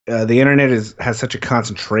the internet has such a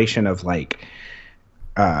concentration of like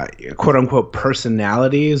quote unquote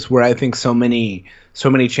personalities, where I think so many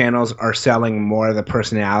channels are selling more of the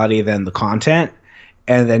personality than the content,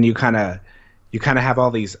 and then you kind of have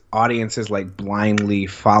all these audiences like blindly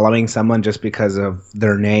following someone just because of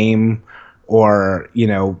their name or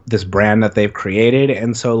this brand that they've created.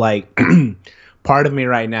 And so like part of me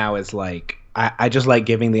right now is like I just like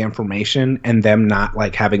giving the information and them not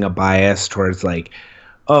like having a bias towards like,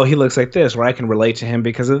 oh, he looks like this, or I can relate to him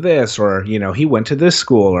because of this, or he went to this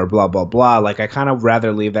school, or blah blah blah. Like I kind of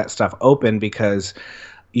rather leave that stuff open because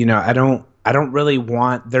I don't really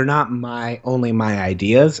want, they're not my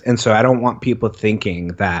ideas, and so I don't want people thinking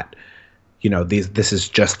that this is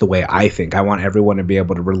just the way I think. I want everyone to be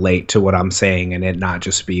able to relate to what I'm saying, and it not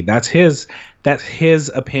just be that's his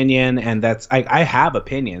opinion, and I have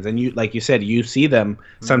opinions, and you, like you said, you see them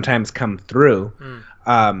sometimes come through.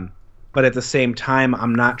 But at the same time,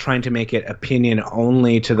 I'm not trying to make it opinion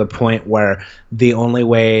only to the point where the only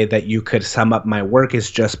way that you could sum up my work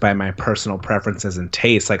is just by my personal preferences and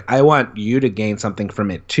tastes. Like I want you to gain something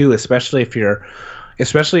from it too, especially if you're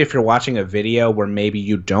watching a video where maybe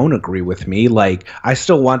you don't agree with me. Like I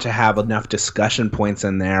still want to have enough discussion points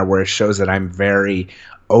in there where it shows that I'm very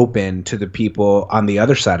open to the people on the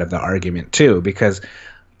other side of the argument too, because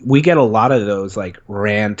we get a lot of those like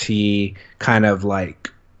ranty kind of like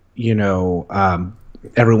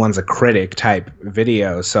everyone's a critic type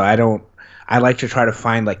videos. So I like to try to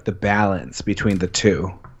find like the balance between the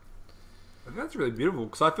two. I think that's really beautiful,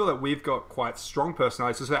 because I feel that we've got quite strong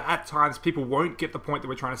personalities, so at times people won't get the point that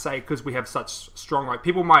we're trying to say because we have such strong, like,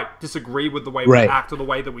 people might disagree with the way we act or the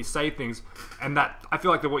way that we say things, and that I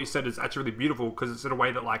feel like that what you said is actually really beautiful, because it's in a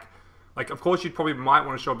way that like of course you probably might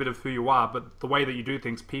want to show a bit of who you are, but the way that you do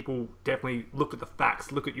things, people definitely look at the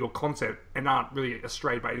facts, look at your content, and aren't really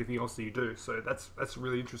astray by anything else that you do. So that's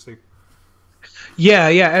really interesting. Yeah,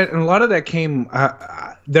 and a lot of that came.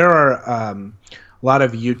 There are a lot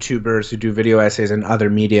of YouTubers who do video essays and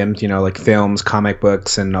other mediums, like films, comic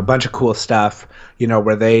books, and a bunch of cool stuff.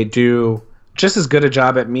 Where they do just as good a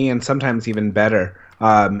job at me, and sometimes even better.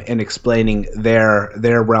 In explaining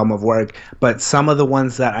their realm of work. But some of the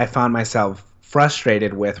ones that I found myself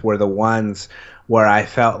frustrated with were the ones where I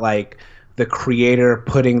felt like the creator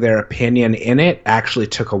putting their opinion in it actually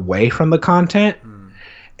took away from the content.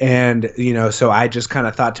 And, so I just kind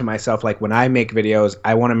of thought to myself, like, when I make videos,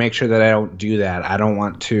 I want to make sure that I don't do that. I don't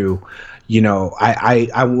want to,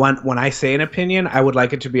 I want, when I say an opinion, I would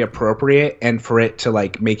like it to be appropriate and for it to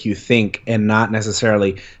like make you think and not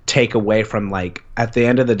necessarily take away from, like, at the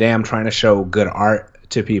end of the day, I'm trying to show good art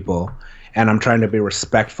to people, and I'm trying to be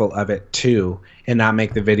respectful of it too, and not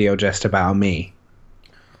make the video just about me.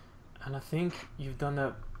 And I think you've done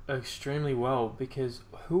that extremely well, because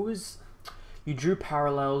you drew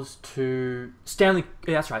parallels to Stanley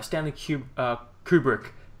Kubrick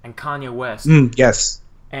and Kanye West. Yes.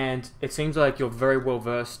 And it seems like you're very well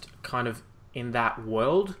versed kind of in that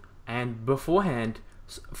world. And beforehand,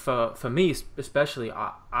 for me especially,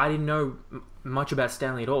 I didn't know much about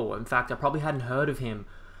Stanley at all. In fact, I probably hadn't heard of him.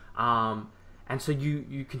 And so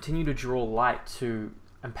you continue to draw light to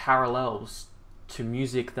and parallels to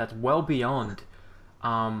music that's well beyond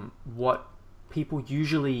what people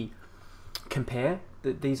usually compare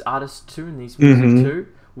these artists to and these music to.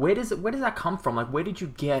 Where does that come from? Like, where did you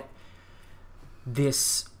get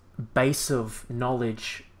this base of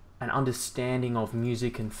knowledge and understanding of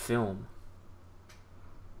music and film?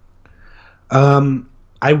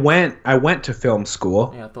 I went to film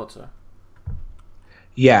school. Yeah, I thought so.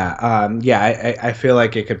 Yeah, I feel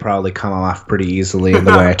like it could probably come off pretty easily in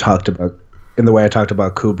the way I talked about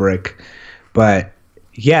Kubrick, but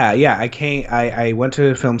yeah, I went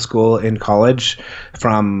to film school in college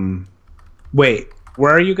from. Wait,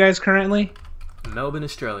 where are you guys currently? Melbourne,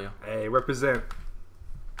 Australia. Hey, represent.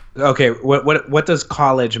 Okay, what does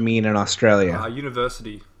college mean in Australia?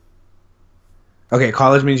 University. Okay,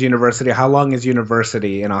 college means university. How long is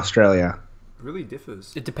university in Australia? It really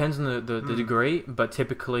differs. It depends on the degree, but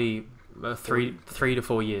typically 3 to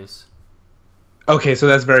 4 years. Okay, so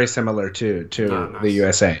that's very similar to nice. The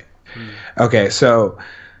USA. Okay, so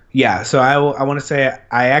yeah, so I want to say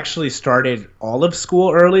I actually started all of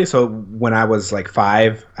school early. So when I was like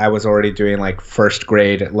 5, I was already doing like first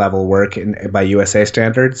grade level work by USA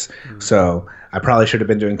standards. So I probably should have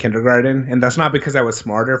been doing kindergarten, and that's not because I was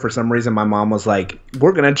smarter. For some reason, my mom was like,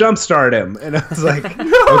 "We're gonna jumpstart him," and I was like,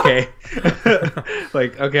 "Okay,"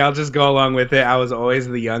 okay, I'll just go along with it. I was always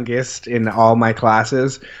the youngest in all my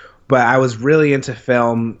classes, but I was really into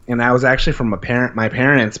film, and I was actually from my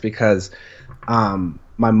parents, because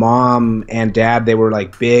my mom and dad, they were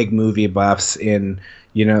like big movie buffs in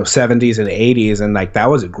 '70s and '80s, and like that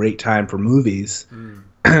was a great time for movies.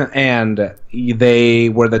 And they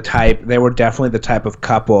were definitely the type of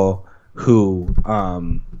couple who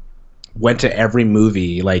went to every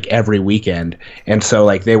movie like every weekend, and so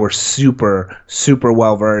like they were super super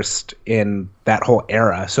well versed in that whole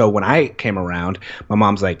era. So when I came around, my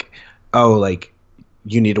mom's like, oh, like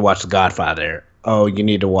you need to watch The Godfather, oh, you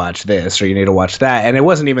need to watch this or you need to watch that. And it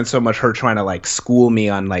wasn't even so much her trying to like school me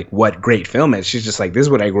on like what great film is. She's just like, this is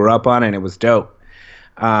what I grew up on and it was dope.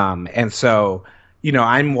 And so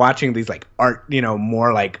I'm watching these like art,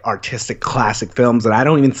 more like artistic classic films, and I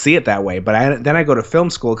don't even see it that way. But then I go to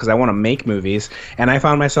film school because I want to make movies, and I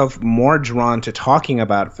found myself more drawn to talking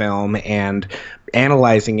about film and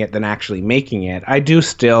analyzing it than actually making it. I do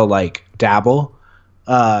still like dabble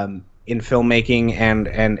in filmmaking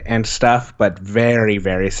and stuff, but very,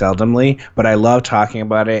 very seldomly. But I love talking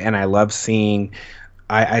about it, and I love seeing.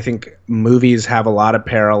 I think movies have a lot of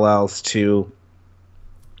parallels to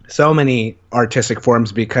so many artistic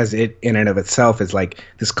forms because it in and of itself is like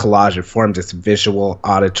this collage of forms. It's visual,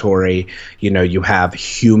 auditory, you have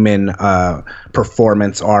human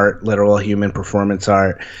performance art, literal human performance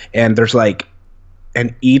art, and there's like,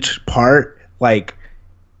 and each part, like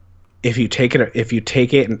if you take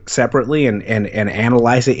it separately and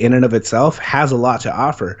analyze it in and of itself, has a lot to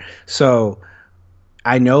offer. So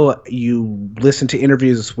I know you listen to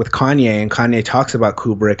interviews with Kanye, and Kanye talks about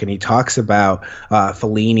Kubrick, and he talks about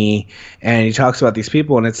Fellini, and he talks about these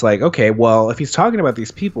people, and it's like, okay, well, if he's talking about these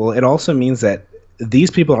people, it also means that these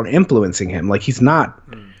people are influencing him. Like he's not,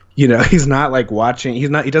 he's not like watching. He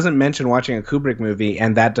doesn't mention watching a Kubrick movie,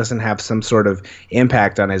 and that doesn't have some sort of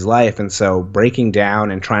impact on his life. And so, breaking down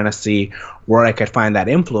and trying to see where I could find that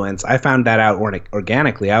influence, I found that out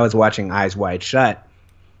organically. I was watching Eyes Wide Shut.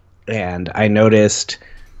 And I noticed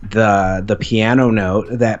the piano note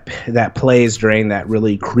that plays during that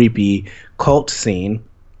really creepy cult scene,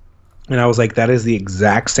 and I was like, that is the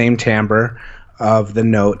exact same timbre of the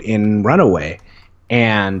note in Runaway.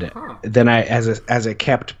 And then as it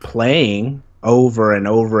kept playing over and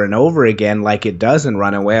over and over again, like it does in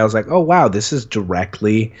Runaway, I was like, oh wow, this is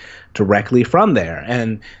directly from there.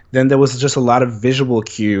 And then there was just a lot of visual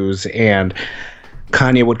cues, and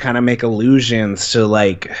Kanye would kind of make allusions to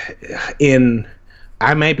like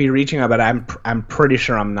I might be reaching out, but I'm pretty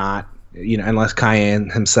sure I'm not, unless Kanye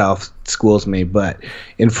himself schools me. But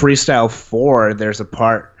in Freestyle 4, there's a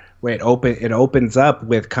part where it opens up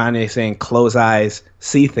with Kanye saying, "Close eyes,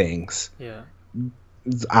 see things." Yeah.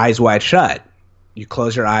 Eyes wide shut. You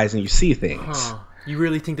close your eyes and you see things. Huh. You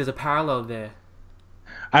really think there's a parallel there?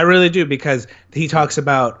 I really do, because he talks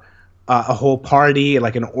about a whole party,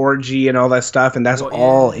 like an orgy and all that stuff, and that's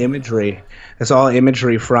all imagery. That's all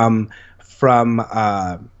imagery from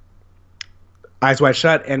Eyes Wide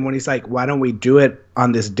Shut. And when he's like, why don't we do it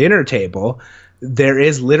on this dinner table, there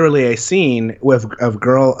is literally a scene of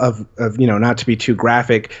not to be too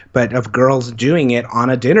graphic, but of girls doing it on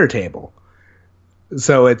a dinner table.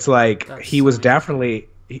 So it's like he definitely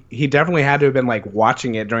had to have been like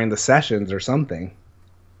watching it during the sessions or something.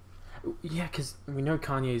 Yeah, because we know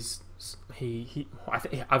Kanye's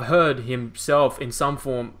I've heard himself in some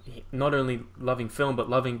form not only loving film but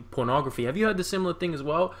loving pornography. Have you heard the similar thing as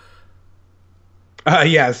well?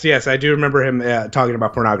 Yes, I do remember him talking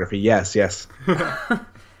about pornography. Yes.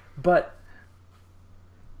 But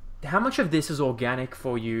how much of this is organic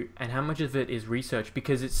for you, and how much of it is research?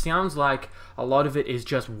 Because it sounds like a lot of it is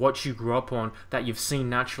just what you grew up on, that you've seen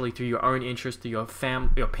naturally through your own interest, through your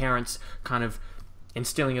parents kind of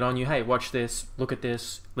instilling it on you. Hey, watch this, look at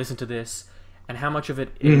this, listen to this. And how much of it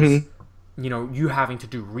is, you having to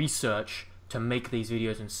do research to make these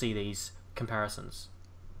videos and see these comparisons?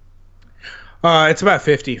 It's about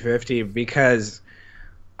 50-50, because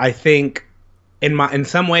I think in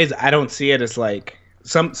some ways I don't see it as like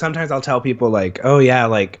sometimes I'll tell people like, oh yeah,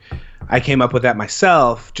 like I came up with that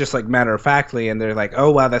myself, just like matter of factly, and they're like,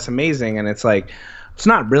 oh wow, that's amazing. And it's like, it's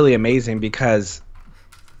not really amazing, because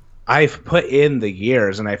I've put in the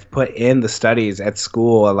years and I've put in the studies at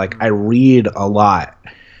school, and like I read a lot,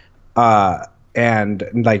 and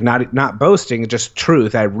like not boasting, just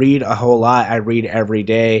truth. I read a whole lot. I read every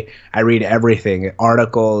day. I read everything: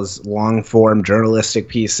 articles, long form journalistic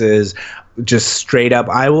pieces, just straight up.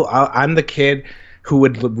 I'm the kid who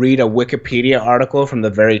would read a Wikipedia article from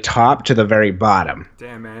the very top to the very bottom.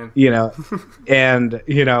 Damn, man. And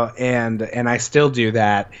I still do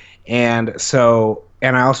that, and so.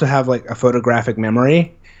 And I also have like a photographic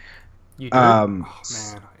memory. You do? Oh, man.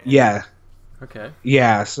 Yeah. Okay.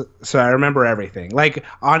 Yeah. So I remember everything. Like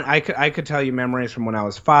I could tell you memories from when I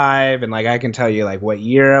was 5, and like I can tell you like what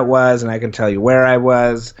year it was, and I can tell you where I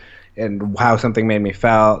was, and how something made me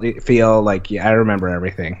feel. Like, yeah, I remember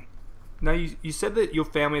everything. Now, you said that your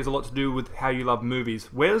family has a lot to do with how you love movies.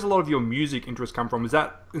 Where does a lot of your music interest come from? Is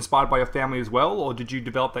that inspired by your family as well, or did you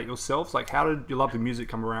develop that yourself? Like, how did your love of music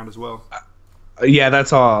come around as well? Yeah,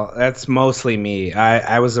 that's all. That's mostly me.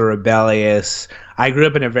 I was a rebellious. I grew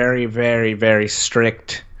up in a very, very, very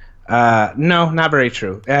strict. No, not very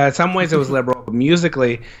true. In some ways, it was liberal. But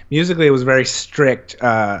musically, it was very strict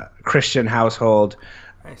Christian household.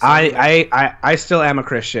 I still am a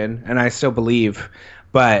Christian, and I still believe,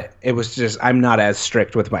 but it was just I'm not as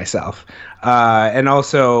strict with myself. And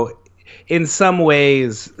also, in some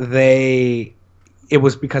ways, it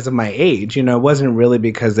was because of my age. You know, it wasn't really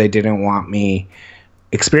because they didn't want me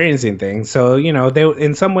experiencing things. So, you know, they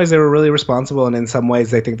in some ways they were really responsible, and in some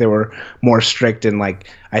ways I think they were more strict, and like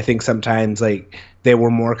I think sometimes like they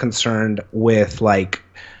were more concerned with like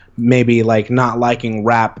maybe like not liking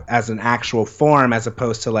rap as an actual form as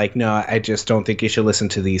opposed to like, no, I just don't think you should listen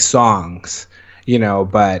to these songs, you know,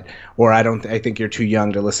 or I think you're too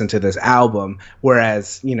young to listen to this album.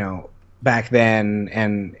 Whereas, you know, back then,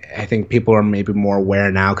 and I think people are maybe more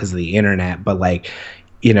aware now because of the internet, but like,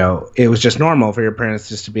 you know, it was just normal for your parents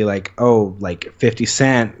just to be like, oh, like 50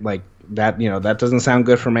 Cent, like that, you know, that doesn't sound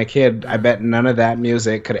good for my kid. I bet none of that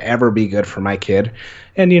music could ever be good for my kid.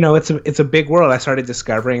 And, you know, it's a big world. I started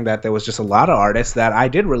discovering that there was just a lot of artists that I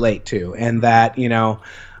did relate to, and that, you know,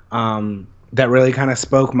 that really kind of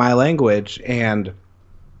spoke my language. And,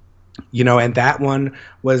 you know, and that one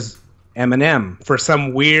was Eminem for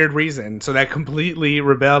some weird reason. So that completely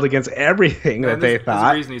rebelled against everything that they thought.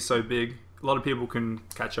 There's a reason he's so big. A lot of people can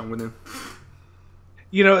catch on with him.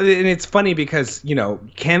 You know, and it's funny because, you know,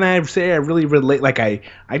 can I say I really relate? Like, I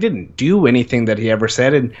didn't do anything that he ever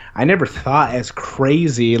said, and I never thought as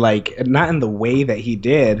crazy, like, not in the way that he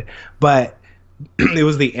did, but it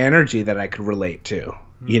was the energy that I could relate to,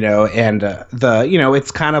 you know, and you know,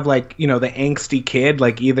 it's kind of like, you know, the angsty kid,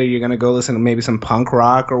 like either you're going to go listen to maybe some punk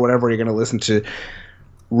rock or whatever, or you're going to listen to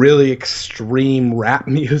really extreme rap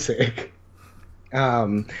music.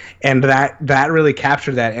 And that really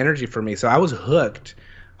captured that energy for me. So I was hooked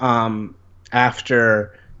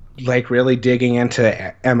after like really digging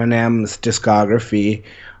into Eminem's discography.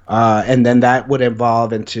 And then that would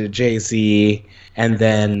evolve into Jay-Z. And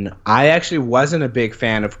then I actually wasn't a big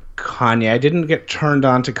fan of Kanye. I didn't get turned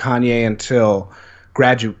on to Kanye until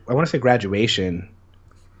graduation.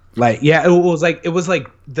 Like, yeah, it was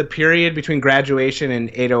like the period between graduation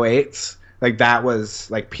and 808s. Like that was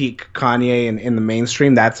like peak Kanye in the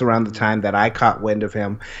mainstream. That's around the time that I caught wind of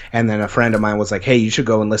him. And then a friend of mine was like, hey, you should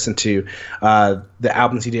go and listen to the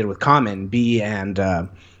albums he did with Common, B, and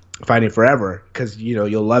Fighting Forever, because, you know,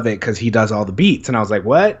 you'll love it because he does all the beats. And I was like,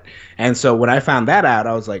 what? And so when I found that out,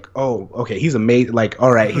 I was like, oh, okay, he's amazing. Like,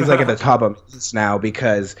 all right, he's like at the top of this now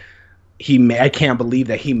because I can't believe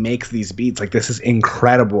that he makes these beats. Like, this is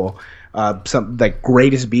incredible. Some like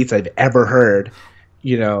greatest beats I've ever heard.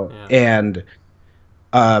 You know, yeah.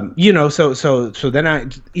 And, you know, so then I,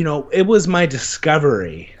 you know, it was my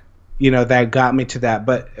discovery, you know, that got me to that,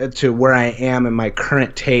 but to where I am in my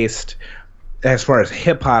current taste as far as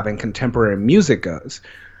hip hop and contemporary music goes.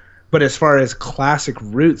 But as far as classic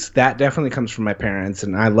roots, that definitely comes from my parents.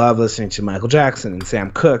 And I love listening to Michael Jackson and Sam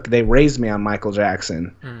Cooke. They raised me on Michael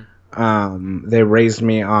Jackson. They raised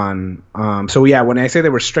me on so yeah, when I say they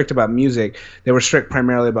were strict about music, they were strict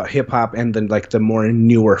primarily about hip hop and then like the more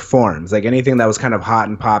newer forms, like anything that was kind of hot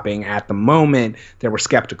and popping at the moment they were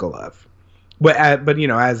skeptical of, but you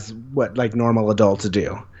know, as what like normal adults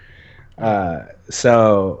do.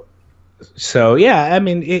 So yeah, I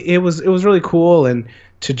mean it was really cool, and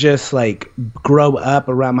to just like grow up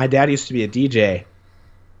around. My dad used to be a DJ,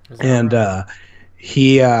 and right?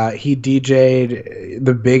 He DJ'd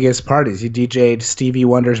the biggest parties. He DJ'd Stevie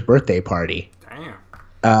Wonder's birthday party.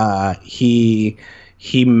 Damn. He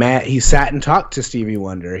sat and talked to Stevie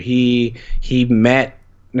Wonder. He met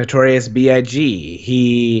Notorious B.I.G.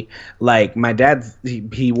 He, like, my dad,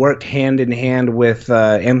 he worked hand in hand with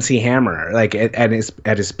MC Hammer, like at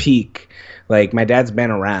his peak. Like, my dad's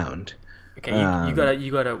been around. Okay,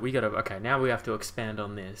 we gotta. Okay, now we have to expand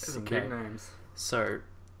on this. Some okay, big names. So,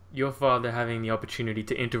 your father having the opportunity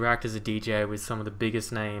to interact as a DJ with some of the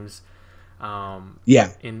biggest names,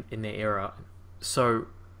 in their era. So,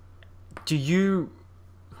 do you,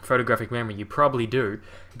 photographic memory, you probably do.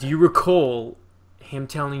 Do you recall him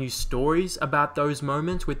telling you stories about those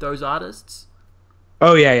moments with those artists?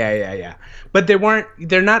 Oh yeah. But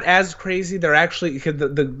they're not as crazy. They're actually,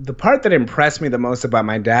 the part that impressed me the most about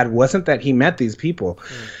my dad wasn't that he met these people.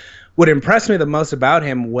 What impressed me the most about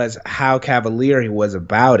him was how cavalier he was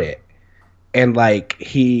about it. and like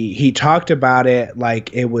he talked about it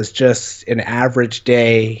like it was just an average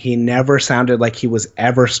day. He never sounded like he was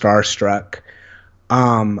ever starstruck.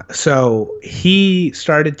 So he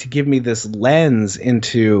started to give me this lens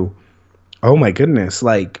into, oh my goodness,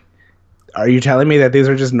 like, are you telling me that these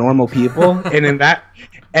are just normal people? And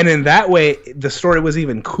in that way, the story was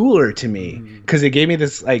even cooler to me because it gave me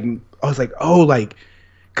this, like, I was like, oh, like,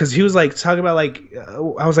 because he was like talking about like,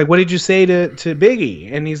 I was like, what did you say to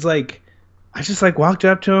Biggie? And he's like, I just like walked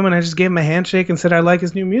up to him and I just gave him a handshake and said I like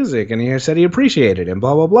his new music, and he said he appreciated it and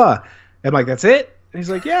blah blah blah. I'm like, that's it? And he's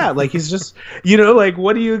like, yeah, like he's just, like,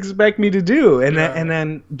 what do you expect me to do? And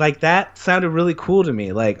then like that sounded really cool to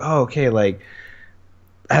me. Like, oh, okay, like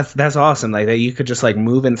that's awesome. Like that you could just like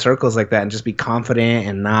move in circles like that and just be confident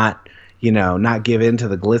and not give in to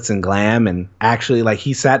the glitz and glam. And actually, like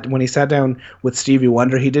when he sat down with Stevie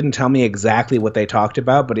Wonder, he didn't tell me exactly what they talked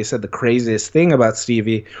about, but he said the craziest thing about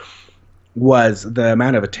Stevie was the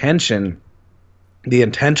amount of attention, the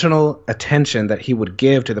intentional attention that he would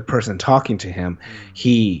give to the person talking to him.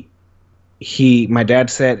 My dad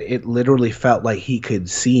said it literally felt like he could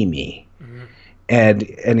see me.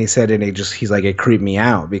 And he said, and he's like, it creeped me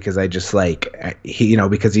out because I just like,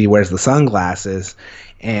 because he wears the sunglasses,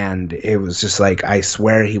 and it was just like, I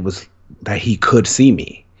swear that he could see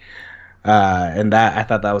me. And that, I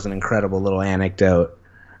thought that was an incredible little anecdote.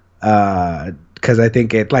 Cause I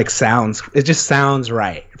think it just sounds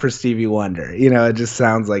right for Stevie Wonder. It just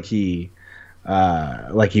sounds like he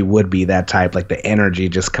would be that type. Like the energy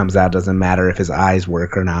just comes out. Doesn't matter if his eyes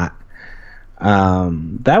work or not.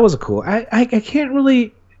 That was cool. I can't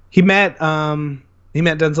really. He met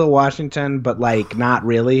Denzel Washington, but like not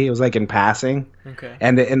really. It was like in passing. Okay.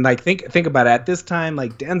 And like think about it. At this time,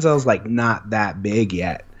 like Denzel's like not that big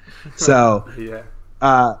yet. So yeah.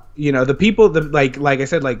 The people that like I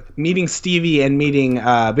said, like meeting Stevie and meeting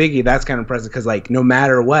Biggie, that's kind of impressive because like no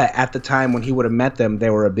matter what, at the time when he would have met them,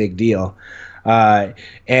 they were a big deal.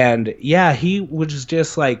 And yeah, he was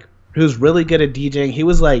just like, he was really good at DJing. He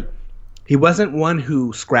was like, he wasn't one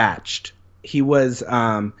who scratched. He was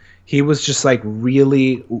just like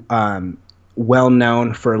really well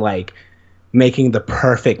known for like making the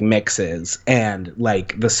perfect mixes and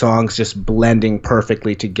like the songs just blending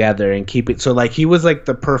perfectly together and keep it so like he was like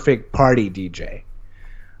the perfect party DJ.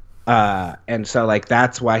 And so like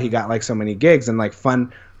that's why he got like so many gigs. And like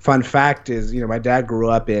fun fact is, my dad grew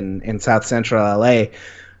up in South Central LA.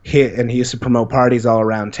 He used to promote parties all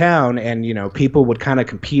around town, and people would kind of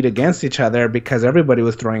compete against each other because everybody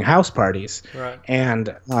was throwing house parties. Right.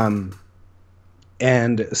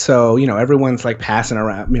 And so, everyone's like passing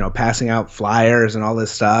out flyers and all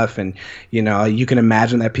this stuff. And, you can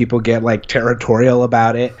imagine that people get like territorial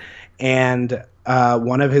about it. And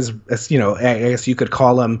one of his, I guess you could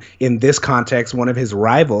call him in this context, one of his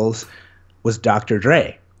rivals was Dr.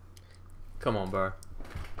 Dre. Come on, bro.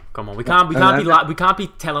 Come on. We can't be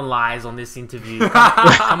telling lies on this interview.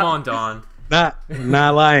 Come on, Don. Not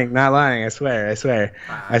lying. I swear. I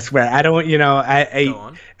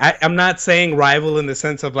don't, I'm not saying rival in the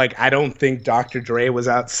sense of like, I don't think Dr. Dre was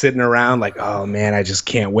out sitting around like, oh man, I just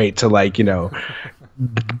can't wait to like,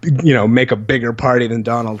 make a bigger party than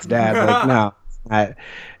Donald's dad. Like, no,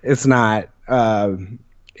 it's not,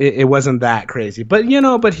 it wasn't that crazy, but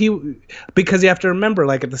because you have to remember,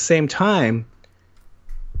 like at the same time,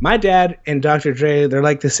 my dad and Dr. Dre, they're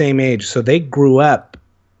like the same age. So they grew up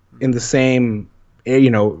in the same,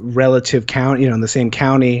 relative county, in the same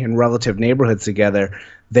county and relative neighborhoods together.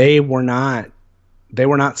 They were not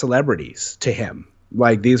celebrities to him.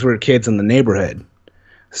 Like these were kids in the neighborhood.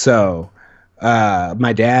 So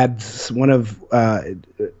my dad's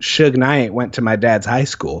Suge Knight went to my dad's high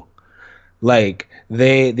school. Like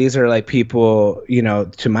these are like people,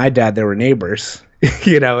 to my dad, they were neighbors,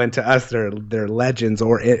 and to us, they're legends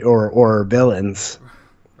or villains.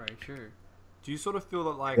 Very true. Do you sort of feel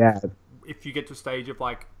that, like, if you get to a stage of,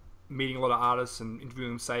 like, meeting a lot of artists and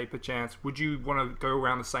interviewing them, say, perchance, would you want to go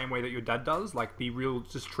around the same way that your dad does? Like, be real,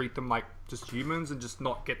 just treat them like just humans and just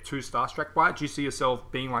not get too starstruck by it? Do you see yourself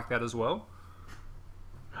being like that as well?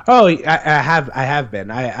 Oh, I have been.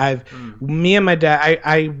 Me and my dad,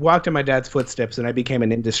 I walked in my dad's footsteps and I became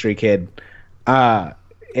an industry kid.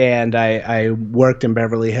 And I worked in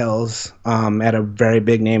Beverly Hills at a very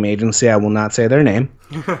big name agency. I will not say their name.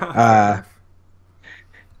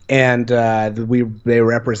 And they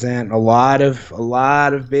represent a lot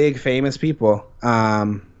of big famous people.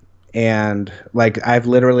 And like I've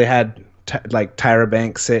literally had like Tyra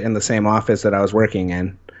Banks sit in the same office that I was working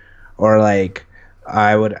in, or like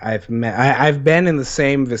I've been in the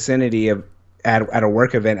same vicinity at a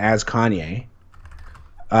work event as Kanye.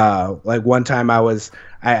 Like one time I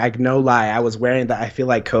no lie, I was wearing the I Feel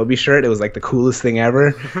Like Kobe shirt. It was like the coolest thing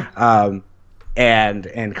ever. And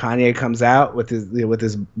Kanye comes out with his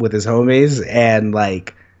homies, and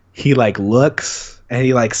like he like looks and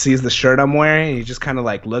he like sees the shirt I'm wearing, and he just kind of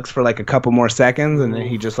like looks for like a couple more seconds, and then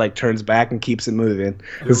he just like turns back and keeps it moving.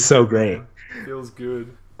 It was so great. Feels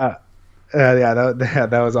good. Yeah,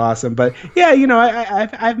 that was awesome. But yeah, you know,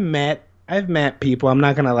 I've met people. I'm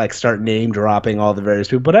not gonna like start name dropping all the various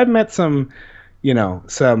people, but I've met some, you know,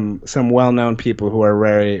 some well-known people who are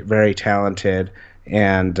very, very talented,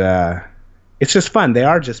 and it's just fun. They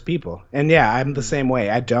are just people, and yeah, I'm the same way.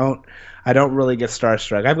 I don't really get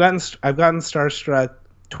starstruck. I've gotten starstruck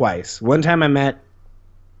twice. One time I met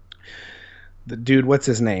the dude. What's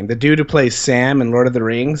his name? The dude who plays Sam in Lord of the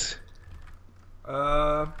Rings.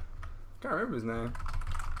 Can't remember his name.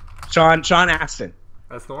 Sean Astin.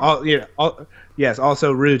 That's the one. Yes.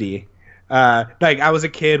 Also Rudy. Like I was a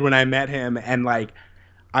kid when I met him, and like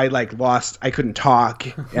I like lost. I couldn't talk,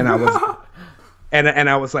 and I was. And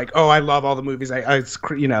I was like, oh, I love all the movies. I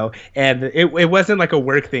you know, and it wasn't like a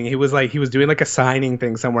work thing. He was doing like a signing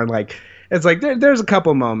thing somewhere. Like it's like there's a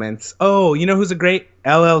couple moments. Oh, you know who's a great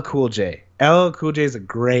LL Cool J. LL Cool J is a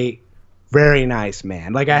great, very nice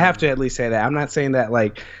man. Like I have to at least say that. I'm not saying that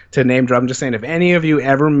like to name drop. I'm just saying if any of you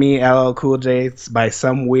ever meet LL Cool J by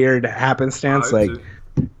some weird happenstance, like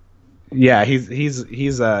yeah,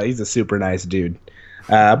 he's a super nice dude.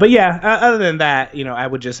 But yeah, other than that, you know, I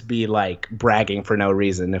would just be like bragging for no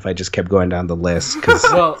reason if I just kept going down the list.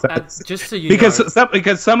 Well, just so you know,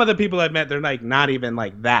 because some of the people I've met, they're like not even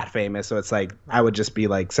like that famous, so it's like I would just be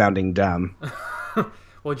like sounding dumb.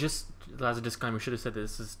 Well, just as a disclaimer, we should have said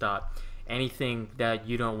this at the start. Anything that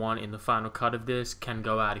you don't want in the final cut of this can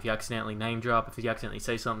go out. If you accidentally name drop, if you accidentally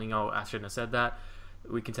say something, oh, I shouldn't have said that,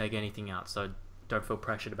 we can take anything out. So don't feel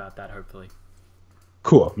pressured about that. Hopefully.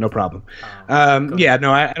 Cool, no problem. Yeah,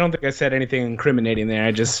 no, I don't think I said anything incriminating there.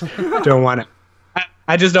 I just don't want to.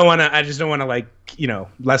 I just don't want to like, you know.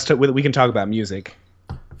 We can talk about music.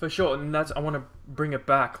 For sure, and I want to bring it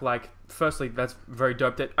back. Like, firstly, that's very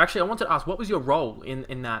dope. Actually, I wanted to ask, what was your role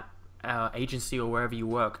in that agency or wherever you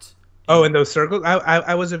worked? Oh, in those circles,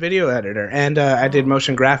 I was a video editor, and I did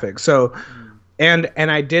motion graphics. So. And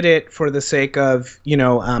I did it for the sake of, you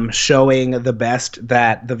know, showing the best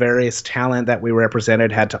that the various talent that we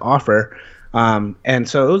represented had to offer. And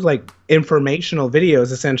so it was like informational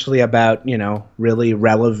videos essentially about, you know, really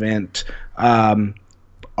relevant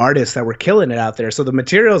artists that were killing it out there. So the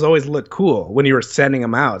materials always looked cool when you were sending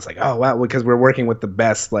them out. It's like, oh, wow, because we're working with the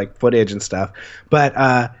best like footage and stuff. But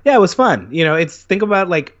yeah, it was fun. You know, think about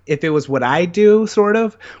like if it was what I do sort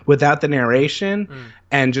of without the narration.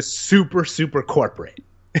 And just super, super corporate,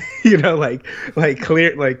 you know,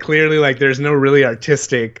 clearly, like there's no really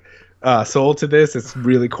artistic soul to this. It's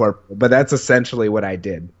really corporate, but that's essentially what I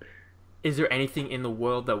did. Is there anything in the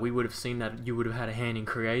world that we would have seen that you would have had a hand in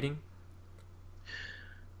creating?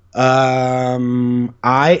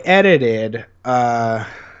 I edited. Sorry,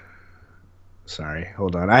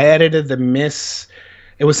 hold on. I edited the Miss.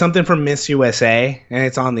 It was something from Miss USA, and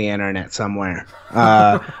it's on the internet somewhere.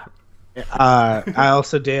 I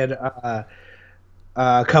also did a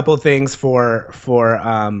couple things for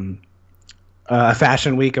a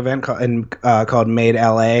Fashion Week event called Made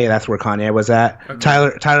LA. That's where Kanye was at. Okay.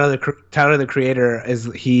 Tyler the Creator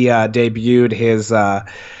he debuted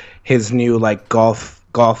his new like golf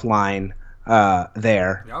line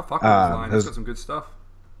there. Yeah, I'll fuck with his line. He's got some good stuff.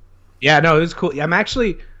 Yeah, no, it was cool.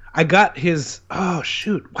 I got his. Oh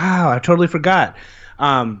shoot! Wow, I totally forgot.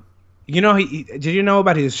 You know, did you know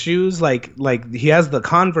about his shoes? Like he has the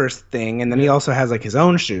Converse thing, and then he also has like his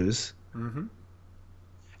own shoes. Mm-hmm.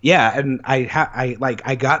 Yeah, and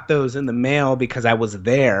I got those in the mail because I was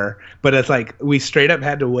there, but it's like we straight up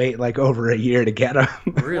had to wait like over a year to get them.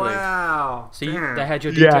 Really? Wow. So they had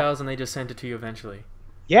your details and they just sent it to you eventually.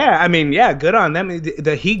 Yeah, I mean, yeah, good on them.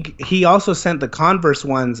 He also sent the Converse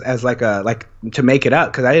ones as like to make it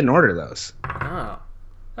up because I didn't order those. Oh,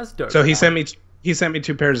 that's dope. So he sent me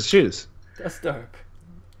 2 pairs of shoes. That's dope.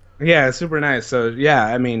 Yeah, super nice. So yeah,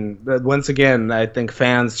 I mean, once again, I think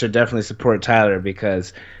fans should definitely support Tyler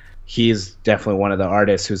because he's definitely one of the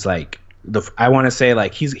artists who's like I want to say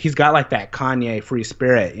like he's got like that Kanye free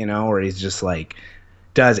spirit, you know, where he's just like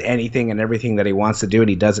does anything and everything that he wants to do and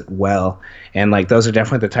he does it well. And like those are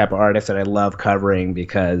definitely the type of artists that I love covering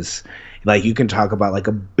because like you can talk about like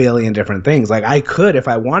a billion different things. Like I could, if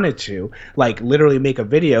I wanted to, like literally make a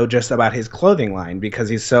video just about his clothing line because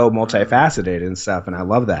he's so multifaceted and stuff, and I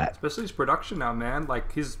love that. Especially his production now, man.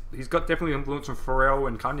 Like he's got definitely influence from Pharrell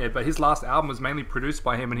and Kanye, but his last album was mainly produced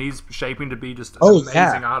by him, and he's shaping to be just an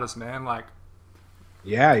amazing artist, man. Like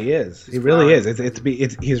Yeah, he is. He's He really flying.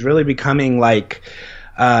 is. He's really becoming like,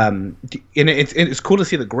 and it's cool to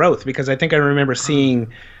see the growth because I think I remember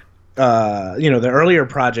seeing, the earlier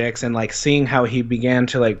projects and like seeing how he began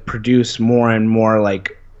to like produce more and more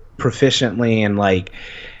like proficiently and like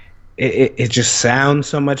it just sounds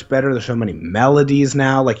so much better. There's so many melodies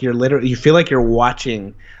now. Like you feel like you're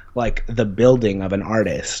watching like the building of an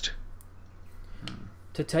artist.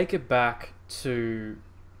 To take it back to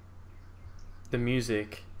the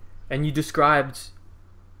music, and you described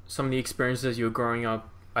some of the experiences you were growing up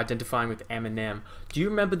identifying with Eminem. Do you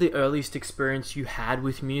remember the earliest experience you had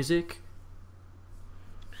with music?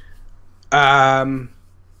 Yeah,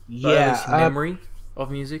 Earliest memory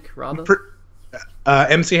of music, rather?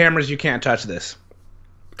 MC Hammer's "You Can't Touch This."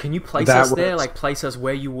 Can you place That us there? was- Like, place us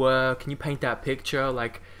where you were? Can you paint that picture,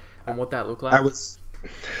 like, and what that looked like? I was.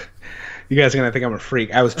 You guys are gonna think I'm a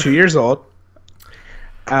freak. I was 2 years old.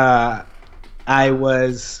 I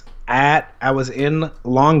was in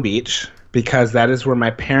Long Beach because that is where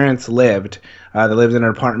my parents lived. They lived in an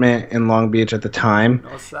apartment in Long Beach at the time,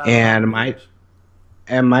 and my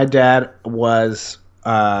dad was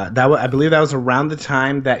I believe that was around the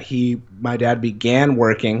time that my dad began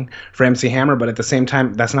working for MC Hammer, but at the same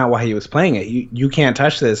time that's not why he was playing it. You Can't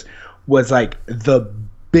Touch This was like the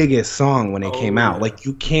biggest song when it came out. Yeah. Like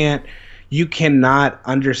you cannot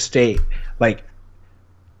understate like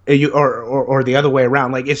or the other way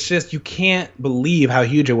around. Like it's just you can't believe how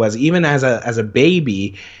huge it was. Even as a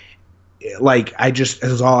baby, like it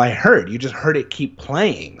was all I heard. You just heard it keep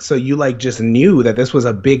playing. So you like just knew that this was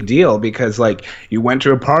a big deal because like you went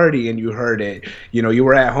to a party and you heard it. You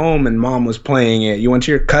were at home and mom was playing it. You went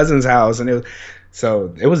to your cousin's house and it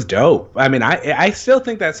was dope. I mean, I still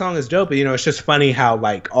think that song is dope, but it's just funny how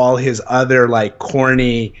like all his other like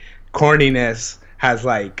corniness has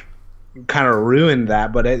like kind of ruined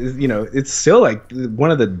that, but it's still like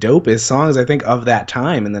one of the dopest songs I think of that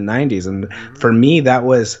time in the 90s. And for me that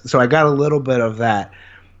was, so I got a little bit of that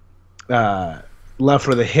love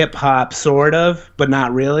for the hip hop sort of, but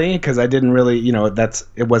not really, because I didn't really,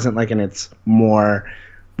 it wasn't like in its more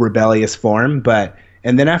rebellious form.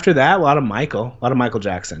 And then after that, a lot of Michael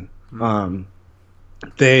Jackson. I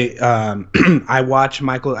watch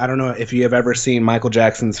Michael. I don't know if you have ever seen Michael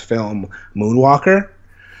Jackson's film Moonwalker.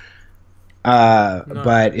 No.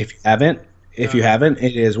 But if you haven't,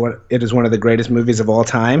 it is one of the greatest movies of all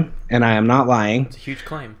time, and I am not lying. It's a huge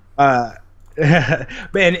claim. And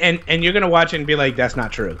you're gonna watch it and be like, that's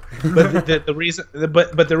not true. But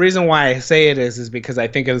the reason why I say it is because I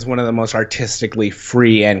think it is one of the most artistically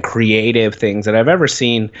free and creative things that I've ever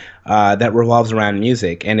seen that revolves around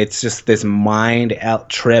music, and it's just this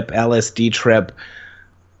LSD trip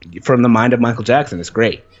from the mind of Michael Jackson. It's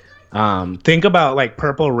great. Think about like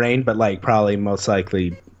Purple Rain, but like probably most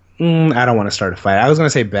likely, I don't want to start a fight. I was gonna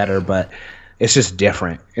say better, but it's just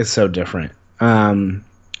different. It's so different.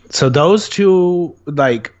 So those two,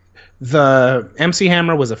 like the MC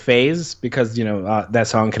Hammer was a phase because that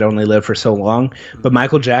song could only live for so long. But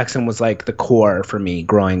Michael Jackson was like the core for me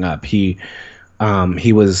growing up. He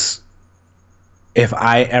was. If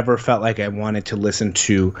I ever felt like I wanted to listen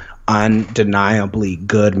to undeniably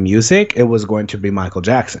good music, it was going to be Michael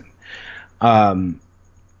Jackson.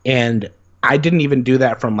 And I didn't even do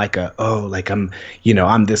that from like I'm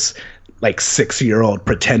this like 6-year-old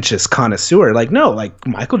pretentious connoisseur. Like, no, like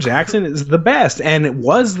Michael Jackson is the best, and it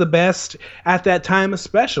was the best at that time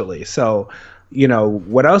especially. So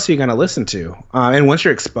what else are you going to listen to? And once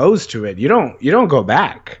you're exposed to it, you don't go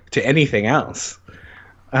back to anything else.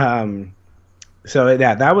 So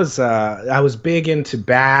yeah, that was I was big into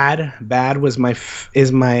Bad. Bad was I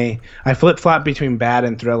flip-flop between Bad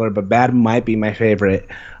and Thriller, but Bad might be my favorite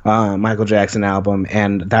Michael Jackson album,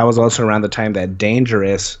 and that was also around the time that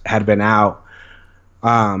Dangerous had been out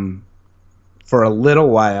for a little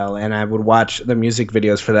while, and I would watch the music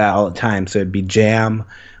videos for that all the time. So it'd be Jam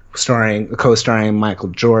co-starring Michael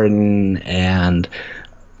Jordan, and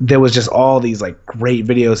there was just all these like great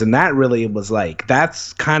videos, and that really was like,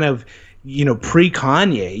 that's kind of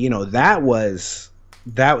pre-Kanye,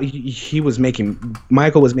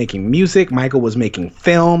 Michael was making music, Michael was making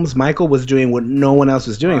films, Michael was doing what no one else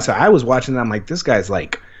was doing. Right. So I was watching that, I'm like, this guy's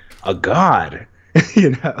like a god,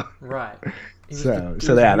 Right.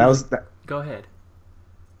 That was that. Go ahead.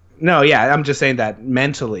 No, yeah, I'm just saying that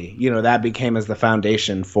mentally, that became as the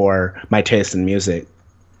foundation for my taste in music.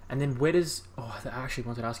 And then I actually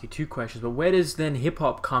wanted to ask you two questions, but where does then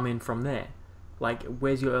hip-hop come in from there? Like,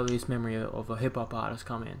 where's your earliest memory of a hip hop artist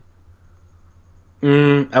come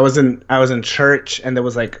in? I was in church, and there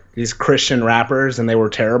was like these Christian rappers, and they were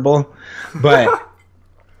terrible, but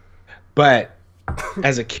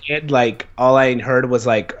as a kid, like all I heard was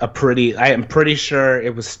like I am pretty sure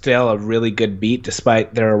it was still a really good beat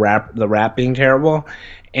despite the rap being terrible.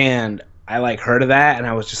 And I like heard of that and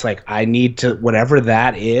I was just like, I need to, whatever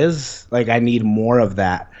that is, like I need more of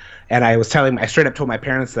that. And I straight up told my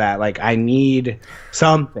parents that, like, I need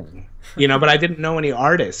something, but I didn't know any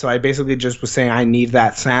artists. So I basically just was saying, I need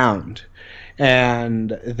that sound.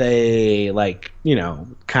 And they like,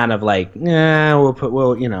 kind of like, yeah,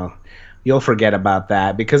 you'll forget about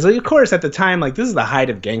that, because of course at the time, like, this is the height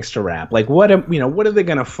of gangster rap. Like, what are they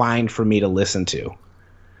gonna find for me to listen to?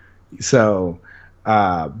 So,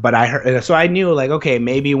 but I knew, like, okay,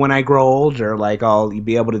 maybe when I grow older, like, I'll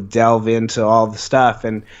be able to delve into all the stuff.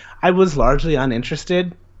 And I was largely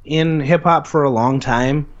uninterested in hip hop for a long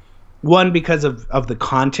time. One, because of the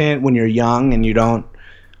content when you're young and you don't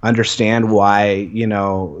understand why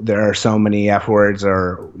there are so many F words,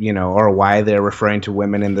 or why they're referring to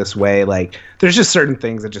women in this way. Like, there's just certain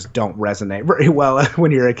things that just don't resonate very well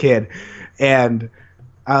when you're a kid. And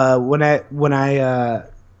when I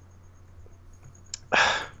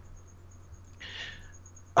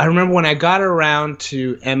I remember when I got around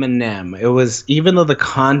to Eminem, it was, even though the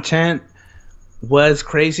content was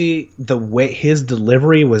crazy, the way his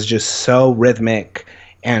delivery was just so rhythmic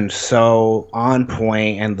and so on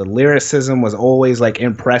point, and the lyricism was always like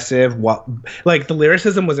impressive. The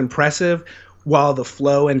lyricism was impressive while the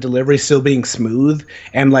flow and delivery still being smooth,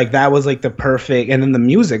 and like that was like the perfect. And then the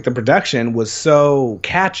music, the production was so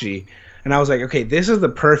catchy, and I was like, okay, this is the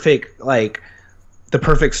perfect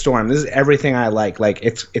storm. This is everything I like. Like,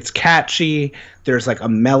 it's catchy. There's like a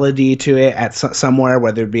melody to it at somewhere,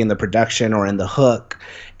 whether it be in the production or in the hook.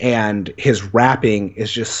 And his rapping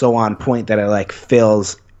is just so on point that it like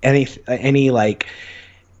fills any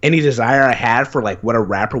desire I had for like what a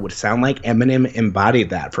rapper would sound like. Eminem embodied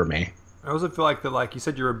that for me. I also feel like like you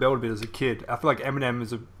said, you rebelled a bit as a kid. I feel like Eminem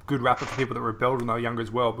is a good rapper for people that rebelled when they were younger as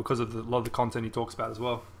well, because of a lot of the content he talks about as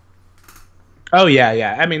well. Oh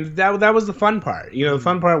yeah. I mean, that was the fun part. The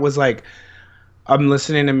fun part was like, I'm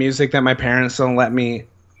listening to music that my parents don't let me,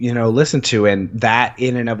 listen to, and that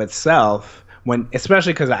in and of itself,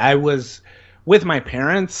 especially because I was with my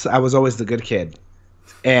parents, I was always the good kid,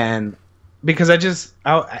 and because I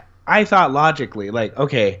thought logically, like,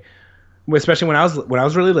 okay, especially when I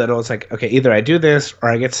was really little, it's like, okay, either I do this or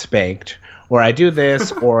I get spanked, or I do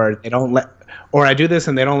this or I do this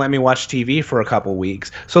and they don't let me watch TV for a couple weeks.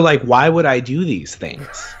 So like, why would I do these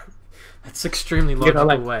things? That's extremely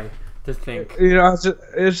logical way to think.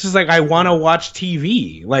 It's just like, I want to watch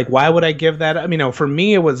TV. Like, why would I give that? I mean, for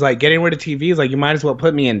me, it was like getting rid of TV is like, you might as well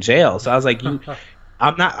put me in jail. So I was like,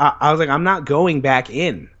 I'm not going back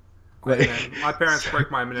in. My parents break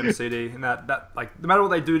my Eminem CD, and that like, no matter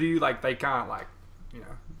what they do to you, like, they can't, like,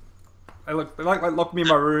 they lock me in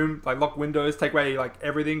my room, like lock windows, take away like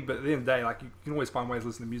everything. But at the end of the day, like, you can always find ways to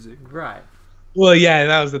listen to music. Right. Well, yeah,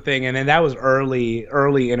 that was the thing, and then that was early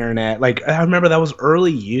internet. Like, I remember that was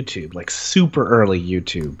early YouTube, like super early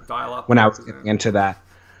YouTube. Dial up. When I was getting into that,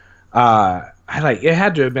 it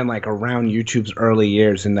had to have been like around YouTube's early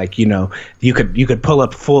years, and like, you could pull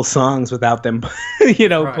up full songs without them,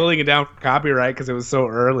 right, pulling it down for copyright, because it was so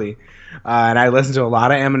early. And I listened to a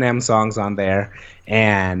lot of Eminem songs on there,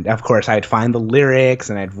 and of course I'd find the lyrics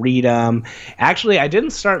and I'd read them. Actually, I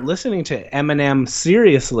didn't start listening to Eminem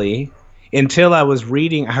seriously until I was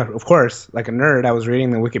reading, of course, like a nerd, I was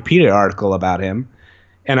reading the Wikipedia article about him,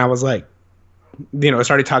 and I was like, it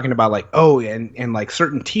started talking about like, oh, and like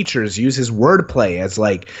certain teachers use his wordplay as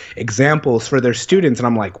like examples for their students, and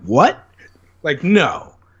I'm like, what? Like, no.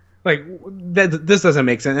 Like, this doesn't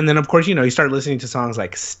make sense. And then, of course, you start listening to songs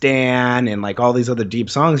like Stan and like all these other deep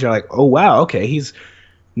songs. You're like, oh, wow, okay. He's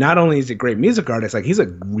not only is he a great music artist, like, he's a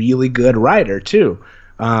really good writer, too.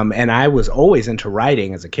 And I was always into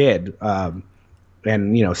writing as a kid. And,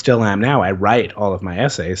 still am now. I write all of my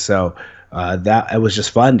essays. So that it was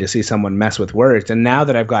just fun to see someone mess with words. And now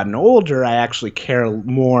that I've gotten older, I actually care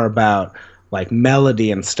more about like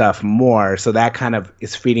melody and stuff more, so that kind of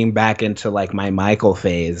is feeding back into like my Michael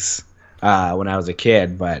phase when I was a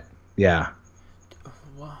kid. But yeah,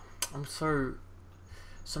 well, I'm so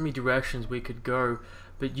many directions we could go,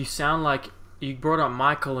 but you sound like you brought up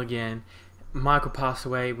Michael again. Michael passed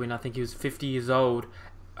away when I think he was 50 years old,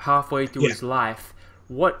 halfway through his life.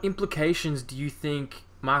 What implications do you think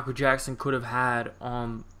Michael Jackson could have had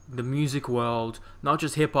on the music world, not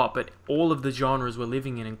just hip-hop, but all of the genres we're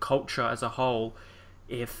living in and culture as a whole,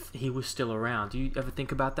 if he was still around? Do you ever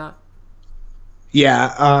think about that?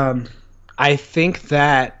 Yeah, I think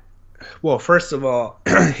that, well, first of all,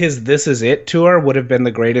 his This Is It tour would have been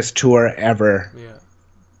the greatest tour ever.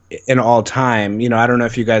 Yeah. in all time. You know, I don't know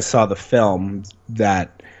if you guys saw the film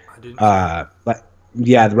that. I didn't. But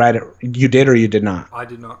yeah, right. You did or you did not? I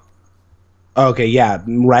did not. Okay, yeah.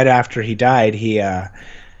 Right after he died, he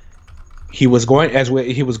was going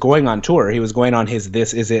he was going on tour. He was going on his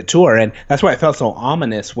 "This Is It" tour, and that's why it felt so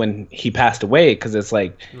ominous when he passed away, because it's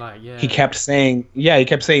like yeah. he kept saying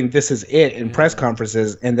 "This is it" in press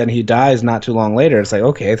conferences, and then he dies not too long later. It's like,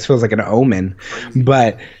 okay, this feels like an omen. Crazy.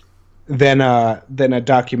 But then a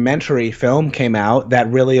documentary film came out that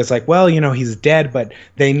really is like, well, you know, he's dead, but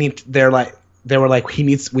we need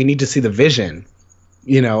to see the vision,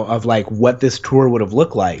 you know, of like what this tour would have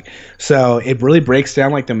looked like. So it really breaks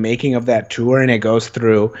down like the making of that tour, and it goes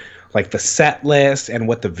through like the set list and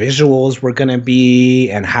what the visuals were going to be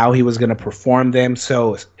and how he was going to perform them.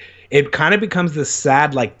 So it kind of becomes this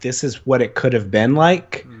sad, like, this is what it could have been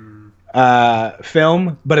like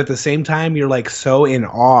film. But at the same time, you're like so in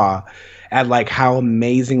awe at like how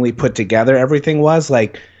amazingly put together everything was,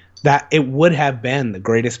 like that it would have been the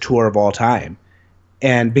greatest tour of all time.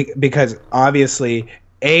 And because obviously,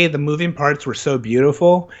 A, the moving parts were so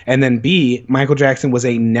beautiful, and then B, Michael Jackson was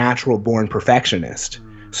a natural-born perfectionist.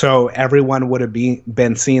 So everyone would have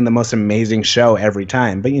been seeing the most amazing show every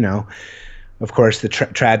time. But, you know, of course, the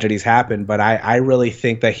tragedies happened. But I really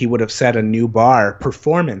think that he would have set a new bar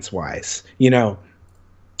performance-wise. You know,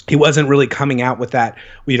 he wasn't really coming out with that,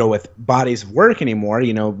 you know, with bodies of work anymore.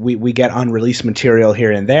 You know, we get unreleased material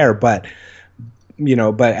here and there, but... You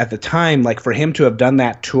know, but at the time, like for him to have done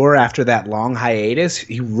that tour after that long hiatus,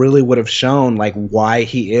 he really would have shown like why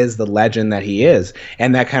he is the legend that he is.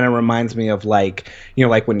 And that kind of reminds me of like, you know,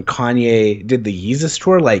 like when Kanye did the Yeezus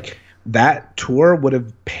tour, like that tour would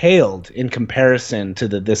have paled in comparison to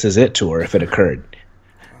the This Is It tour if it occurred.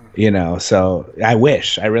 You know, so I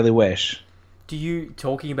really wish.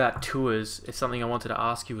 Talking about tours is something I wanted to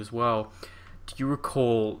ask you as well. Do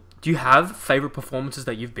you have favorite performances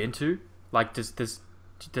that you've been to? Like, does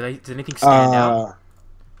anything stand out?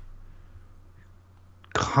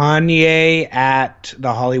 Kanye at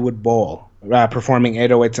the Hollywood Bowl, performing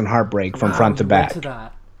 808s and Heartbreak from front to back. To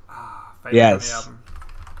that. Yes.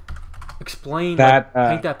 Explain that.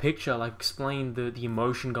 Paint that picture. Like, explain the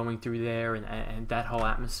emotion going through there and that whole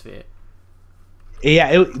atmosphere.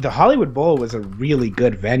 Yeah, the Hollywood Bowl was a really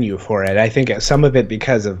good venue for it. I think some of it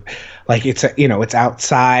because of, like, it's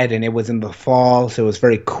outside and it was in the fall, so it was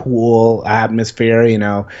very cool atmosphere. You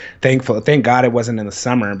know, thank God it wasn't in the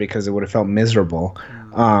summer because it would have felt miserable.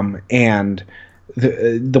 And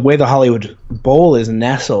the way the Hollywood Bowl is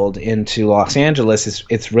nestled into Los Angeles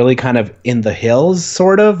it's really kind of in the hills,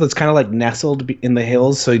 sort of. It's kind of like nestled in the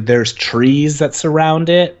hills, so there's trees that surround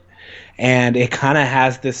it. And it kind of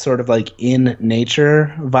has this sort of like in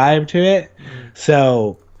nature vibe to it.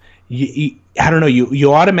 So I don't know,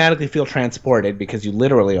 you automatically feel transported because you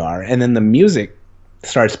literally are. And then the music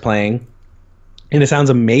starts playing and it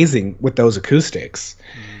sounds amazing with those acoustics.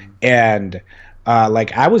 And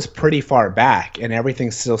like I was pretty far back and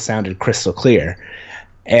everything still sounded crystal clear.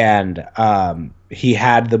 And he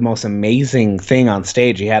had the most amazing thing on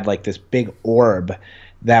stage. He had like this big orb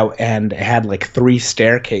and it had like 3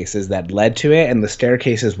 staircases that led to it, and the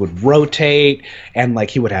staircases would rotate, and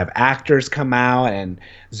like he would have actors come out, and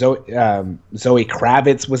Zoe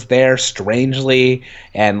Kravitz was there strangely,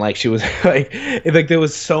 and like she was like there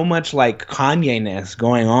was so much like Kanye-ness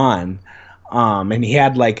going on, and he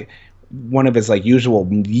had like one of his like usual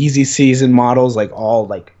Yeezy season models, like all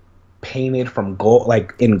like painted from gold,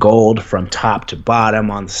 like in gold from top to bottom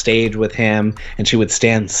on stage with him, and she would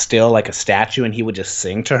stand still like a statue and he would just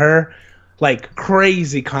sing to her, like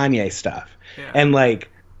crazy Kanye stuff. And like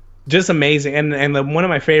just amazing. And one of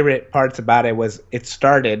my favorite parts about it was it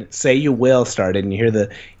started, Say You Will started, and you hear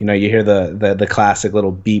the classic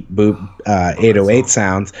little beep boop 808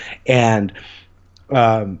 sounds, and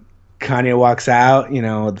Kanye walks out, you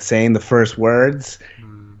know, saying the first words.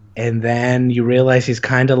 And then you realize he's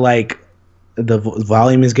kind of like the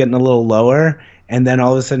volume is getting a little lower, and then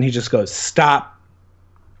all of a sudden he just goes stop,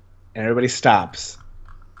 and everybody stops,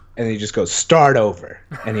 and he just goes start over,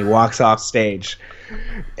 and he walks off stage,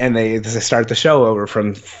 and they start the show over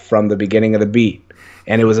from the beginning of the beat,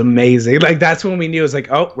 and it was amazing. Like that's when we knew it was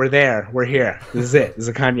like, oh, we're there, we're here, this is it, this is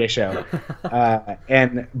a Kanye show.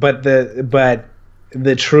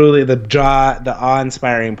 The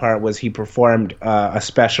awe-inspiring part was he performed a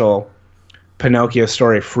special Pinocchio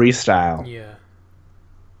story freestyle. Yeah.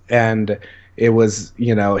 And it was,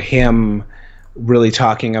 you know, him really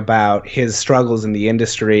talking about his struggles in the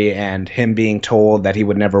industry and him being told that he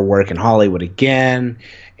would never work in Hollywood again,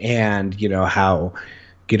 and, you know, how,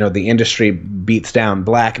 you know, the industry beats down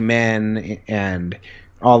black men, and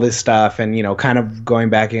all this stuff, and kind of going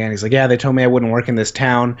back again. He's like, yeah, they told me I wouldn't work in this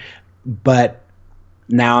town, but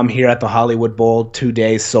now I'm here at the Hollywood Bowl, 2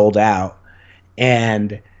 days sold out.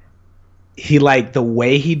 And he, like, the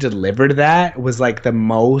way he delivered that was like the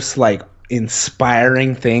most like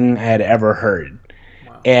inspiring thing I had ever heard.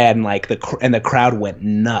 Wow. And like the crowd went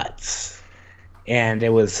nuts, and it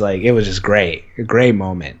was just great, a great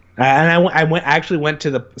moment. And I went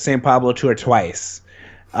to the St. Pablo tour twice,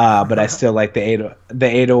 but I still like the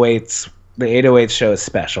 808s. The 808 show is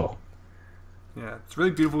special. Yeah, it's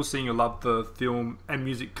really beautiful seeing you love the film and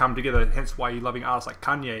music come together. Hence why you're loving artists like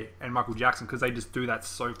Kanye and Michael Jackson, because they just do that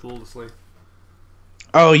so flawlessly.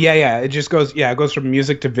 Oh yeah. It just goes. Yeah, it goes from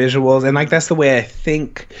music to visuals, and like that's the way I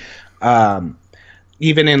think.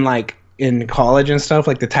 Even in college and stuff,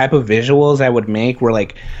 like the type of visuals I would make were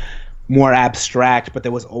like more abstract, but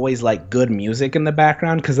there was always like good music in the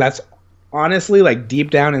background, because that's honestly, like, deep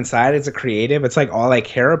down inside as a creative, it's like all I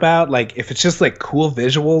care about. Like, if it's just like cool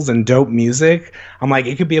visuals and dope music, I'm like,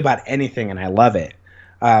 it could be about anything and I love it.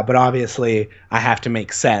 But obviously I have to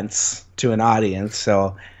make sense to an audience.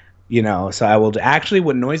 So I will actually,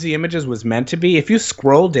 what Noisy Images was meant to be, if you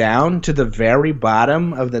scroll down to the very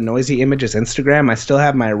bottom of the Noisy Images Instagram, I still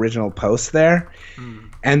have my original posts there.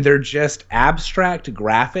 And they're just abstract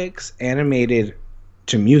graphics animated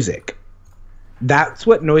to music. That's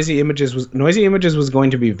what Noisy Images was. Noisy Images was going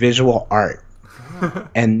to be visual art,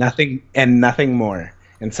 and nothing more.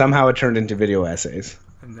 And somehow it turned into video essays.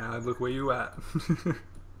 And now look where you at.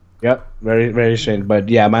 Yep, very, very strange. But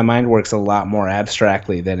yeah, my mind works a lot more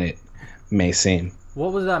abstractly than it may seem.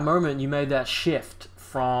 What was that moment you made that shift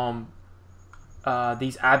from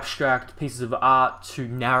these abstract pieces of art to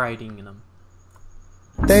narrating them?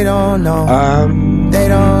 They don't know. They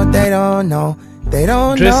don't know. They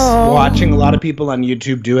don't just know. Watching a lot of people on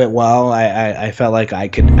YouTube do it well, I felt like I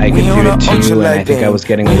could do it too, and I think I was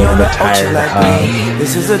getting a little bit tired.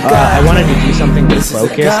 I wanted to do something with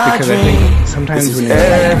focus, because I think sometimes when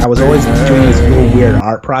I was always doing these little weird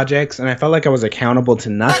art projects, and I felt like I was accountable to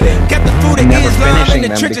nothing and never finishing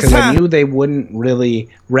them, because I knew they wouldn't really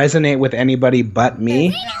resonate with anybody but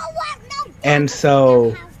me. And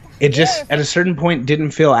so it just, at a certain point,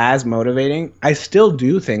 didn't feel as motivating. I still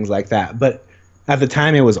do things like that, but at the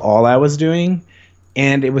time it was all I was doing,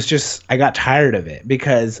 and it was just, I got tired of it,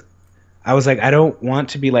 because I was like, I don't want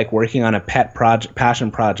to be like working on a pet project,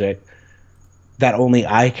 passion project that only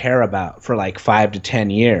I care about for like 5 to 10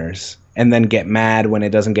 years, and then get mad when it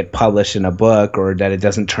doesn't get published in a book, or that it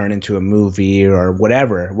doesn't turn into a movie, or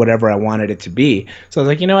whatever I wanted it to be. So I was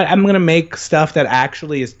like, you know what, I'm going to make stuff that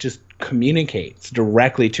actually is just communicates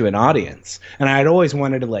directly to an audience. And I'd always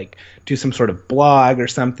wanted to like do some sort of blog or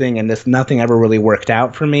something, and nothing ever really worked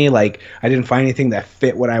out for me. Like, I didn't find anything that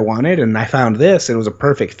fit what I wanted, and I found this, and it was a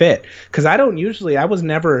perfect fit. Because I was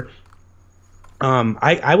never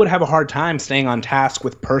I would have a hard time staying on task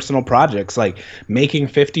with personal projects, like making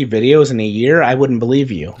 50 videos in a year. I wouldn't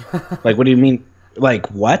believe you. Like, what do you mean? Like,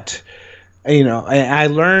 what? I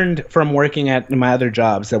learned from working at my other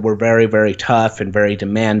jobs that were very, very tough and very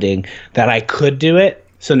demanding that I could do it.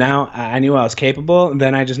 So now I knew I was capable.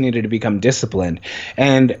 Then I just needed to become disciplined.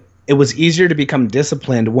 And it was easier to become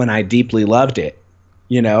disciplined when I deeply loved it.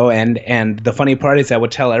 And the funny part is I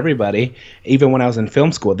would tell everybody, even when I was in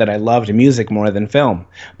film school, that I loved music more than film.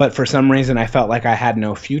 But for some reason, I felt like I had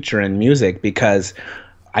no future in music because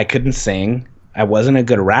I couldn't sing. I wasn't a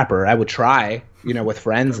good rapper. I would try, with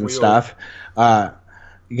friends and stuff. I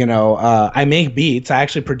make beats. I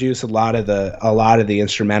actually produce a lot of the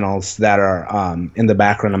instrumentals that are in the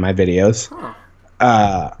background of my videos.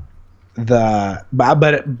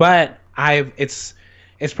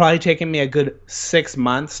 It's probably taken me a good 6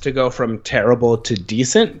 months to go from terrible to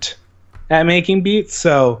decent at making beats.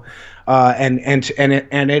 So, and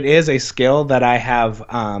it is a skill that I have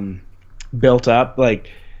built up like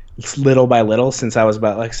little by little since I was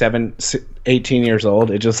about like 18 years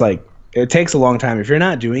old. It just like, it takes a long time. If you're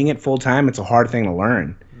not doing it full time, it's a hard thing to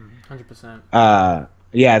learn. 100%.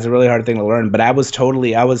 Yeah, it's a really hard thing to learn. But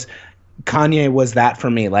Kanye was that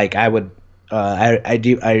for me. Like I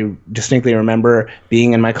distinctly remember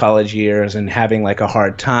being in my college years and having like a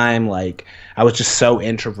hard time. Like I was just so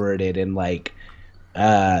introverted and like,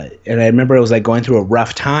 and I remember it was like going through a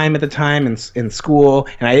rough time at the time in school,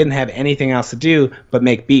 and I didn't have anything else to do but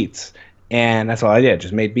make beats, and that's all I did,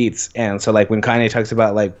 just made beats. And so like when Kanye talks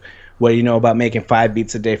about like, what do you know about making 5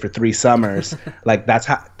 beats a day for 3 summers? Like that's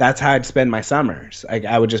how I'd spend my summers.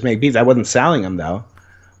 I would just make beats. I wasn't selling them though,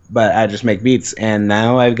 but I just make beats. And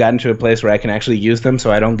now I've gotten to a place where I can actually use them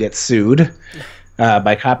so I don't get sued.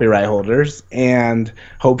 by copyright holders, and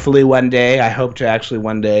hopefully one day, I hope to actually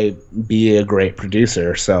one day be a great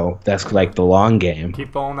producer. So that's like the long game.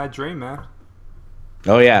 Keep following that dream, man.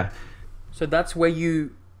 Oh yeah. So that's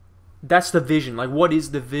that's the vision. Like, what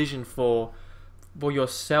is the vision for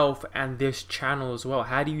yourself and this channel as well?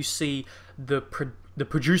 How do you see the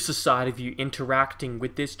producer side of you interacting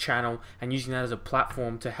with this channel and using that as a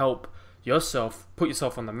platform to help yourself put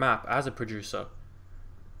yourself on the map as a producer?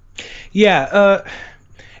 Yeah,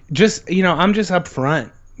 just I'm just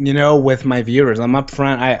upfront, with my viewers. I'm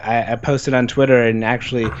upfront. I posted on Twitter, and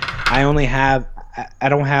actually, I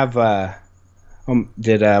don't have.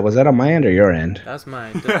 Was that on my end or your end? That's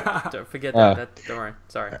mine. Don't forget that. Don't worry.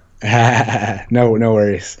 Sorry. No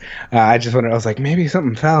worries. I just wondered. I was like, maybe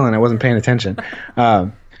something fell, and I wasn't paying attention.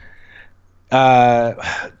 Could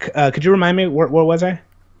you remind me where was I?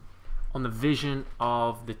 On the vision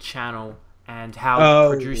of the channel and how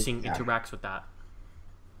producing interacts with that.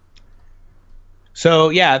 So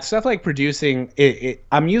yeah, stuff like producing.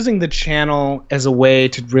 I'm using the channel as a way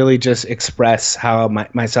to really just express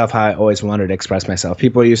myself how I always wanted to express myself.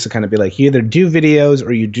 People used to kind of be like, you either do videos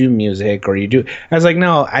or you do music or you do. I was like,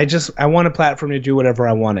 no, I want a platform to do whatever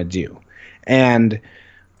I want to do, and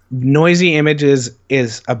Noisy Images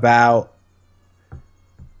is about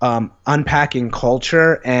unpacking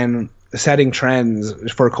culture and setting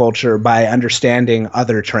trends for culture by understanding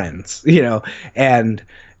other trends, and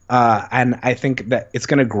I think that it's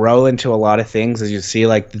going to grow into a lot of things as you see,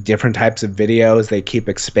 like the different types of videos, they keep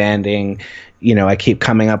expanding. I keep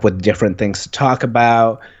coming up with different things to talk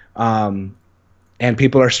about. And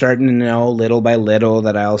people are starting to know little by little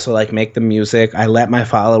that I also like make the music. I let my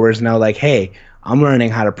followers know, like, hey, I'm learning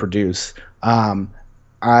how to produce. I'm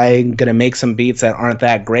going to make some beats that aren't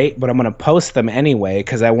that great, but I'm going to post them anyway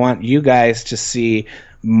because I want you guys to see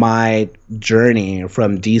my journey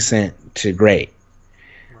from decent to great.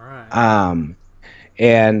 Right.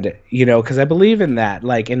 And, because I believe in that,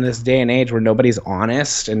 like in this day and age where nobody's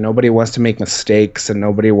honest and nobody wants to make mistakes and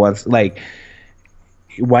nobody wants, like,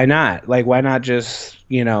 why not? Like, why not just,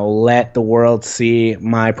 let the world see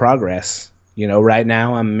my progress? Right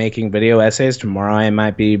now I'm making video essays. Tomorrow I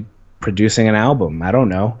might be producing an album. I don't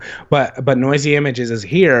know. But Noisy Images is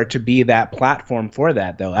here to be that platform for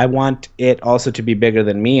that, though. I want it also to be bigger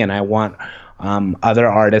than me, and I want other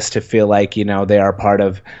artists to feel like, they are part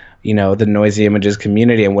of, the Noisy Images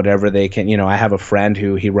community and whatever they can. I have a friend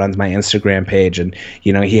he runs my Instagram page, and,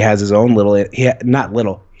 he has his own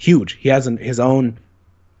huge. He has his own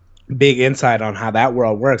big insight on how that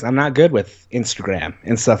world works. I'm not good with Instagram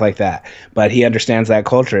and stuff like that, but he understands that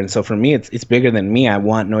culture, and so for me, it's bigger than me. I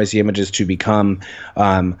want Noisy Images to become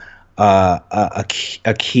a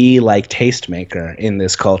key like tastemaker in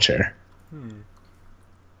this culture.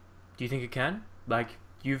 Do you think it can? Like,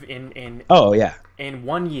 you've in oh yeah, in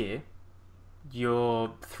 1 year,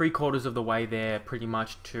 you're 3/4 of the way there, pretty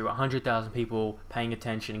much, to 100,000 people paying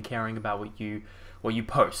attention and caring about what you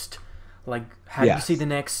post. Like, how do you see the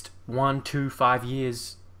next 1, 2, 5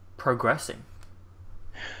 years progressing?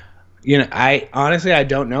 I honestly, I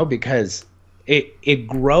don't know, because it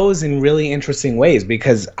grows in really interesting ways,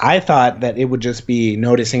 because I thought that it would just be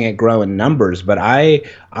noticing it grow in numbers, but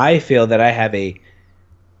I feel that I have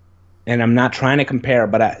and I'm not trying to compare,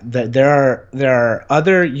 but there are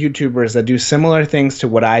other YouTubers that do similar things to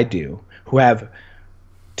what I do, who have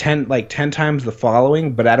 10 times the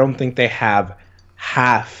following, but I don't think they have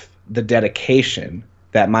half the dedication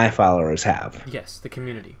that my followers have. Yes, the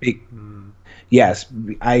community. Yes,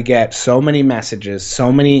 I get so many messages,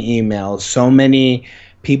 so many emails, so many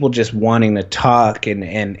people just wanting to talk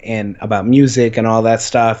and about music and all that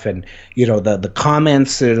stuff, and the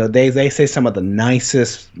comments, they say some of the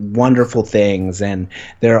nicest, wonderful things, and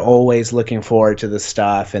they're always looking forward to the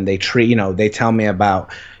stuff, and they tell me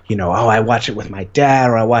about, oh, I watch it with my dad,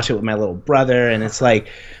 or I watch it with my little brother, and it's like,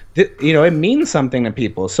 it means something to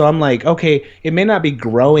people. So I'm like, okay, it may not be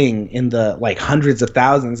growing in the hundreds of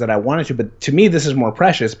thousands that I wanted to, but to me this is more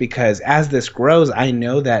precious, because as this grows, I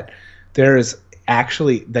know that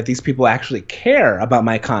these people actually care about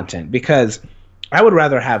my content, because I would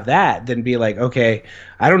rather have that than be like, okay,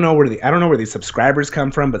 I don't know where these subscribers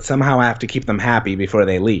come from, but somehow I have to keep them happy before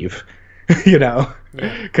they leave.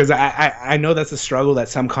 Because I know that's a struggle that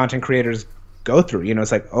some content creators go through.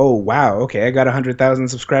 It's like, oh wow, okay, I got 100,000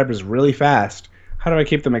 subscribers really fast. How do I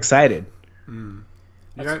keep them excited? Go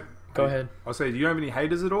ahead. I'll say, do you have any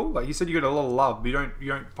haters at all? Like you said, you get a lot of love, but you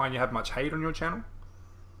don't find you have much hate on your channel?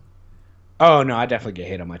 Oh no, I definitely get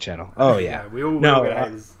hate on my channel. Oh yeah, we all get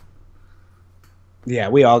haters. Yeah,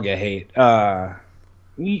 we all get hate.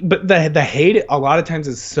 But the hate a lot of times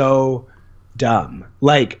is so dumb.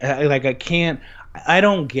 Like I can't. I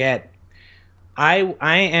don't get. I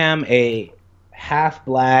am a half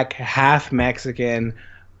black, half Mexican,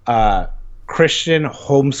 uh, Christian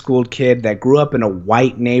homeschooled kid that grew up in a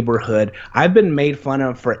white neighborhood. I've been made fun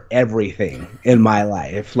of for everything in my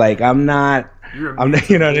life. Like you know what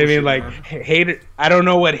I mean? Like hater. I don't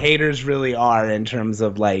know what haters really are in terms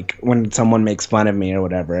of like when someone makes fun of me or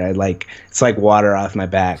whatever. It's like water off my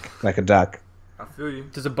back, like a duck. I feel you.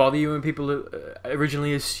 Does it bother you when people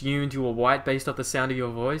originally assumed you were white based off the sound of your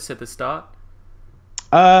voice at the start?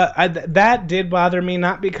 That did bother me,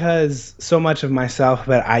 not because so much of myself,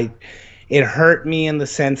 but it hurt me in the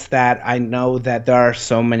sense that I know that there are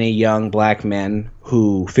so many young black men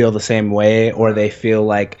who feel the same way, or they feel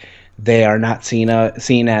like they are not seen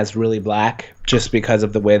as really black just because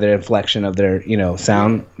of the way their inflection of their,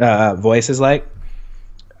 sound, voice is like,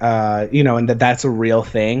 and that's a real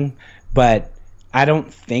thing. But I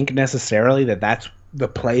don't think necessarily that that's the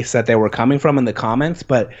place that they were coming from in the comments,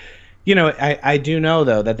 but I do know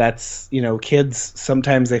though that's, kids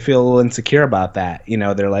sometimes they feel a little insecure about that.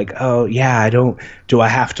 They're like, oh yeah, do I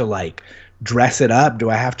have to like dress it up? Do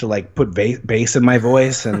I have to like put bass in my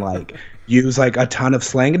voice and like use like a ton of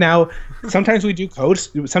slang? Now, sometimes we do code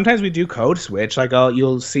switch. Like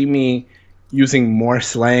you'll see me using more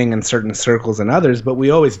slang in certain circles than others, but we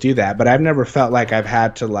always do that. But I've never felt like I've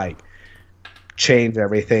had to like change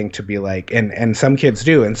everything to be like, and some kids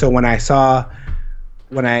do. And so when I saw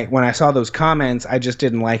those comments, I just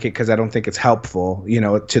didn't like it because I don't think it's helpful,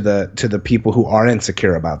 to the people who are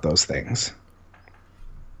insecure about those things.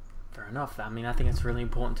 Fair enough. I mean, I think it's really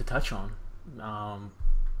important to touch on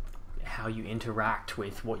how you interact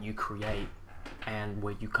with what you create and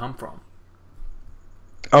where you come from.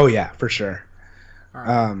 Oh yeah, for sure. All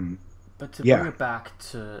right. But to bring it back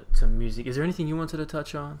to music, is there anything you wanted to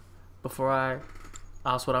touch on before I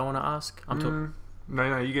ask what I want to ask?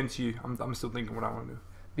 No, you get into you. I'm still thinking what I want to do.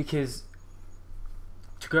 Because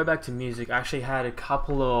to go back to music, I actually had a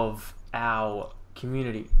couple of our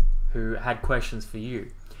community who had questions for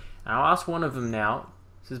you. And I'll ask one of them now.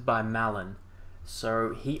 This is by Malin.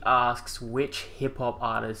 So he asks, which hip-hop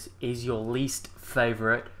artist is your least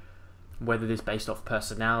favorite, whether this based off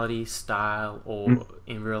personality, style, or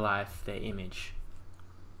in real life, their image?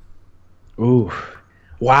 Ooh.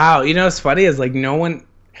 Wow. What's funny is like no one...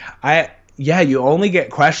 you only get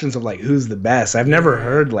questions of like who's the best. I've never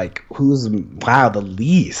heard like who's the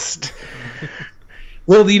least.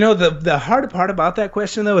 Well, the hard part about that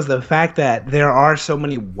question though is the fact that there are so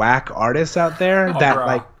many whack artists out there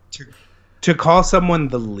like to call someone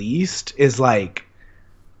the least is like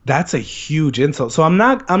that's a huge insult. So I'm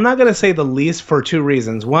not gonna say the least for two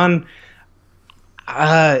reasons. One,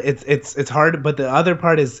 it's hard, but the other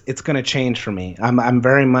part is it's gonna change for me. I'm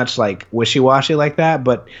very much like wishy-washy like that,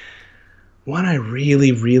 but one I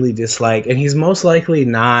really, really dislike, and he's most likely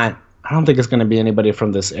not... I don't think it's going to be anybody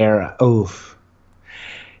from this era. Oof.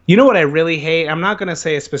 You know what I really hate? I'm not going to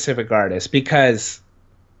say a specific artist because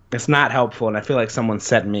it's not helpful, and I feel like someone's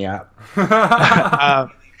setting me up.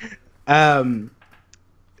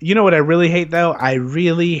 You know what I really hate, though? I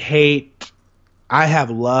really hate... I have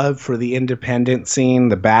love for the independent scene,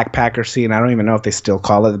 the backpacker scene. I don't even know if they still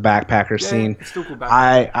call it the backpacker scene. It's still cool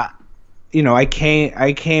backpacker.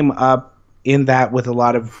 I came up in that with a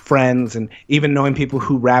lot of friends and even knowing people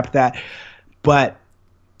who rap that. But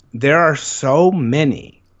there are so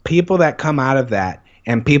many people that come out of that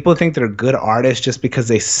and people think they're good artists just because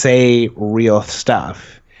they say real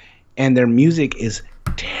stuff. And their music is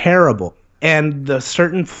terrible. And the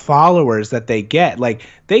certain followers that they get on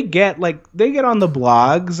the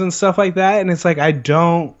blogs and stuff like that. And it's like, I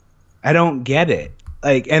don't get it.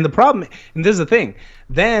 Like, and the problem, and this is the thing,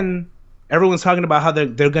 then everyone's talking about how they're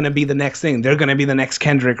going to be the next thing. They're going to be the next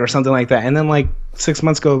Kendrick or something like that. And then like 6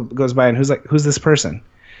 months goes by and who's this person?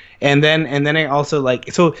 And then I also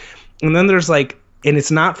like, so, and then there's like, and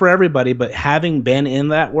it's not for everybody, but having been in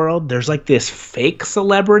that world, there's like this fake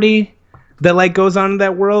celebrity that like goes on in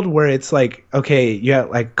that world where it's like, okay, yeah,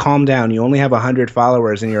 like calm down. You only have 100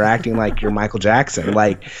 followers and you're acting like you're Michael Jackson.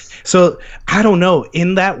 Like, so I don't know.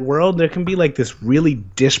 In that world, there can be like this really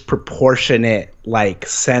disproportionate like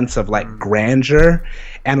sense of like grandeur,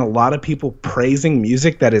 and a lot of people praising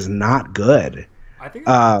music that is not good. I think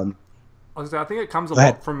it comes a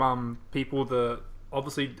lot from people that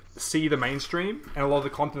obviously see the mainstream and a lot of the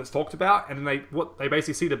content that's talked about, and then they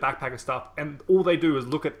basically see the backpacker stuff, and all they do is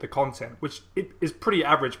look at the content, which it is pretty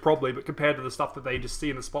average probably, but compared to the stuff that they just see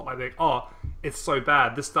in the spotlight, they're like, oh, it's so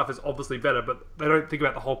bad, this stuff is obviously better, but they don't think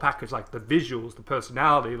about the whole package, like the visuals, the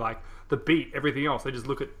personality, like the beat, everything else. They just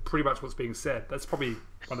look at pretty much what's being said. That's probably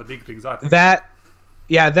one of the big things I think.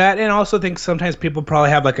 Yeah, that, and also think sometimes people probably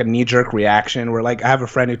have like a knee-jerk reaction where like I have a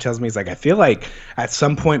friend who tells me, he's like, I feel like at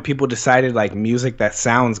some point people decided like music that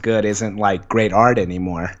sounds good isn't like great art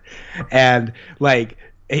anymore. And like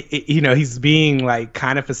he's being like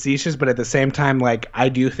kind of facetious, but at the same time, like I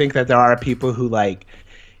do think that there are people who like,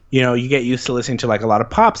 you get used to listening to like a lot of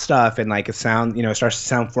pop stuff and like it starts to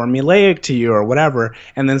sound formulaic to you or whatever.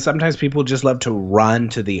 And then sometimes people just love to run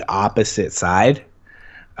to the opposite side.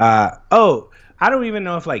 I don't even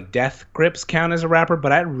know if like Death Grips count as a rapper,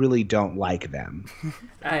 but I really don't like them.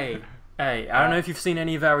 Hey, I don't know if you've seen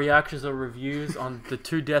any of our reactions or reviews on the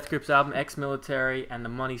 2 Death Grips album, Ex-Military and The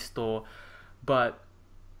Money Store, but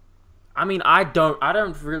I mean, I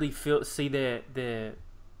don't really see their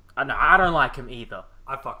I don't like him either.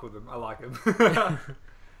 I fuck with him. I like him.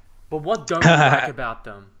 But what don't you like about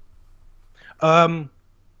them?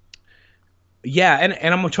 Yeah,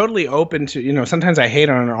 and I'm totally open to, sometimes I hate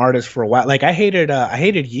on an artist for a while. Like I hated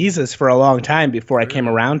Yeezus for a long time before I came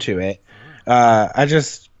around to it. I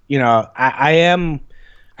just, I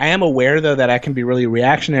am aware though that I can be really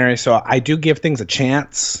reactionary, so I do give things a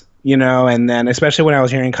chance, and then especially when I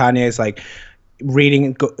was hearing Kanye's like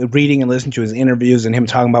reading and listening to his interviews and him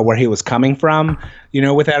talking about where he was coming from,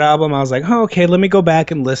 with that album, I was like, oh, okay, let me go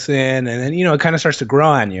back and listen, and then it kind of starts to grow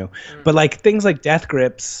on you. But like things like Death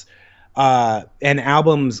Grips, and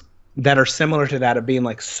albums that are similar to that of being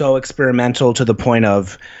like so experimental to the point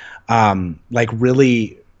of like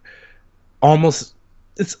really almost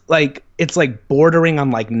it's like bordering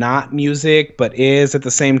on like not music but is at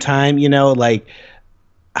the same time, like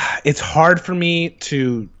it's hard for me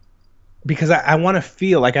to, because I want to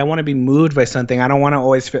feel like I want to be moved by something. I don't want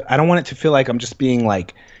it to feel like I'm just being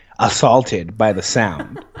like assaulted by the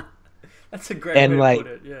sound. That's a great way to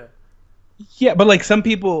put it. Yeah. Yeah, but like some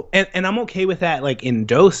people, and I'm okay with that, like in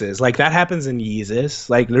doses. Like that happens in Yeezus.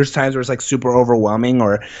 Like there's times where it's like super overwhelming,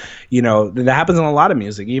 or, that happens in a lot of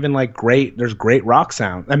music. Even like there's great rock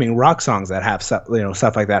songs that have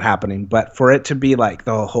stuff like that happening. But for it to be like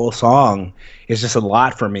the whole song is just a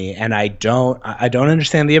lot for me, and I don't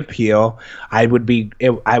understand the appeal. I would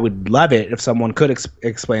love it if someone could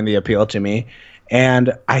explain the appeal to me.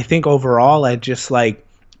 And I think overall,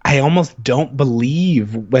 I almost don't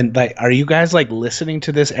believe when, like, are you guys like listening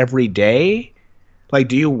to this every day? Like,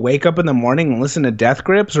 do you wake up in the morning and listen to Death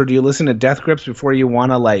Grips, or do you listen to Death Grips before you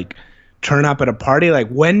want to like turn up at a party? Like,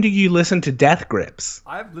 when do you listen to Death Grips?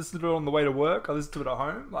 I've listened to it on the way to work. I listen to it at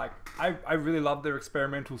home. Like, I really love their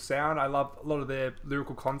experimental sound. I love a lot of their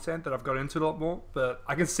lyrical content that I've got into a lot more. But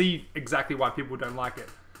I can see exactly why people don't like it.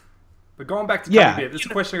 But going back to Kanye Beer, this is a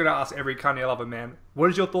question I'm going to ask every Kanye lover, man. What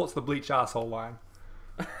is your thoughts on the bleach asshole line?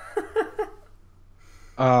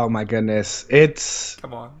 Oh my goodness.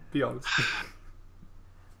 Come on, be honest.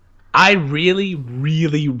 I really,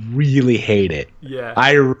 really, really hate it. Yeah.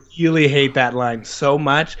 I really hate that line so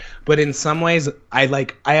much, but in some ways I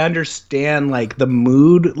understand like the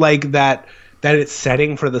mood like that it's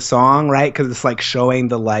setting for the song, right? Cuz it's like showing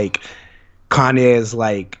the like Kanye is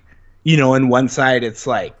like, in one side it's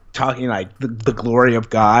like talking like the glory of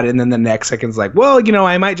God, and then the next second's like, well,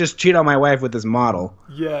 I might just cheat on my wife with this model.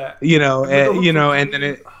 Yeah. And then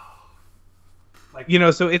it, like,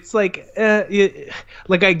 so it's like,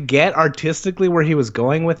 like I get artistically where he was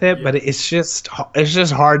going with it, but it's just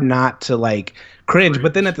hard not to like cringe.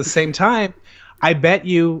 But then at the same time, I bet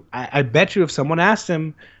you if someone asked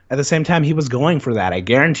him at the same time, he was going for that. I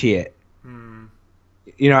guarantee it.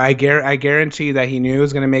 I guarantee that he knew it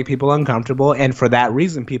was going to make people uncomfortable, and for that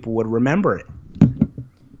reason, people would remember it.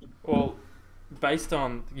 Well, based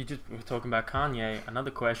on we were talking about Kanye,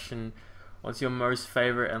 another question: what's your most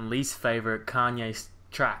favorite and least favorite Kanye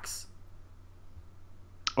tracks?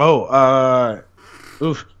 Oh,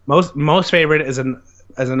 most favorite is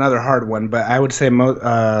another hard one, but I would say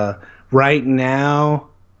right now,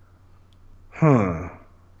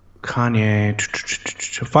 Kanye,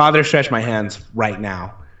 Father Stretch My Hands right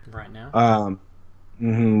now. Right now?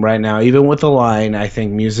 Right now. Even with the line, I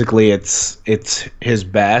think musically it's his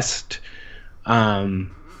best.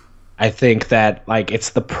 I think that like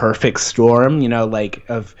it's the perfect storm, like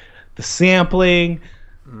of the sampling,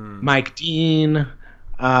 Mike Dean,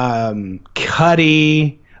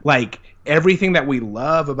 Cudi, like everything that we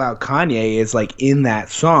love about Kanye is like in that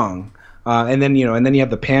song. And then you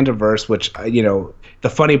have the Panda verse, which the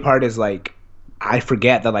funny part is like I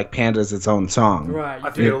forget that like Panda is its own song. Right. I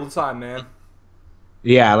feel it all the time, man.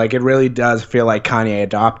 Yeah, like it really does feel like Kanye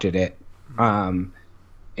adopted it.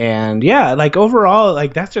 And yeah, like overall,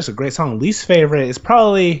 like that's just a great song. Least favorite is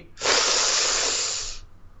probably,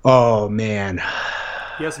 oh man,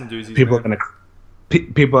 he has some doozies. People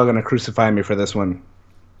are gonna crucify me for this one.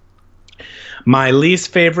 My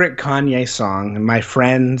least favorite Kanye song, and my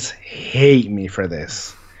friends hate me for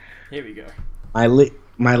this. Here we go.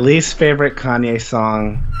 My least favorite Kanye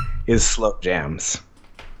song is Slow Jams.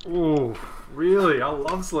 Ooh, really? I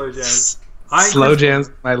love Slow Jams. Slow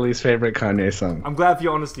Jams, my least favorite Kanye song. I'm glad for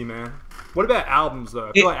your honesty, man. What about albums, though?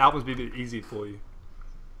 I feel like albums be a bit easy for you.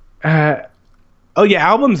 Oh yeah,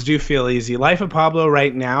 albums do feel easy. Life of Pablo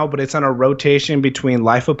right now, but it's on a rotation between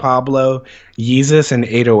Life of Pablo, Yeezus, and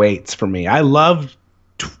 808s for me. I love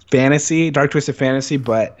Fantasy, Dark Twisted Fantasy,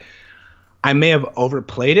 but I may have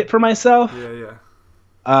overplayed it for myself. Yeah.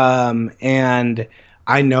 And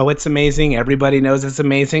I know it's amazing. Everybody knows it's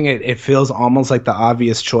amazing. It feels almost like the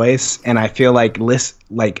obvious choice, and I feel like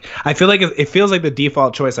it feels like the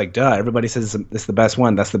default choice. Like, duh, everybody says it's the best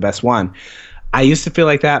one. That's the best one. I used to feel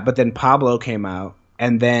like that, but then Pablo came out,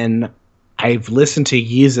 and then I've listened to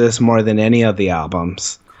Yeezus more than any of the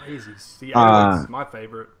albums. Crazy. See, 808's my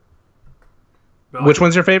favorite. But Which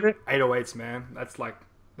one's your favorite? 808's, man. That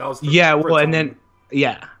was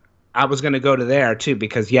I was gonna go to there too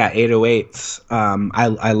because 808s.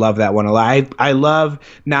 I love that one a lot. I love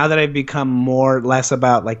now that I've become less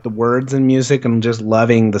about like the words and music and just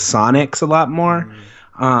loving the sonics a lot more.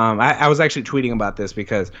 I was actually tweeting about this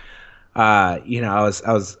because I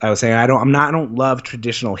was saying I don't love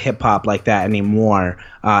traditional hip hop like that anymore.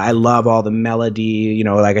 I love all the melody,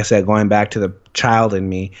 like I said, going back to the child in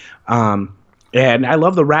me. And I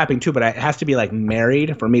love the rapping too, but it has to be like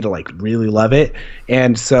married for me to like really love it.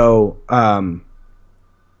 And so,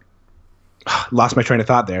 lost my train of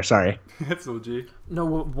thought there. Sorry. That's OG. No,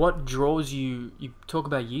 what draws you? You talk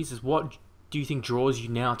about Yeezus. What do you think draws you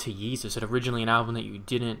now to Yeezus? It originally an album that you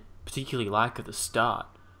didn't particularly like at the start.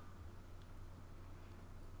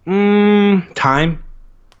 Time.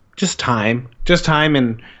 Just time.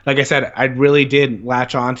 And like I said, I really did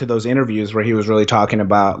latch on to those interviews where he was really talking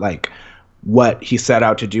about like what he set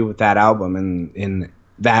out to do with that album, and in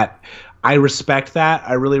that I respect that.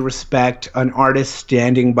 I really respect an artist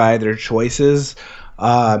standing by their choices,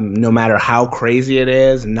 no matter how crazy it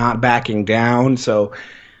is, not backing down. So,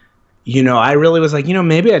 I really was like,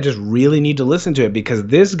 maybe I just really need to listen to it because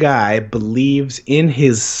this guy believes in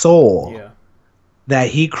his soul that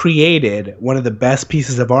he created one of the best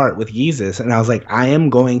pieces of art with Yeezus. And I was like, I am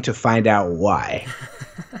going to find out why.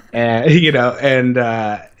 And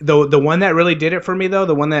the one that really did it for me though,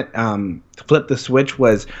 the one that flipped the switch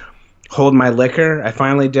was Hold My Liquor. I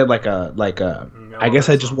finally did I guess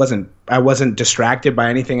I wasn't distracted by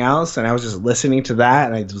anything else, and I was just listening to that,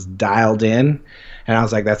 and I was dialed in, and I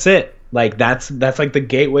was like, that's it. Like that's like the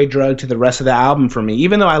gateway drug to the rest of the album for me.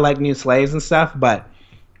 Even though I like New Slaves and stuff, but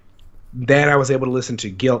then I was able to listen to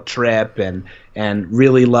Guilt Trip and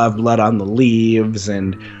really love Blood on the Leaves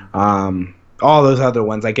and all those other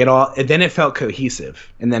ones. Like and then it felt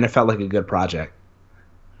cohesive, and then it felt like a good project.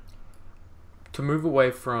 To move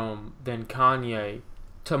away from then Kanye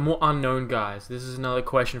to more unknown guys. This is another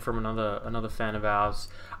question from another fan of ours.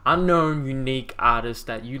 Unknown, unique artists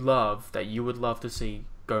that you love, that you would love to see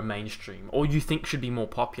go mainstream, or you think should be more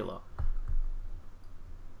popular.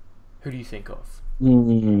 Who do you think of?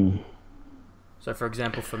 So, for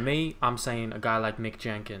example, for me, I'm saying a guy like Mick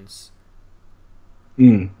Jenkins.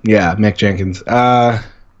 Yeah, Mick Jenkins.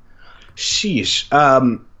 Sheesh.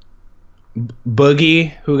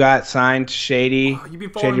 Boogie, who got signed to Shady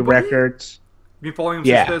Boogie? Records. You've been following him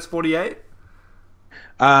since Thirst 48?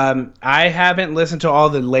 I haven't listened to all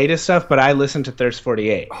the latest stuff, but I listened to Thirst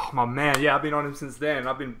 48. Oh my man, yeah, I've been on him since then.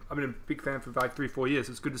 I've been a big fan for like 3-4 years.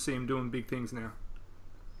 It's good to see him doing big things now.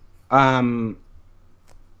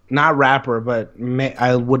 Not rapper, but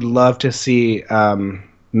I would love to see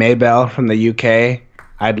Maybelle from the UK.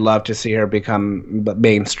 I'd love to see her become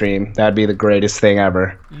mainstream. That'd be the greatest thing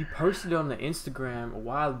ever. You posted on the Instagram a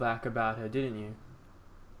while back about her, didn't you?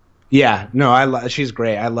 Yeah, no, she's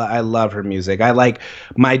great. I love her music. I like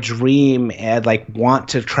my dream and want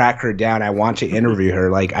to track her down. I want to interview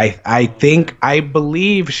her. Like I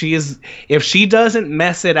believe she is. If she doesn't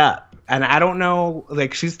mess it up, and I don't know,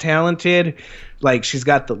 she's talented. She's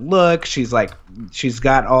got the look. She's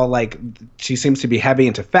got all she seems to be heavy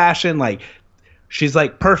into fashion. She's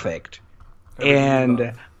perfect.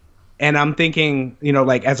 And I'm thinking,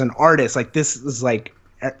 as an artist, this is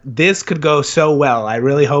this could go so well. I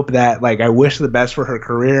really hope that I wish the best for her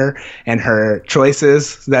career and her choices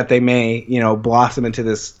so that they may, blossom into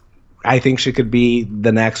this. I think she could be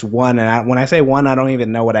the next one. And when I say one, I don't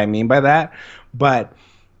even know what I mean by that. But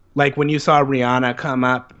when you saw Rihanna come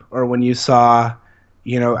up, or when you saw,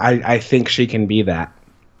 I think she can be that.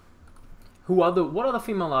 What other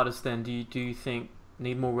female artists then do you think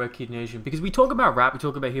need more recognition? Because we talk about rap, we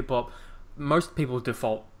talk about hip hop. Most people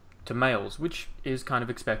default to males, which is kind of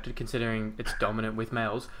expected considering it's dominant with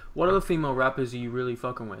males. What other female rappers are you really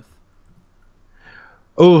fucking with?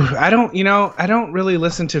 Oh, I don't really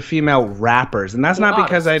listen to female rappers, and that's not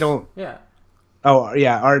because I don't. Yeah. Oh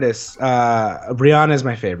yeah, artists. Rihanna is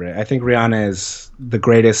my favorite. I think Rihanna is the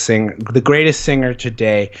greatest singer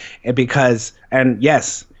today, and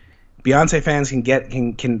yes, Beyonce fans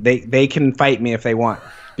they can fight me if they want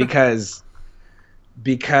because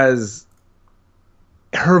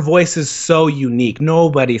her voice is so unique.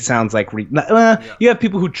 Nobody sounds like You have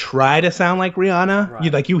people who try to sound like Rihanna.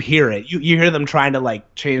 Right. You hear it. You hear them trying to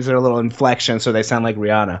like change their little inflection so they sound like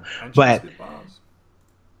Rihanna. And but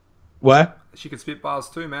what? She can spit bars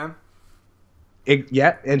too, man.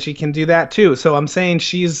 And she can do that too. So I'm saying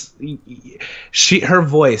her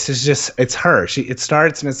voice is it's her. It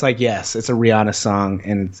starts and it's like, yes, it's a Rihanna song.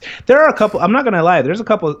 And there are a couple, I'm not going to lie. There's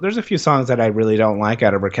a few songs that I really don't like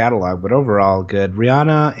out of her catalog, but overall good.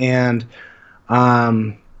 Rihanna and,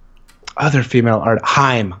 other female art,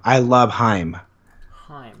 Haim. I love Haim.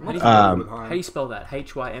 Haim. How do you spell that?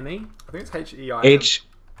 Hyme? I think it's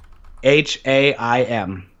Heim.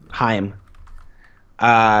 Haim. Haim.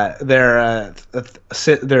 They're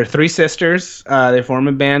three sisters. They form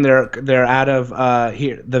a band. They're out of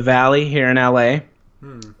the Valley here in LA.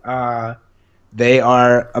 They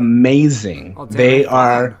are amazing. Oh,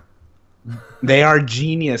 damn, they are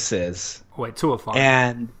geniuses. Oh, wait, two are fine.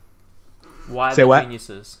 And why say what?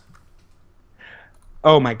 Geniuses?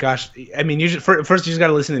 Oh my gosh! I mean, first you just got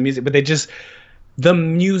to listen to the music, but the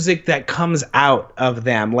music that comes out of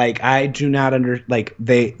them, like I do not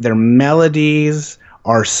their melodies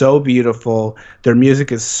are so beautiful. Their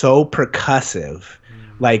music is so percussive.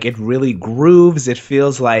 Like it really grooves. It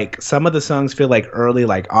feels like some of the songs feel like early,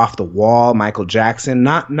 like Off the Wall, Michael Jackson,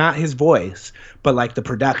 not his voice, but like the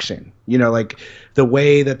production, like the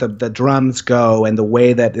way that the drums go and the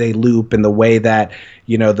way that they loop and the way that,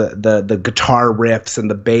 the guitar riffs and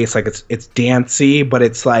the bass, like it's dancey, but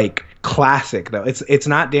it's like classic though. It's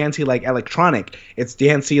not dancey like electronic. It's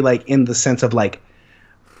dancey like in the sense of like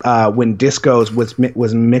when discos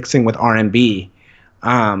was mixing with R&B,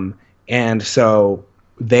 and so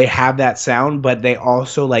they have that sound, but they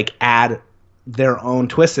also like add their own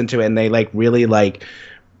twist into it, and they like really like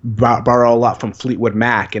borrow a lot from Fleetwood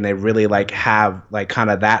Mac, and they really like have like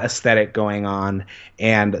kind of that aesthetic going on.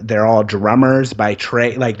 And they're all drummers by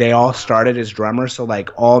trade. Like they all started as drummers, so like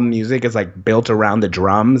all music is like built around the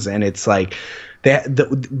drums, and it's like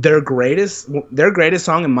their greatest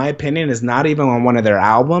song in my opinion is not even on one of their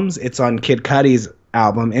albums. It's on Kid Cudi's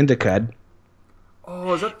album Indicud.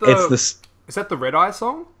 Oh, is that the Red Eye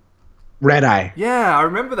song? Red Eye. Yeah, I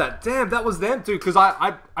remember that. Damn, that was them too. Because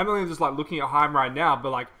I'm only just like looking at Haim right now, but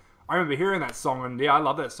like I remember hearing that song, and yeah, I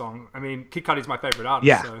love that song. I mean, Kid Cudi's my favorite artist.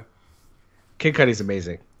 Yeah, so. Kid Cudi's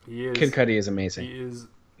amazing. He is. Kid Cudi is amazing. He is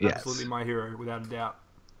absolutely my hero, without a doubt.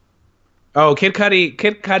 Oh, Kid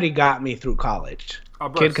Cudi got me through college. Oh,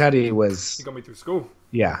 bro, Kid Cudi he got me through school.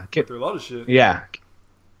 Yeah, Through a lot of shit. Yeah.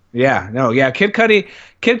 Kid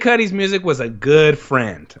Cudi's music was a good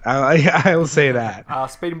friend. I will say that.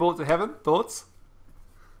 Speeding Bullet to Heaven, thoughts?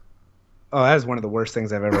 Oh, that is one of the worst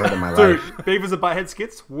things I've ever heard in my Dude, life. Beavis and Butthead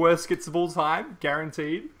skits, worst skits of all time,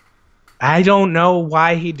 guaranteed. I don't know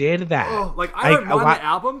why he did that. Oh, like I don't mind the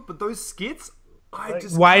album, but those skits,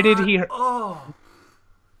 why did he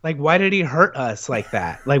hurt us like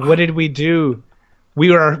that? Like, what did we do?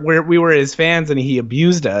 We were his fans, and he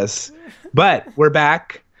abused us. But we're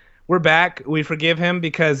back. We forgive him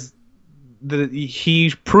because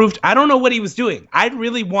he proved. I don't know what he was doing. I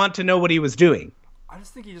really want to know what he was doing. I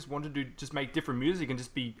just think he just wanted to just make different music and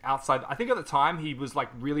just be outside. I think at the time he was like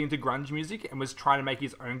really into grunge music and was trying to make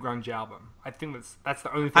his own grunge album. I think that's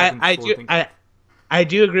the only thing I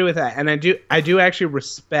do agree with that, and I do actually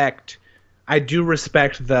respect. I do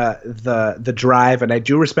respect the drive, and I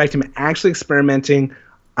do respect him actually experimenting.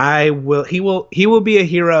 He will be a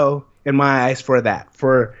hero in my eyes for that.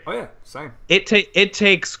 Oh yeah, same. It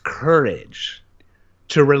takes courage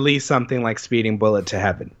to release something like Speeding Bullet to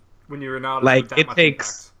Heaven. When you're not like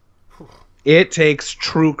it takes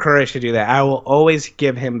true courage to do that. I will always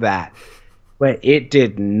give him that. But it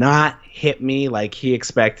did not hit me like he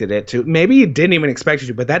expected it to. Maybe he didn't even expect it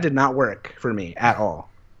to, but that did not work for me at all.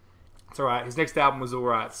 It's all right. His next album was all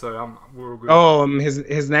right, so we're all good. Oh,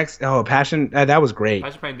 his next Passion, that was great.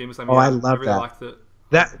 Passion Pain Demon. I love really that. Liked it.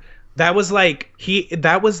 That was like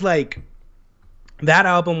that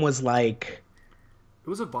album was like. It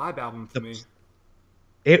was a vibe album for me.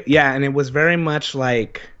 And it was very much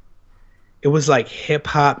like, it was like hip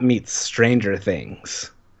hop meets Stranger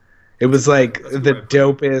Things. It was like the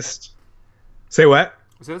dopest. Say what?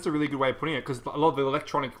 So that's a really good way of putting it, because a lot of the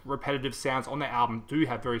electronic repetitive sounds on the album do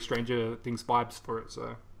have very Stranger Things vibes for it.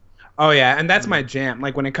 So. Oh yeah, and that's my jam.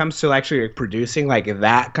 Like when it comes to actually producing, like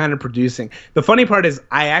that kind of producing. The funny part is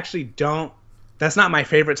I actually don't. That's not my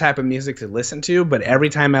favorite type of music to listen to, but every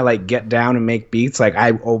time I like get down and make beats, like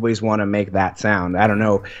I always want to make that sound. I don't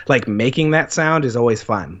know, like making that sound is always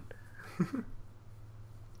fun.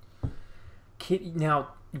 Now,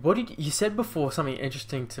 what did you said before? Something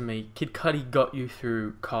interesting to me. Kid Cudi got you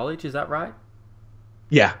through college. Is that right?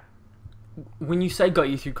 Yeah. When you say got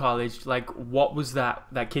you through college, like what was that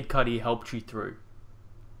Kid Cudi helped you through?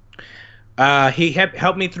 He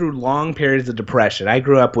helped me through long periods of depression. I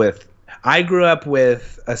grew up with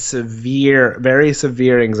a very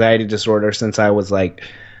severe anxiety disorder since I was like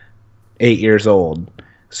 8 years old.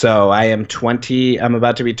 So I am 20. I'm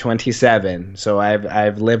about to be 27. So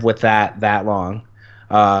I've lived with that long,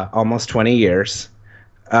 almost 20 years.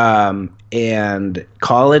 And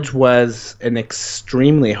college was an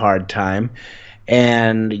extremely hard time.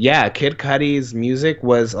 And yeah, Kid Cudi's music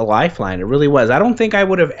was a lifeline. It really was. I don't think I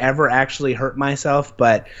would have ever actually hurt myself,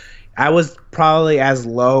 but I was probably as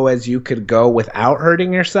low as you could go without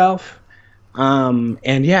hurting yourself.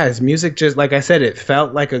 And yeah, his music, just like I said, it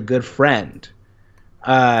felt like a good friend,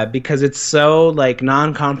 because it's so like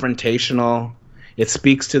non-confrontational. It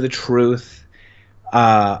speaks to the truth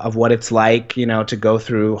of what it's like, to go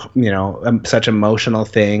through, such emotional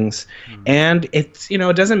things. And it's,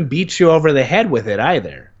 it doesn't beat you over the head with it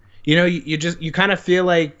either. You kind of feel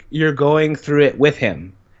like you're going through it with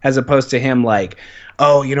him, as opposed to him like,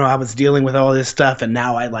 oh, I was dealing with all this stuff and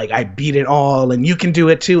now I beat it all and you can do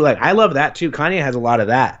it too. Like, I love that too. Kanye has a lot of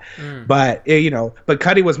that. But, but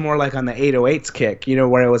Cudi was more like on the 808s kick,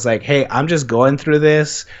 where it was like, hey, I'm just going through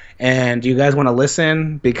this and do you guys want to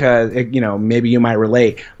listen? Because, maybe you might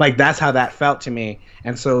relate. Like, that's how that felt to me.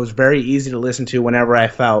 And so it was very easy to listen to whenever I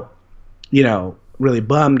felt, really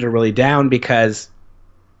bummed or really down, because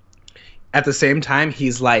at the same time,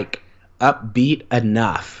 he's like upbeat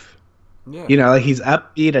enough. Yeah. Like he's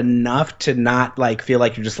upbeat enough to not like feel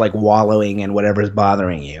like you're just like wallowing in whatever's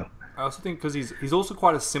bothering you. I also think because he's also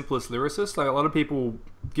quite a simplest lyricist. Like a lot of people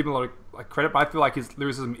give him a lot of like credit, but I feel like his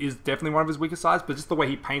lyricism is definitely one of his weaker sides. But just the way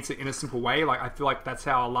he paints it in a simple way, like I feel like that's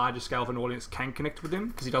how a larger scale of an audience can connect with him,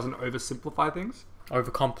 because he doesn't oversimplify things.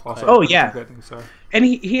 Overcomplicate. Oh yeah. Things, so. And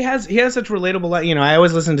he has such relatable. I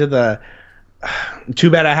always listen to the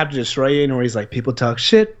 "Too Bad I Have to Destroy You," where he's like, "People talk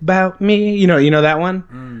shit about me." You know that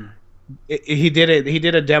one. He did it. He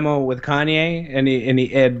did a demo with Kanye, and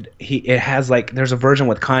it has like there's a version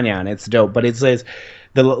with Kanye on it. It's dope, but it says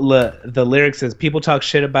the lyrics says, "People talk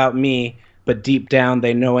shit about me, but deep down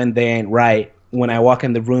they know and they ain't right. When I walk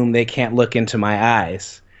in the room, they can't look into my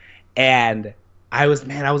eyes." And I was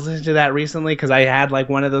listening to that recently because I had like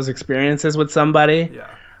one of those experiences with somebody. Yeah.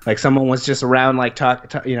 Like someone was just around like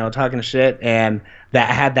talking shit, and that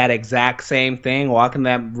had that exact same thing. Walk in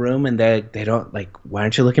that room and they don't like, why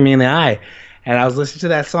aren't you looking me in the eye? And I was listening to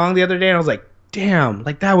that song the other day and I was like, damn,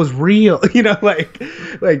 like that was real. Like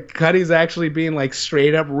Cudi's actually being like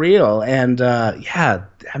straight up real. And yeah,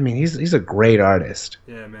 I mean he's a great artist.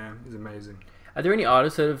 Yeah, man, he's amazing. Are there any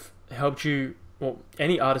artists that have helped you, well,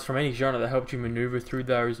 any artist from any genre that helped you maneuver through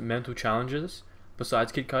those mental challenges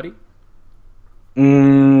besides Kid Cudi?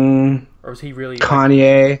 Or was he really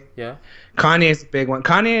Kanye? Yeah, Kanye's a big one.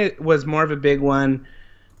 Kanye was more of a big one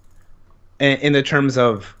in the terms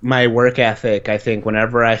of my work ethic. I think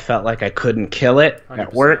whenever I felt like I couldn't kill it 100%.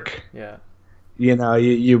 At work, yeah,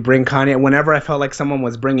 you bring Kanye. Whenever I felt like someone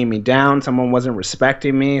was bringing me down, someone wasn't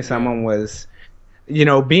respecting me, someone was,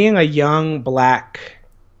 being a young black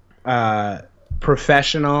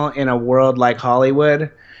professional in a world like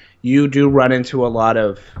Hollywood, you do run into a lot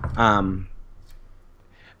of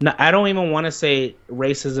I don't even want to say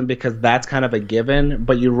racism because that's kind of a given,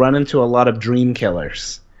 but you run into a lot of dream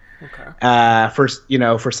killers. Okay.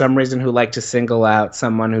 For some reason who like to single out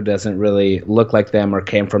someone who doesn't really look like them or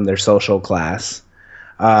came from their social class.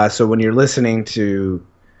 So when you're listening to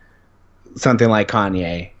something like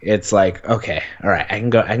Kanye, it's like, okay, all right, I can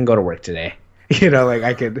go to work today. Like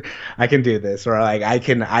I can do this, or like I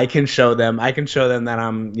can show them that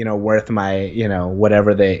I'm, worth my,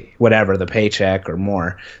 whatever the paycheck or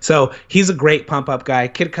more. So he's a great pump up guy.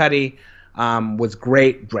 Kid Cudi was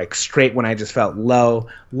great, like straight when I just felt low.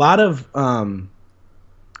 A lot of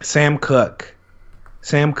Sam Cooke.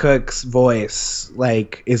 Sam Cooke's voice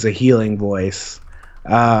like is a healing voice.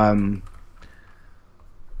 Sam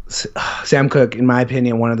Cooke, in my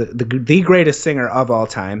opinion, one of the greatest singer of all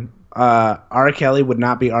time. R. Kelly would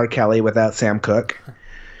not be R. Kelly without Sam Cooke.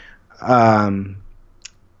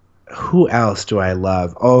 who else do I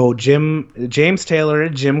love? Oh, James Taylor,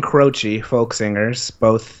 Jim Croce, folk singers,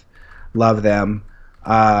 both love them.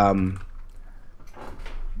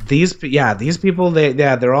 These people,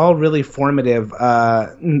 they're all really formative.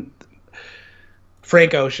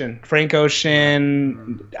 Frank Ocean.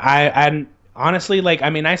 I honestly, like, I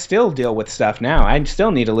mean, I still deal with stuff now. I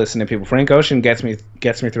still need to listen to people. Frank Ocean gets me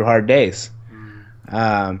through hard days.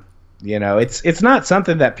 It's not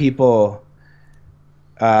something that people.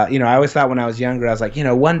 I always thought when I was younger, I was like,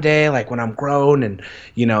 one day, like when I'm grown and,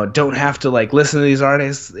 don't have to like listen to these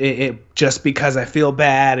artists, it just because I feel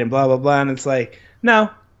bad and blah, blah, blah. And it's like,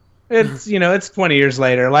 no, it's, it's 20 years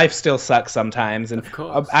later. Life still sucks sometimes. And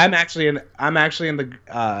I'm actually in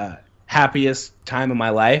the happiest time of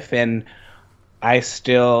my life. And I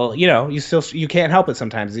still, you can't help it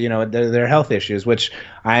sometimes. There are health issues, which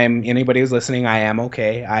anybody who's listening, I am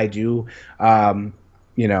okay. I do, I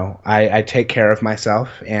take care of myself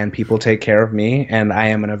and people take care of me, and I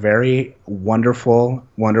am in a very wonderful,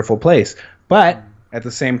 wonderful place. But at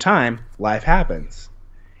the same time, life happens.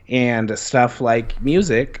 And stuff like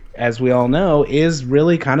music, as we all know, is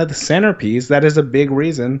really kind of the centerpiece. That is a big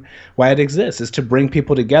reason why it exists, is to bring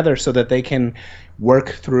people together so that they can work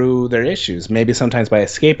through their issues. Maybe sometimes by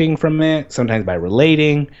escaping from it, sometimes by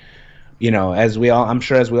relating. As we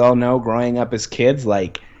all know, growing up as kids,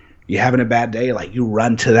 like, you having a bad day, like you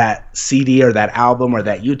run to that CD or that album or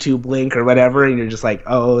that YouTube link or whatever, and you're just like,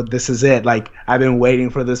 oh, this is it. Like, I've been waiting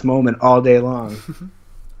for this moment all day long.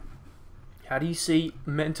 How do you see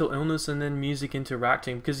mental illness and then music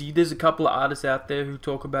interacting? Because there's a couple of artists out there who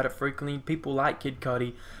talk about it frequently. People like Kid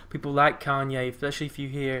Cudi, people like Kanye, especially if you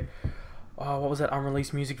hear, what was that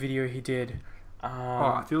unreleased music video he did?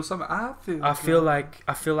 I feel something. I feel like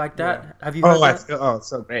that. Yeah. Have you heard that? It's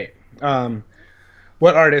so great.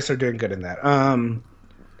 What artists are doing good in that?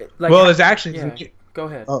 There's actually... Yeah, go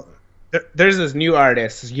ahead. There's this new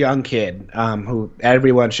artist, this young kid, who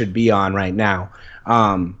everyone should be on right now.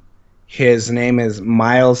 His name is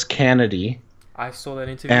Miles Kennedy. I saw that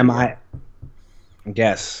interview.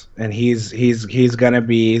 Yes, and he's gonna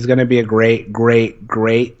be a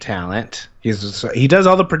great talent. He does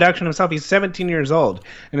all the production himself. He's 17 years old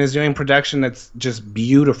and is doing production that's just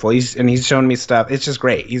beautiful. He's shown me stuff. It's just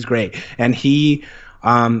great. He's great, and he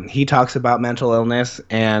talks about mental illness,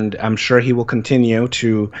 and I'm sure he will continue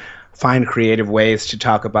to find creative ways to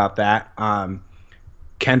talk about that.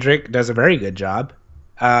 Kendrick does a very good job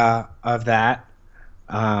of that.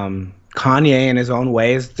 Kanye, in his own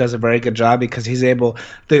ways, does a very good job because he's able.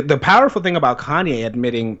 The powerful thing about Kanye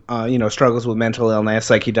admitting, struggles with mental illness,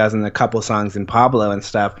 like he does in a couple songs in Pablo and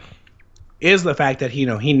stuff, is the fact that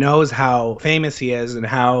he knows how famous he is and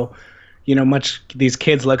how much these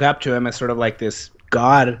kids look up to him as sort of like this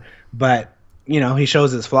god, but he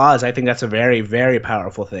shows his flaws. I think that's a very, very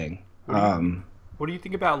powerful thing. What do you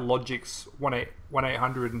think about Logic's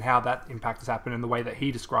 1-800 and how that impact has happened in the way that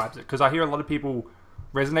he describes it? Because I hear a lot of people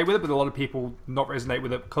resonate with it, but a lot of people not resonate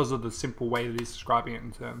with it because of the simple way that he's describing it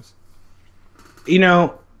in terms.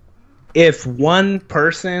 If one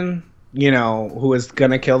person, who was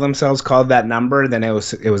gonna kill themselves called that number, then it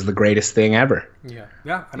was the greatest thing ever. Yeah.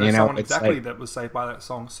 I know someone exactly that was saved by that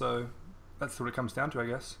song, so that's what it comes down to, I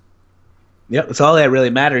guess. Yep, that's all that really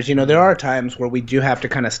matters. There are times where we do have to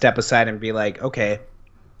kind of step aside and be like, okay,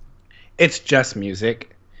 it's just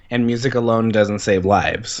music, and music alone doesn't save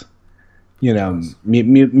lives.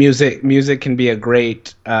 Music can be a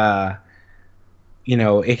great, it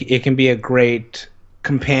can be a great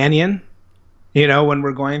companion, when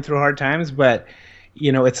we're going through hard times, but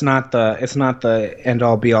it's not the end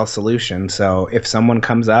all be all solution. So if someone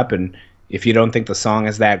comes up and if you don't think the song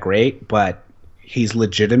is that great, but he's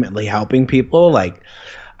legitimately helping people, like,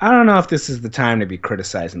 I don't know if this is the time to be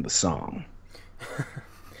criticizing the song.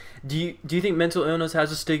 Do you think mental illness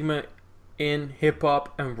has a stigma in hip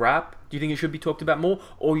hop and rap? Do you think it should be talked about more,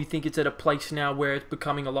 or you think it's at a place now where it's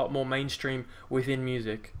becoming a lot more mainstream within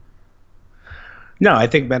music? No, I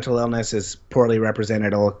think mental illness is poorly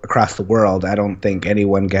represented all across the world. I don't think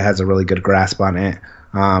anyone has a really good grasp on it.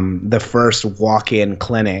 The first walk-in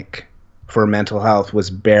clinic for mental health was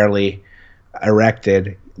barely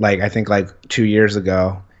erected, I think 2 years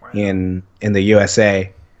ago. Wow. in the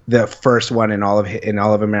USA, the first one in all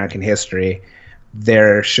of American history.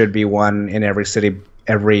 There should be one in every city,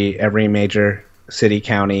 every major city,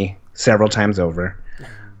 county, several times over.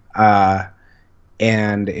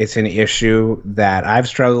 And it's an issue that I've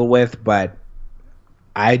struggled with, but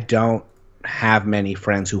I don't have many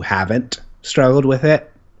friends who haven't struggled with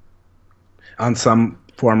it on some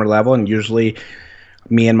form or level. And usually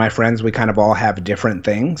me and my friends, we kind of all have different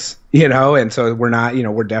things, and so we're not,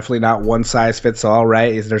 we're definitely not one size fits all,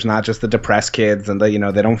 right? There's not just the depressed kids and they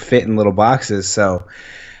don't fit in little boxes. So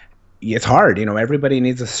it's hard, everybody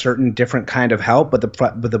needs a certain different kind of help. But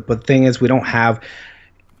the thing is, we don't have,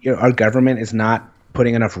 our government is not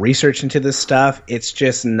putting enough research into this stuff. It's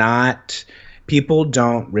just not, people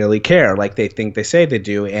don't really care like they think they say they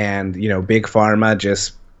do. And, big pharma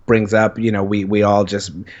just brings up, we all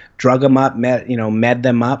just drug them up, med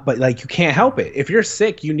them up. But like, you can't help it. If you're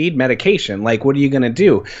sick, you need medication. Like, what are you going to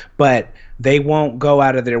do? But they won't go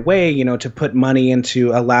out of their way, to put money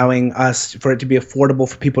into allowing us for it to be affordable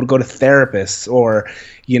for people to go to therapists or,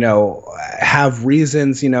 have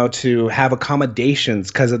reasons, to have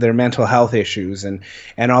accommodations because of their mental health issues and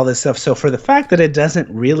all this stuff. So for the fact that it doesn't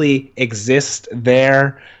really exist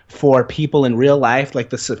there for people in real life, like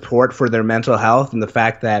the support for their mental health, and the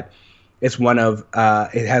fact that it's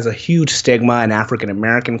it has a huge stigma in African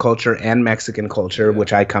American culture and Mexican culture,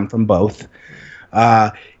 which I come from both.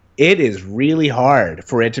 It is really hard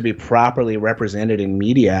for it to be properly represented in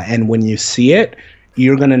media. And when you see it,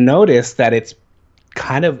 you're going to notice that it's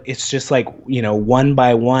just like, one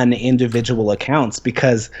by one individual accounts,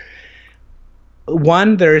 because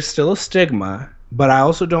one, there is still a stigma, but I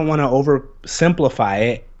also don't want to oversimplify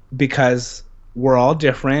it because we're all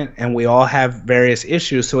different and we all have various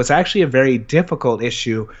issues. So it's actually a very difficult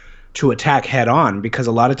issue to attack head on, because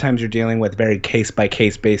a lot of times you're dealing with very case by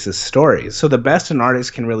case basis stories. So the best an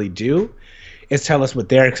artist can really do is tell us what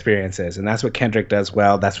their experience is. And that's what Kendrick does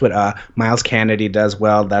well. That's what Miles Kennedy does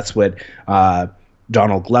well. That's what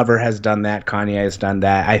Donald Glover has done that. Kanye has done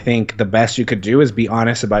that. I think the best you could do is be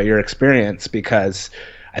honest about your experience, because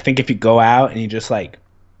I think if you go out and you just like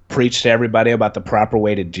preach to everybody about the proper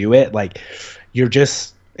way to do it, like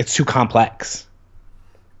it's too complex.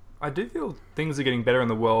 I do feel things are getting better in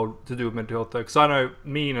the world to do with mental health, though. Because I know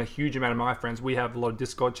me and a huge amount of my friends, we have a lot of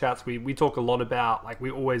Discord chats. We talk a lot about, like,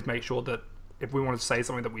 we always make sure that if we want to say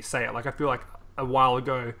something that we say it. Like, I feel like a while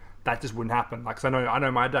ago that just wouldn't happen. Like, 'cause I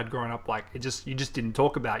know my dad growing up, like, you just didn't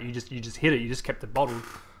talk about it. You just hid it. You just kept it bottled.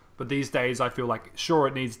 But these days, I feel like, sure,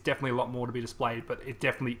 it needs definitely a lot more to be displayed, but it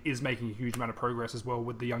definitely is making a huge amount of progress as well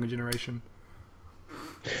with the younger generation.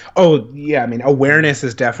 Oh yeah, I mean, awareness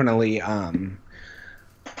is definitely.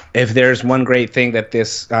 If there's one great thing that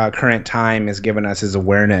this current time has given us is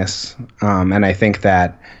awareness. And I think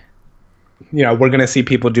that, we're going to see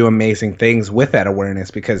people do amazing things with that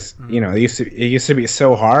awareness, because, it used to be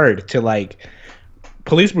so hard to, like,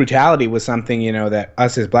 police brutality was something, that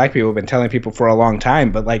us as black people have been telling people for a long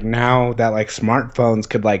time. But like now that like smartphones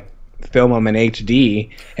could like film them in HD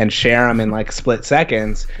and share them in like split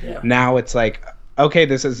seconds, now it's like, okay,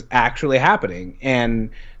 this is actually happening. And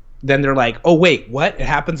then they're like, oh, wait, what? It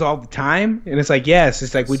happens all the time? And it's like, yes.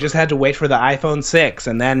 It's like, we just had to wait for the iPhone 6.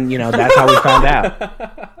 And then, that's how we found out.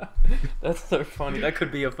 That's so funny. That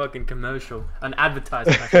could be a fucking commercial. An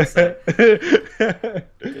advertisement, I should say.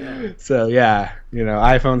 Yeah. So, yeah,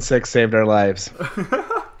 iPhone 6 saved our lives.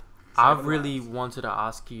 I really wanted to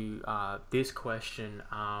ask you this question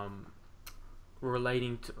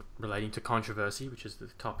relating to controversy, which is the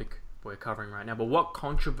topic we're covering right now. But what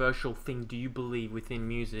controversial thing do you believe within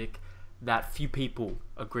music that few people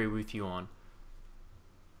agree with you on?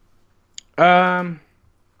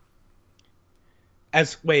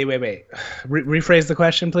 Wait. Rephrase the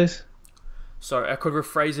question, please. So I could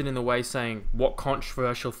rephrase it in the way saying, what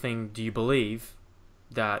controversial thing do you believe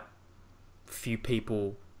that few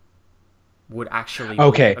people would actually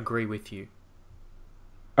agree with you?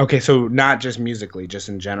 Okay, so not just musically, just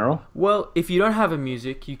in general? Well, if you don't have a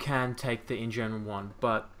music, you can take the in general one,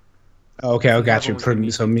 but... Okay, I got you.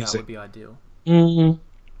 Music. That would be ideal. Mm-hmm.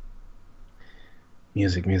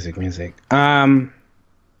 Music.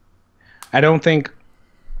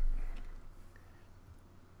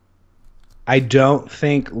 I don't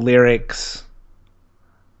think lyrics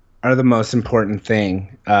are the most important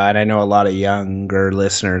thing. And I know a lot of younger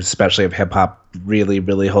listeners, especially of hip-hop, really,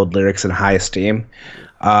 really hold lyrics in high esteem.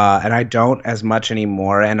 And I don't as much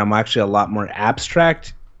anymore, and I'm actually a lot more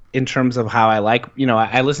abstract in terms of how I like,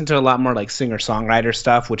 I listen to a lot more like singer-songwriter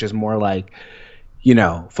stuff, which is more like,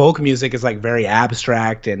 folk music is like very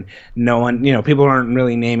abstract, and no one, people aren't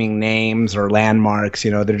really naming names or landmarks,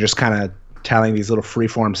 they're just kind of telling these little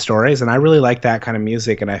free-form stories, and I really like that kind of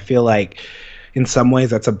music, and I feel like in some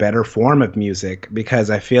ways that's a better form of music,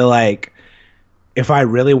 because I feel like if I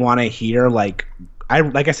really want to hear like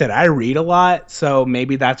I said, I read a lot, so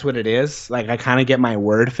maybe that's what it is. Like, I kind of get my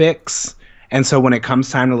word fix. And so when it comes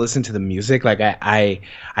time to listen to the music, like I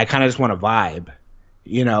kind of just want to vibe,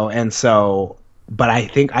 and so but I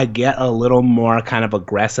think I get a little more kind of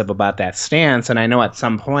aggressive about that stance. And I know at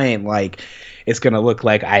some point, like, it's going to look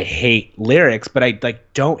like I hate lyrics, but I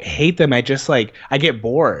like don't hate them. I just like, I get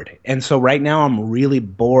bored. And so right now I'm really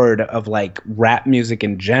bored of like rap music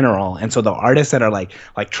in general. And so the artists that are like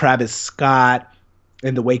Travis Scott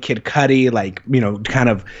and the way Kid Cudi, like, you know, kind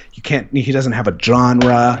of, he doesn't have a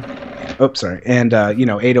genre. Oops, sorry. And, you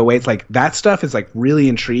know, 808s, like that stuff is like really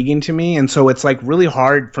intriguing to me. And so it's like really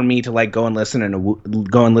hard for me to like go and listen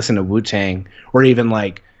to Wu-Tang or even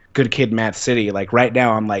like Good Kid, Mad City. Like right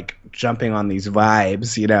now I'm like jumping on these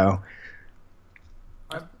vibes, you know.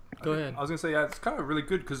 Go ahead. I was gonna say, yeah, it's kind of really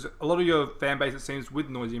good because a lot of your fan base, it seems, with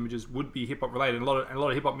Noisy Images would be hip hop related. And a lot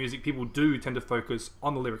of hip hop music, people do tend to focus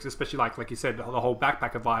on the lyrics, especially like you said, the whole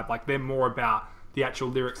backpacker vibe. Like they're more about the actual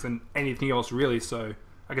lyrics than anything else, really. So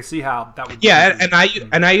I can see how that would. Yeah,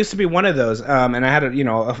 and I used to be one of those. And I had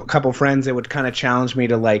a couple friends that would kind of challenge me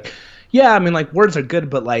to like, yeah, I mean, like words are good,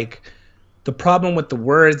 but like the problem with the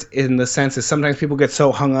words in the sense is sometimes people get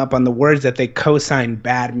so hung up on the words that they co-sign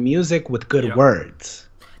bad music with good words.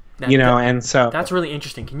 And so that's really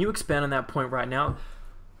interesting. Can you expand on that point right now?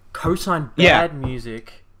 Co-sign bad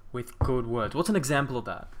music with good words. What's an example of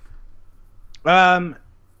that?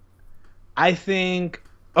 I think,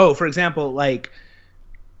 for example, like,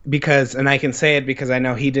 because, and I can say it because I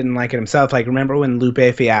know he didn't like it himself. Like, remember when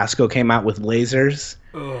Lupe Fiasco came out with Lasers?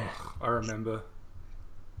 Oh, I remember.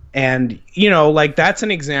 And, you know, like, that's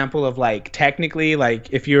an example of, like, technically,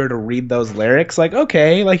 like, if you were to read those lyrics, like,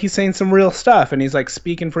 okay, like, he's saying some real stuff, and he's, like,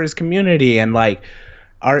 speaking for his community, and, like,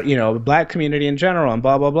 our, you know, black community in general, and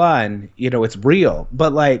blah, blah, blah, and, you know, it's real.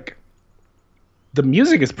 But, like, the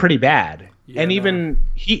music is pretty bad. Yeah, and even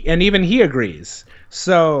he agrees.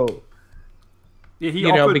 So... Yeah, he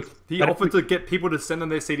offered to get people to send them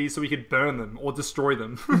their CDs so he could burn them or destroy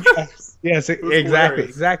them. yes,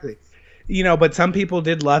 exactly. You know, but some people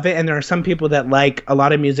did love it, and there are some people that like a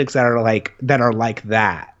lot of musics that are like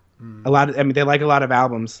that. They like a lot of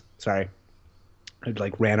albums. Sorry, I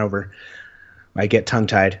like ran over. I get tongue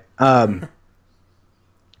tied.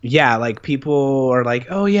 Yeah, like people are like,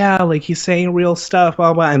 oh yeah, like he's saying real stuff,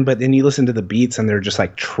 blah blah, but then you listen to the beats and they're just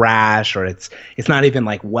like trash, or it's not even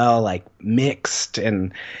like well like mixed,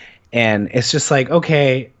 and it's just like,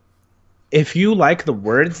 okay, if you like the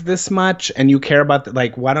words this much and you care about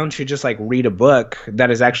like, why don't you just like read a book that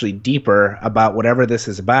is actually deeper about whatever this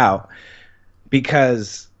is about?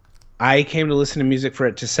 Because I came to listen to music for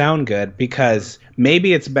it to sound good, because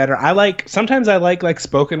maybe it's better. Sometimes I like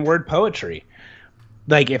spoken word poetry.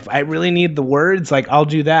 Like, if I really need the words, like, I'll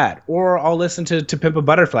do that. Or I'll listen to Pimp a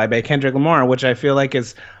Butterfly by Kendrick Lamar, which I feel like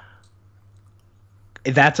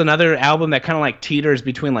that's another album that kind of, like, teeters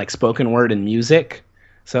between, like, spoken word and music.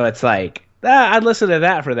 So it's like, I'd listen to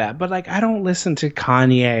that for that. But, like, I don't listen to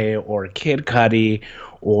Kanye or Kid Cudi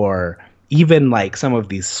or even, like, some of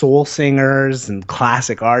these soul singers and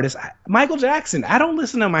classic artists. Michael Jackson. I don't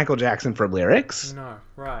listen to Michael Jackson for lyrics. No,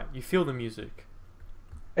 right. You feel the music.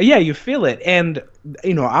 Yeah, you feel it. And,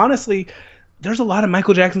 you know, honestly, there's a lot of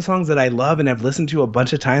Michael Jackson songs that I love and I've listened to a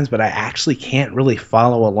bunch of times, but I actually can't really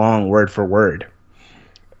follow along word for word.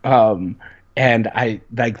 And I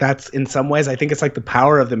like, that's in some ways, I think it's like the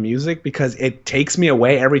power of the music, because it takes me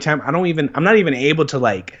away every time. I'm not even able to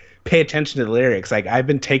like pay attention to the lyrics. Like, I've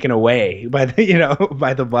been taken away by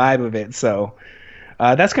by the vibe of it. So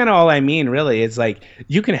that's kind of all I mean, really. It's like,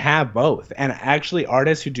 you can have both. And actually,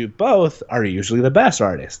 artists who do both are usually the best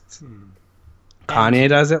artists. Kanye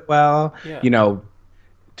does it well. Yeah. You know,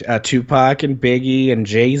 Tupac and Biggie and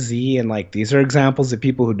Jay-Z. And, like, these are examples of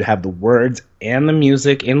people who have the words and the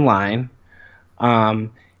music in line.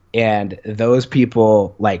 And those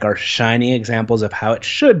people, like, are shining examples of how it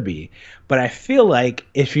should be. But I feel like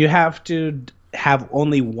if you have to have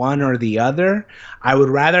only one or the other, I would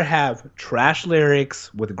rather have trash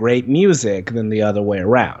lyrics with great music than the other way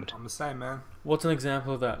around. I'm the same, man. What's an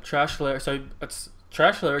example of that? Trash lyrics. So it's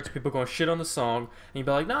trash lyrics. People going shit on the song, and you'd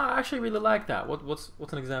be like, "No, I actually really like that." What's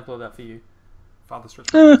an example of that for you? Father Stretch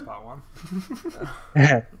Part 1.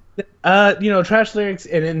 You know, trash lyrics,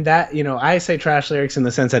 and in that, you know, I say trash lyrics in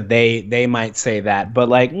the sense that they might say that, but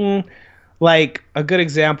like a good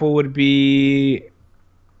example would be,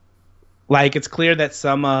 like, it's clear that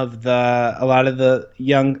a lot of the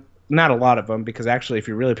young, not a lot of them, because actually if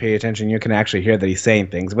you really pay attention, you can actually hear that he's saying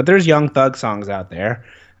things, but there's Young Thug songs out there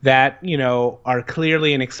that, you know, are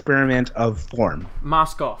clearly an experiment of form.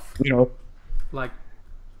 Mask Off. You know, like,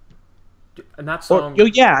 and that song.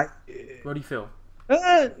 Yeah. What do you feel?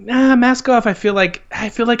 Mask Off, I feel like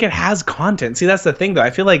it has content. See, that's the thing, though. I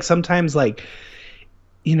feel like sometimes, like,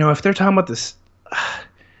 you know, if they're talking about this,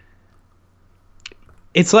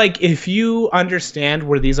 it's like if you understand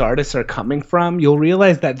where these artists are coming from, you'll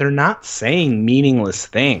realize that they're not saying meaningless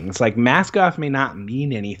things. Like Mask Off may not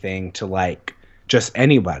mean anything to like just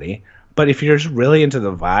anybody, but if you're just really into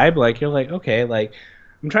the vibe, like you're like, okay, like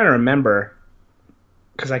I'm trying to remember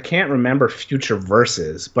because I can't remember future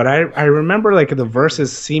verses, but I remember like the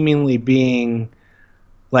verses seemingly being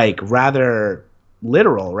like rather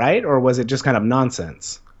literal, right? Or was it just kind of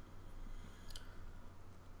nonsense?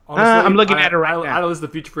 Honestly, I'm looking at it right now. I don't listen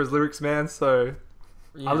to Future for his lyrics, man. So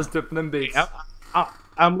I listen to them beats.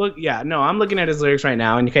 I'm looking at his lyrics right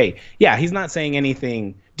now, and okay, yeah, he's not saying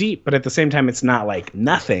anything deep, but at the same time, it's not like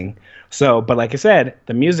nothing. So, but like I said,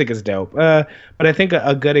 the music is dope. But I think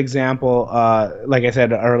a good example, like I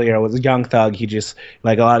said earlier, was Young Thug. He just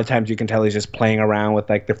like a lot of times you can tell he's just playing around with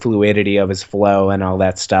like the fluidity of his flow and all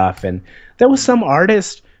that stuff. And there was some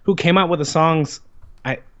artist who came out with the songs.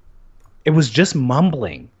 It was just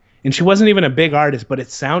mumbling. And she wasn't even a big artist, but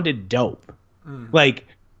it sounded dope. Like,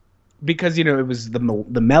 because, you know, it was the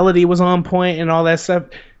melody was on point and all that stuff.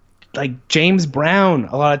 Like, James Brown,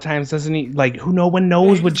 a lot of times, doesn't he? Like, no one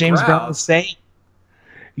knows what James Brown is saying.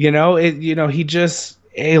 You know, he just,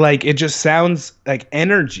 it just sounds like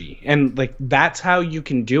energy. And, like, that's how you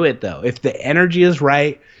can do it, though. If the energy is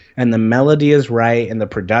right and the melody is right and the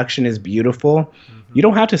production is beautiful, you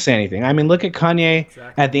don't have to say anything. I mean, look at Kanye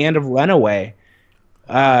at the end of Runaway.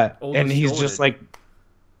 And he's just like,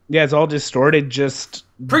 yeah, it's all distorted, just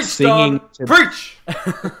preach, singing. Preach!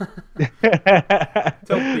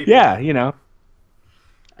 Yeah, you know,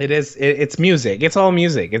 it's music. It's all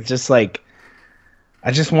music. It's just like,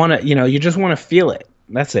 I just want to, you just want to feel it.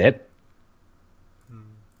 That's it.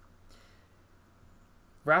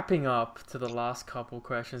 Wrapping up to the last couple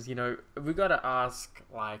questions, we got to ask,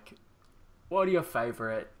 like, what are your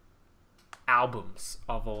favorite albums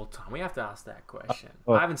of all time? We have to ask that question.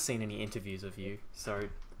 I haven't seen any interviews of you, so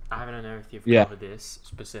I don't know if you've covered this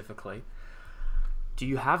specifically. Do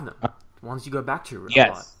you have them? Ones you go back to?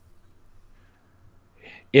 Yes.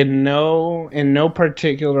 In no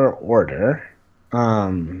particular order.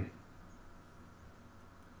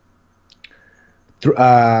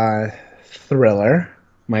 Thriller,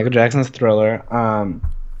 Michael Jackson's Thriller.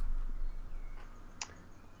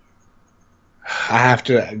 I have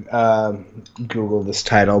to Google this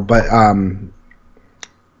title, but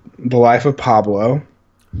The Life of Pablo.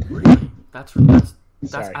 Really? That's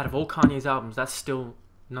out of all Kanye's albums, that's still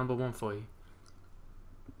number one for you.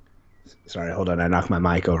 Sorry, hold on, I knocked my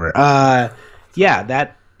mic over. Yeah,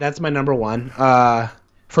 that's my number one.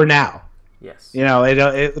 For now. Yes.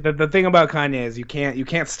 The thing about Kanye is you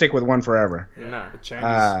can't stick with one forever. No, it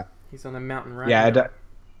changes. He's on the mountain right now. Yeah.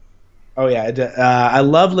 Oh yeah, I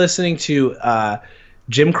love listening to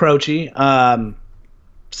Jim Croce,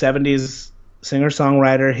 70s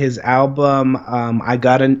singer-songwriter. His album I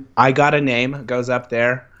Got a Name goes up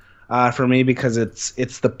there for me because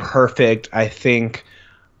it's the perfect, I think,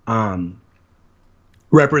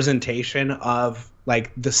 representation of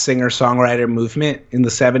like the singer-songwriter movement in the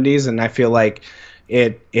 70s, and I feel like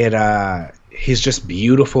he's just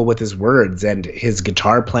beautiful with his words and his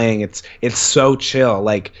guitar playing. It's so chill.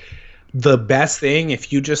 Like, the best thing,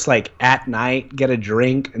 if you just like at night get a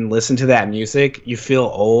drink and listen to that music, you feel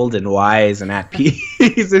old and wise and at peace.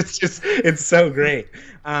 It's so great.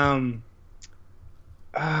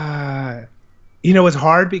 It's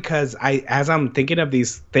hard because as I'm thinking of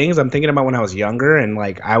these things, I'm thinking about when I was younger and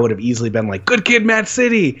like I would have easily been like Good Kid, Mad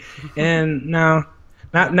City, and no,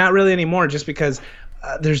 not really anymore. Just because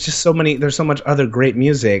there's so much other great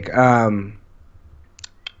music.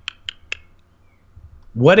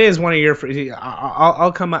 What is one of your?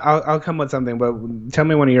 I'll come with something, but tell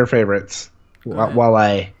me one of your favorites while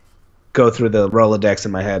I go through the Rolodex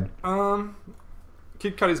in my head.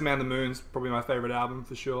 Kid Cudi's Man on the Moon's probably my favorite album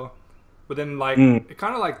for sure. But then it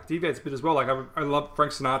kind of like deviates a bit as well. Like I love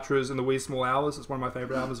Frank Sinatra's and the Wee Small Hours. It's one of my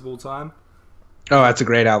favorite albums of all time. Oh, that's a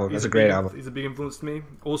great album. That's a great album. He's a big influence to me.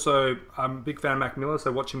 Also, I'm a big fan of Mac Miller,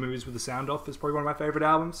 so watching movies with the sound off is probably one of my favorite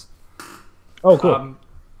albums. Oh, cool.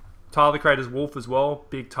 Tyler, the Creator's Wolf as well.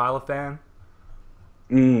 Big Tyler fan.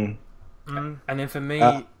 And then for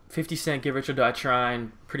me, 50 Cent, Get Rich or Die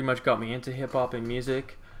Trying pretty much got me into hip-hop and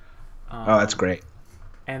music. That's great.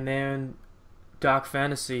 And then Dark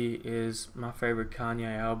Fantasy is my favorite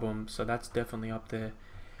Kanye album, so that's definitely up there.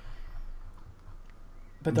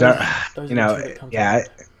 But those are the two that come to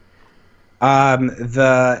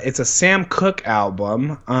mind. It's a Sam Cooke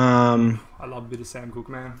album. I love a bit of Sam Cooke,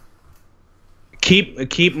 man.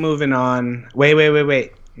 Keep Moving On.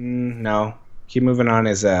 Wait. No. Keep Moving On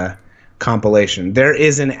is a compilation. There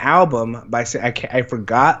is an album by I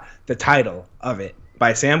forgot the title of it,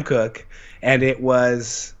 by Sam Cooke, and it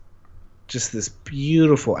was just this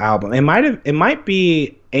beautiful album. It might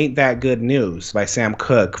be Ain't That Good News by Sam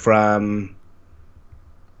Cooke from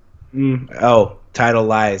Tidal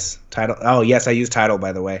lies. Tidal. Oh yes, I use Tidal,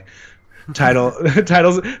 by the way. Tidal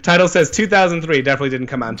says 2003. Definitely didn't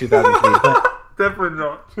come out in 2003. But, definitely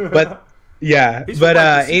not. But yeah, He's but from,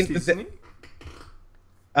 like, the ain't 60s, isn't he?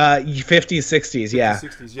 50s, 60s, yeah.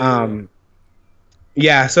 60s, yeah.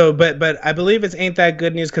 Yeah, so but I believe it's Ain't That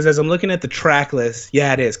Good News because as I'm looking at the track list,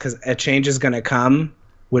 yeah, it is because A Change Is Gonna Come.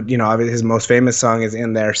 With obviously his most famous song is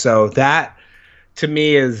in there. So that to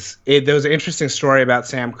me there was an interesting story about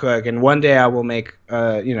Sam Cooke, and one day I will make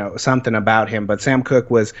something about him. But Sam Cooke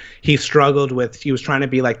he was trying to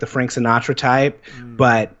be like the Frank Sinatra type,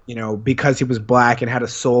 but because he was black and had a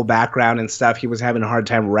soul background and stuff, he was having a hard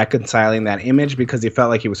time reconciling that image because he felt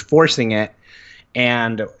like he was forcing it.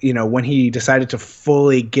 And when he decided to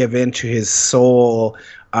fully give into his soul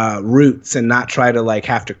roots and not try to like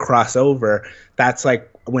have to cross over, that's like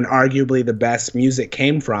when arguably the best music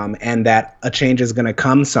came from, and that A Change Is Gonna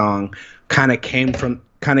Come song kind of came from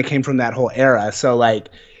that whole era. So like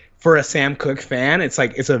for a Sam Cooke fan, it's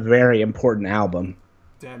a very important album.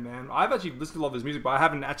 Damn, man, I've actually listened to a lot of his music, but I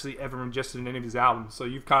haven't actually ever ingested in any of his albums. So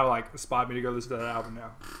you've kind of like inspired me to go listen to that album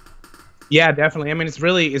now. Yeah, definitely. I mean, it's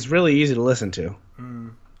really easy to listen to.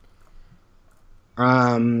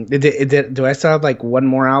 Do I still have like one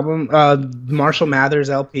more album? Marshall Mathers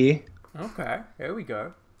LP. Okay, here we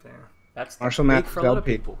go. Damn. That's Marshall Mathers for a lot of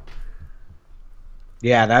people.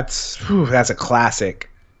 Yeah, that's a classic.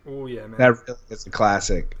 Oh yeah, man. That really is a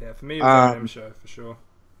classic. Yeah, for me, it was an M show for sure.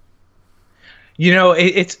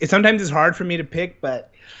 It's sometimes it's hard for me to pick, but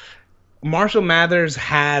Marshall Mathers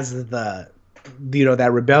has that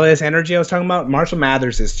rebellious energy I was talking about. Marshall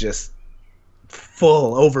Mathers is just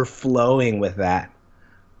overflowing with that.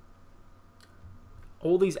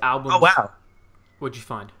 All these albums. Oh wow! What'd you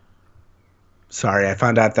find? Sorry, I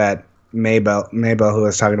found out that Mabel, who I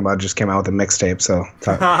was talking about, just came out with a mixtape. So,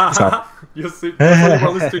 you'll see. That's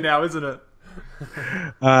what we're listening to now, isn't it?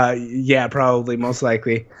 Yeah, probably, most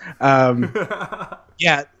likely.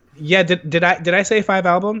 Yeah. Did I say 5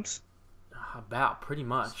 albums? About pretty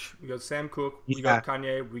much. We got Sam Cooke. We got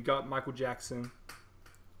Kanye. We got Michael Jackson.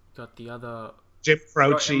 Got the other Jim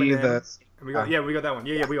Croce. We got that one.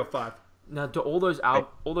 Yeah, we got 5. Now, do all those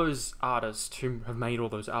artists who have made all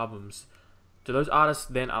those albums, do those artists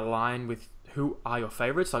then align with who are your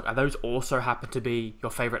favorites? Like, are those also happen to be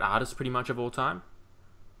your favorite artists pretty much of all time?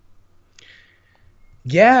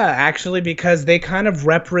 Yeah, actually, because they kind of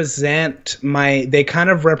represent like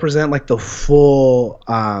the full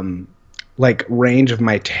like range of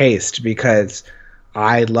my taste, because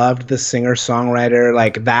I loved the singer-songwriter,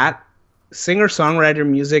 like that singer-songwriter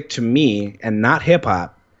music to me, and not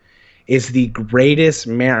hip-hop, is the greatest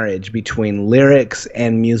marriage between lyrics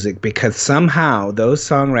and music, because somehow those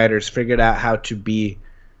songwriters figured out how to be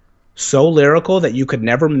so lyrical that you could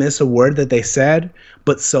never miss a word that they said,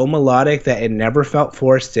 but so melodic that it never felt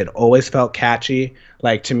forced. It always felt catchy.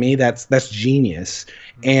 Like, to me, that's genius.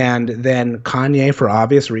 And then Kanye, for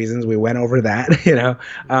obvious reasons, we went over that.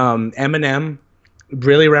 Eminem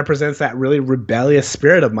really represents that really rebellious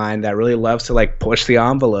spirit of mine that really loves to like push the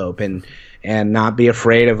envelope and not be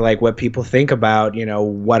afraid of like what people think about,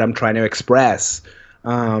 what I'm trying to express.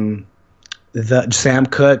 The Sam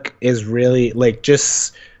Cooke is really like,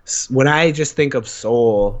 just when I just think of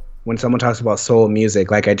soul, when someone talks about soul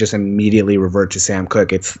music, like I just immediately revert to Sam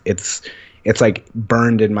Cooke. It's like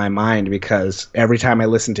burned in my mind, because every time I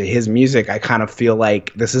listen to his music, I kind of feel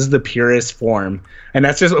like this is the purest form. And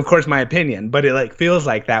that's just, of course, my opinion, but it like feels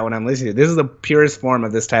like that when I'm listening to it. This is the purest form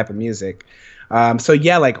of this type of music. So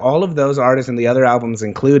yeah, like all of those artists and the other albums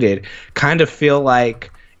included kind of feel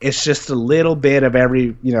like it's just a little bit of every,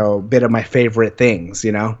 bit of my favorite things,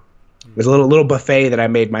 There's a little buffet that I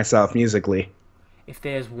made myself musically. If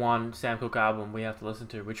there's one Sam Cooke album we have to listen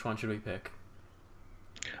to, which one should we pick?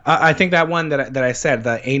 I think that one that I said,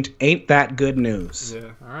 the Ain't That Good News.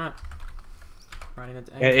 Yeah. All right. Writing it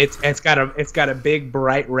down. It's got a big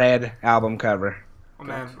bright red album cover. Oh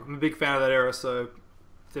man, I'm a big fan of that era, so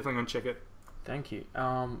definitely gonna check it. Thank you.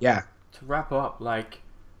 Yeah. To wrap up, like,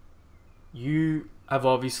 you have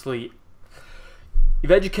obviously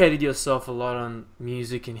you've educated yourself a lot on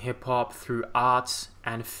music and hip hop through arts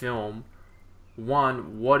and film.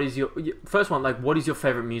 What is your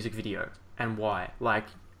favorite music video and why? Like,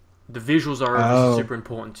 the visuals are obviously super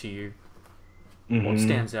important to you. Mm-hmm. What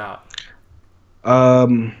stands out?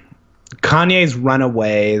 Kanye's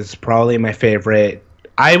Runaway is probably my favorite.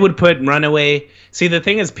 I would put Runaway. See, the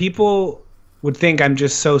thing is, people would think I'm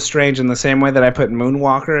just so strange in the same way that I put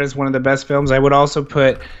Moonwalker as one of the best films. I would also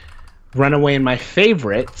put Runaway in my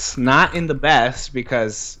favorites, not in the best,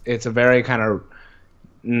 because it's a very kind of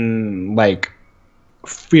like,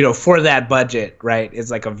 you know, for that budget, right?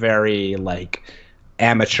 It's like a very like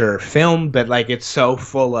amateur film, but like it's so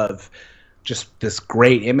full of just this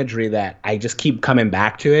great imagery that I just keep coming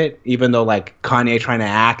back to it, even though like Kanye trying to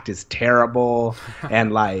act is terrible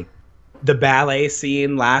and like the ballet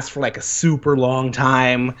scene lasts for like a super long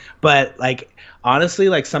time. But like honestly,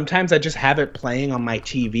 like sometimes I just have it playing on my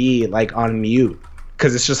TV like on mute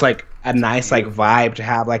because it's just like a nice like vibe to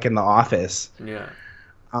have like in the office. Yeah.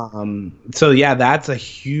 So yeah, that's a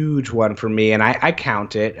huge one for me, and I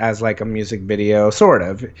count it as like a music video, sort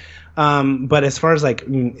of. But as far as like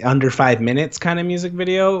under 5 minutes kind of music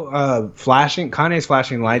video, Kanye's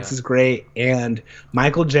Flashing Lights is great, and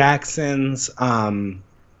Michael Jackson's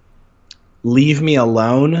Leave Me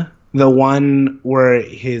Alone, the one where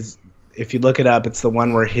if you look it up, it's the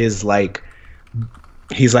one where he is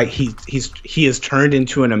turned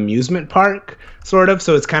into an amusement park, sort of.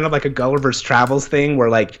 So it's kind of like a Gulliver's Travels thing where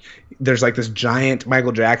like there's like this giant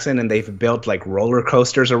Michael Jackson and they've built like roller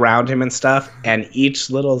coasters around him and stuff. And each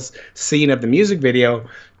little scene of the music video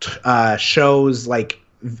shows like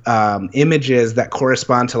images that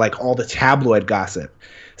correspond to like all the tabloid gossip.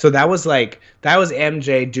 So that was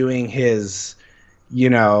MJ doing his, you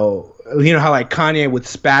know how like Kanye would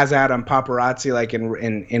spaz out on paparazzi like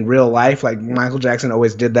in real life. Like Michael Jackson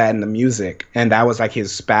always did that in the music, and that was like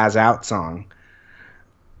his spaz out song.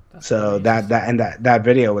 That's so amazing. that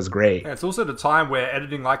video was great. Yeah, it's also the time where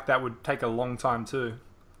editing like that would take a long time too.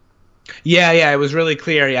 Yeah, it was really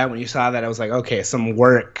clear. Yeah, when you saw that, I was like, okay, some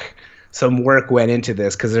work went into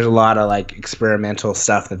this because there's a lot of like experimental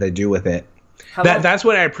stuff that they do with it. That's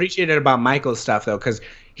what I appreciated about Michael's stuff though, because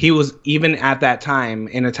he was, even at that time,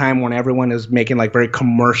 in a time when everyone is making like very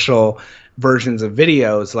commercial versions of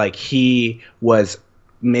videos, like he was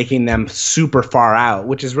making them super far out,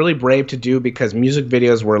 which is really brave to do because music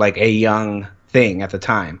videos were like a young thing at the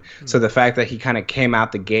time. Mm-hmm. So the fact that he kind of came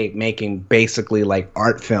out the gate making basically like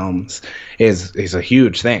art films is a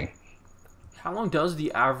huge thing. How long does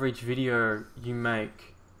the average video you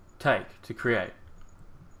make take to create?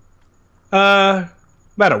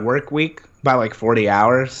 About a work week, about like 40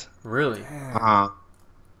 hours. Really?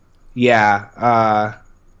 Yeah.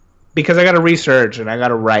 Because I got to research and I got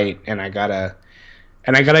to write and I got to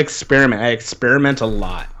experiment. I experiment a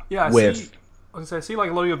lot. Yeah, I see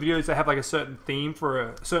like a lot of your videos that have like a certain theme for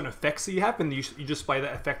a certain effects that you have, and you just play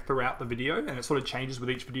that effect throughout the video, and it sort of changes with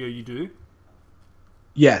each video you do.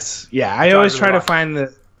 Yes. Yeah. I always try to find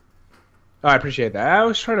the. Oh, I appreciate that. I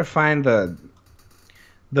always try to find the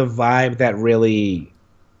vibe that really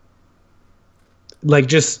like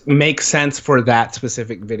just makes sense for that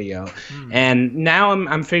specific video. And now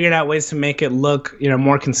I'm figuring out ways to make it look, you know,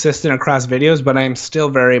 more consistent across videos, but I'm still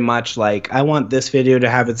very much like I want this video to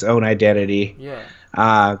have its own identity.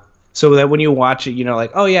 Yeah. So that when you watch it, you know,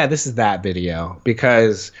 like, oh yeah, this is that video.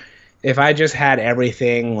 Because if I just had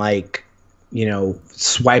everything like, you know,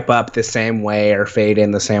 swipe up the same way or fade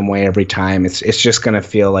in the same way every time, it's just gonna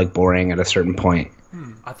feel like boring at a certain point.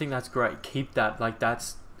 I think that's great. Keep that. Like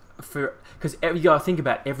that's for, because you gotta think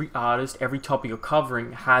about every artist, every topic you're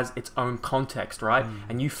covering has its own context, right?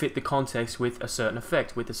 And you fit the context with a certain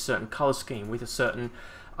effect, with a certain color scheme, with a certain,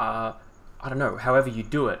 I don't know, however you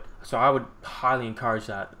do it. So I would highly encourage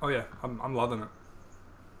that. Oh yeah, I'm loving it.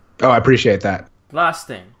 Oh, I appreciate that. Last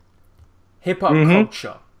thing, hip hop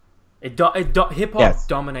culture. Hip hop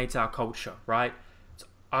dominates our culture, right? It's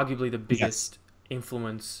arguably the biggest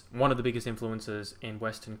influence, one of the biggest influences in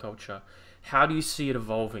Western culture. How do you see it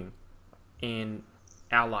evolving in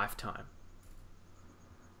our lifetime?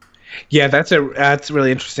 Yeah, that's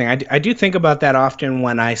really interesting. I do think about that often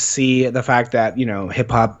when I see the fact that, you know,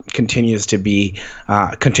 hip hop continues to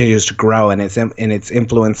grow and its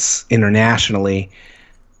influence internationally.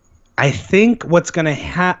 I think what's going to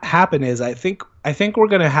happen is I think we're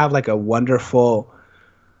going to have like a wonderful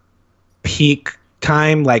peak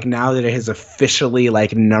time, like now that it has officially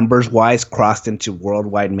like numbers wise crossed into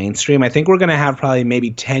worldwide mainstream. I think we're going to have probably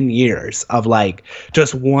maybe 10 years of like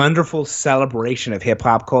just wonderful celebration of hip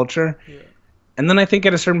hop culture. Yeah. And then I think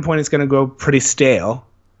at a certain point it's going to go pretty stale.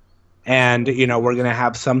 And, you know, we're going to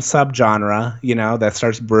have some subgenre, you know, that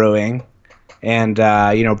starts brewing and,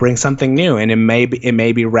 you know, bring something new. And it may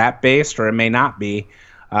be rap based or it may not be.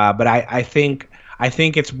 But I think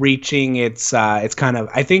it's reaching its kind of,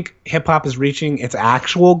 I think hip hop is reaching its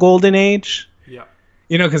actual golden age. Yeah.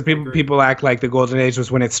 You know, because people act like the golden age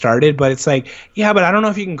was when it started, but it's like, yeah, but I don't know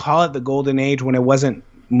if you can call it the golden age when it wasn't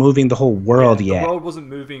moving the whole world yet. The world wasn't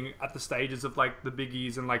moving at the stages of like the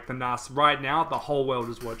Biggies and like the Nas. Right now, the whole world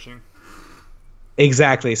is watching.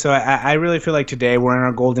 Exactly. So I really feel like today we're in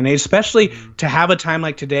our golden age, especially to have a time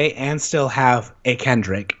like today and still have a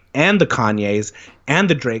Kendrick and the Kanyes and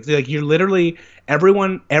the Drakes. Like you're literally every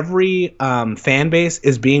fan base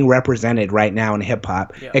is being represented right now in hip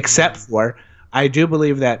hop, except for I do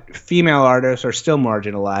believe that female artists are still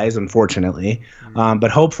marginalized, unfortunately.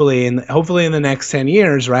 But hopefully in the next 10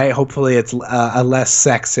 years, right? Hopefully it's a less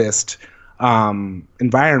sexist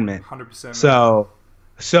environment. 100%.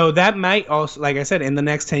 So that might also, like I said, in the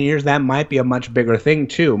next 10 years, that might be a much bigger thing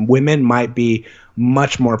too. Women might be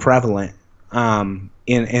much more prevalent in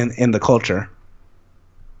the culture.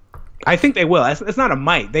 I think they will. It's not a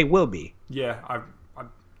might. They will be. Yeah, I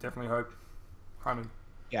definitely hope.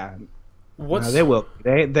 Yeah. No, they will.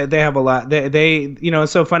 They have a lot. They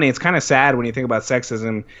it's so funny. It's kind of sad when you think about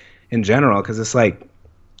sexism in general, because it's like,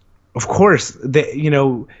 of course,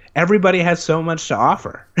 everybody has so much to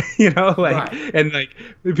offer, right. And like,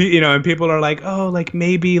 and people are like, oh, like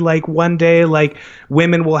maybe like one day, like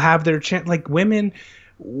women will have their chance. Like women,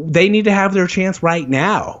 they need to have their chance right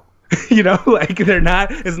now. Like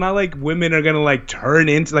it's not like women are gonna like turn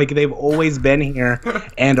into, like they've always been here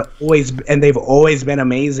and they've always been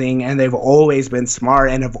amazing and they've always been smart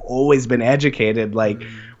and have always been educated. Like,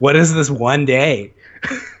 what is this one day?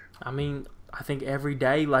 I mean, I think every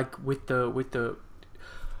day, like with the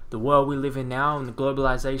world we live in now and the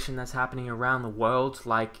globalization that's happening around the world,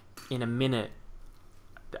 like in a minute,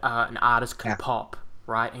 an artist can pop,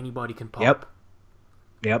 right? Anybody can pop.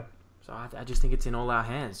 Yep. So I just think it's in all our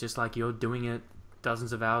hands. Just like you're doing it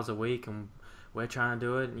dozens of hours a week, and we're trying to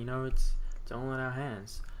do it. It's all in our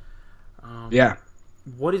hands.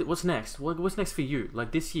 What's next? What's next for you?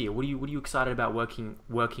 Like this year, what are you excited about working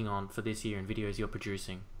on for this year, and videos you're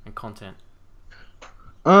producing and content?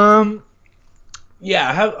 I'm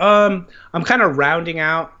kind of rounding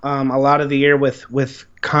out a lot of the year with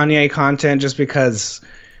Kanye content, just because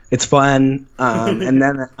it's fun, and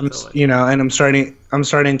then I'm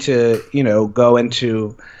starting to go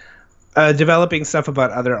into developing stuff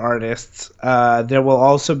about other artists. There will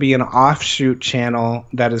also be an offshoot channel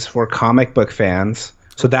that is for comic book fans,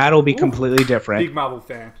 so that'll be completely different. Big Marvel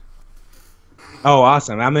fan. Oh,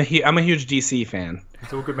 awesome! I'm a huge DC fan.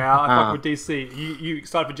 It's all good, man. I fuck with DC. You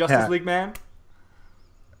excited for Justice League, man?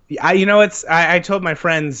 I told my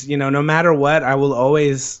friends, no matter what, I will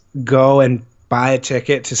always go and buy a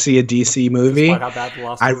ticket to see a DC movie. Despite how bad the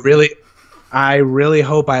last I really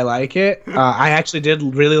hope I like it. I actually did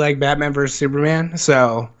really like Batman vs Superman.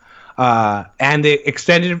 So, and the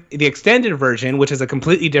extended version, which is a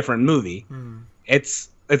completely different movie. It's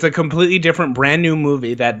a completely different, brand new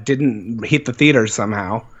movie that didn't hit the theaters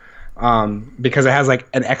somehow, because it has like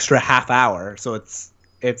an extra half hour. So it's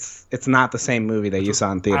not the same movie that you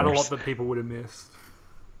saw in theaters. Not a lot that people would have missed.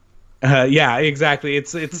 Yeah, exactly.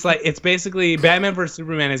 It's basically Batman vs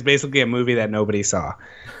Superman is basically a movie that nobody saw.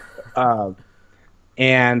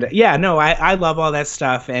 And yeah, no, I love all that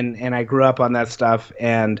stuff, and I grew up on that stuff,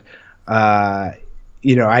 and I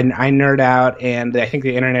nerd out, and I think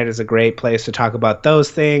the internet is a great place to talk about those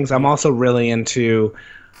things. I'm also really into,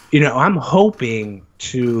 I'm hoping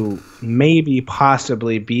to maybe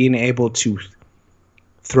possibly being able to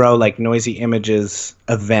throw like Noisy Images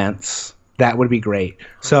events. That would be great. 100%.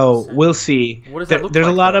 So we'll see. What does that look There's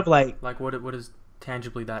like, a lot though? of like what does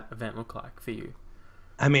tangibly that event look like for you?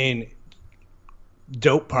 I mean,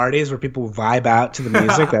 dope parties where people vibe out to the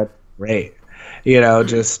music. That's great.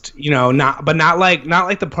 Not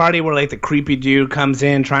like the party where like the creepy dude comes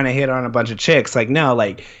in trying to hit on a bunch of chicks. Like, no,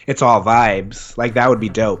 like it's all vibes. Like that would be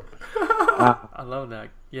dope. I love that.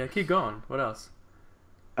 Yeah, keep going. What else?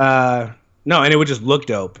 No, and it would just look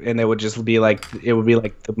dope, and it would just be like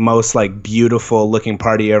the most like beautiful looking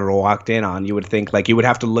party you ever walked in on. You would think like you would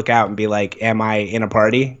have to look out and be like, "Am I in a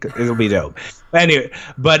party?" It'll be dope.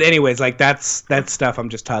 Anyways, like that's stuff I'm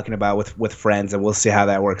just talking about with friends, and we'll see how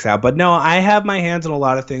that works out. But no, I have my hands on a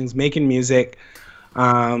lot of things, making music.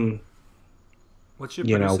 What's your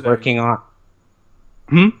producer working name?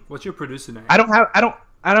 on. What's your producer name? I don't.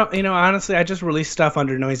 Honestly, I just release stuff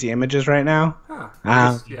under Noisy Images right now. Huh.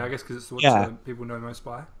 I guess because it's what people know most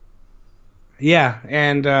by. Yeah,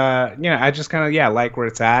 and I just kind of like where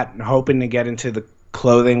it's at, and hoping to get into the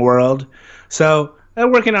clothing world. So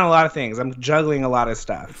I'm working on a lot of things. I'm juggling a lot of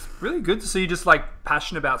stuff. It's really good to see you just like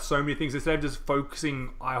passionate about so many things instead of just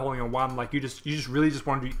focusing eye-holding on one. Like you just really just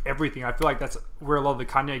want to do everything. I feel like that's where a lot of the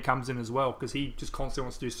Kanye comes in as well, because he just constantly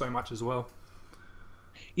wants to do so much as well.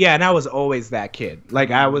 Yeah, and I was always that kid. Like,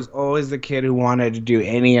 I was always the kid who wanted to do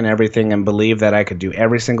any and everything and believe that I could do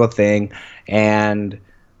every single thing. And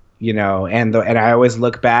you know, and I always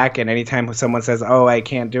look back, and anytime someone says, "Oh, I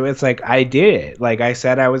can't do it," it's like I did it. Like I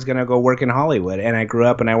said, I was gonna go work in Hollywood, and I grew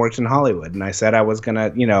up and I worked in Hollywood, and I said I was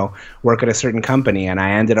gonna, you know, work at a certain company, and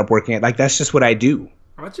I ended up working at, like, that's just what I do.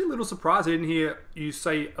 I'm actually a little surprised I didn't hear you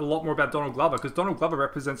say a lot more about Donald Glover, because Donald Glover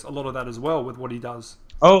represents a lot of that as well with what he does.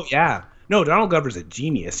 Oh yeah, no, Donald Glover's a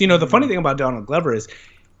genius. You know, the funny thing about Donald Glover is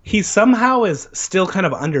he somehow is still kind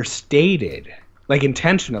of understated, like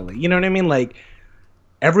intentionally. You know what I mean? Like,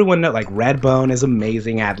 everyone know, like, Redbone is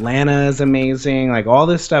amazing, Atlanta is amazing, like all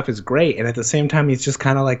this stuff is great, and at the same time he's just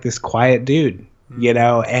kind of like this quiet dude, you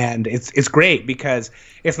know, and it's great because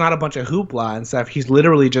it's not a bunch of hoopla and stuff. He's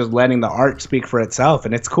literally just letting the art speak for itself,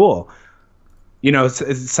 and it's cool. You know,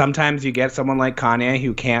 sometimes you get someone like Kanye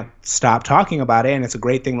who can't stop talking about it, and it's a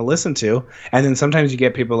great thing to listen to, and then sometimes you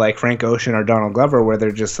get people like Frank Ocean or Donald Glover where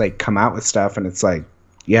they're just like come out with stuff and it's like,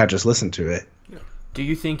 yeah, just listen to it. Do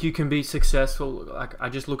you think you can be successful? Like, I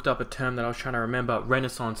just looked up a term that I was trying to remember,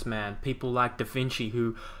 Renaissance man. People like Da Vinci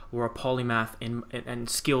who were a polymath and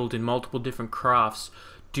skilled in multiple different crafts.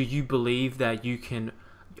 Do you believe that you can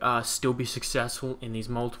still be successful in these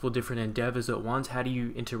multiple different endeavors at once? How do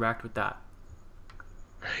you interact with that?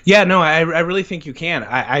 Yeah, no, I really think you can.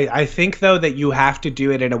 I think, though, that you have to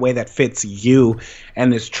do it in a way that fits you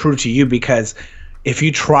and is true to you, because if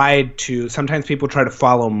you tried to, sometimes people try to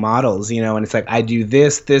follow models, you know, and it's like, I do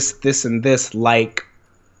this, and this, like,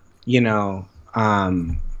 you know,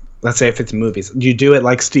 let's say if it's movies, you do it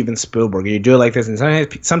like Steven Spielberg, you do it like this, and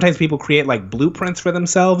sometimes people create like blueprints for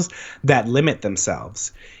themselves that limit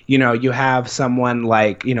themselves. You know, you have someone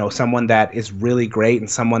like, you know, someone that is really great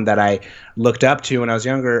and someone that I looked up to when I was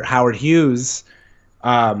younger, Howard Hughes.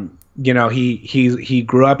 You know, he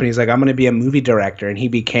grew up and he's like, I'm going to be a movie director, and he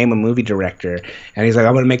became a movie director, and he's like,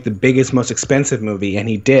 I'm going to make the biggest, most expensive movie, and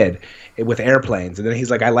he did it with airplanes. And then he's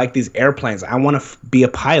like, I like these airplanes, I want to be a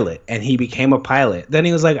pilot, and he became a pilot. Then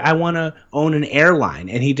he was like, I want to own an airline,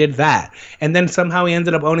 and he did that. And then somehow he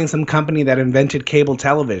ended up owning some company that invented cable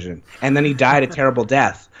television, and then he died a terrible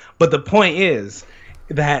death. But the point is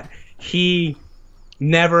that he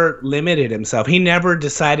never limited himself. He never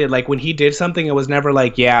decided, like, when he did something, it was never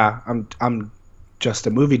like, yeah, I'm just a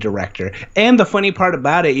movie director. And the funny part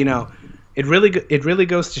about it, you know, it really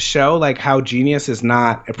goes to show like how genius is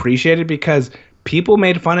not appreciated, because people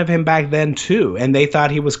made fun of him back then too, and they thought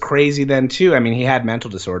he was crazy then too. I mean, he had mental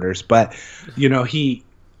disorders, but you know, he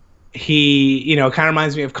you know, kind of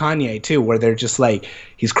reminds me of Kanye too, where they're just like,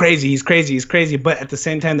 he's crazy, but at the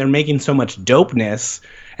same time they're making so much dopeness.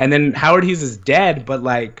 And then Howard Hughes is dead, but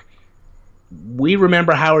like, we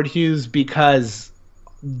remember Howard Hughes because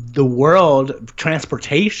the world,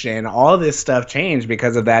 transportation, all this stuff changed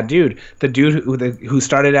because of that dude. The dude who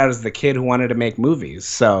started out as the kid who wanted to make movies.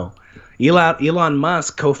 So Elon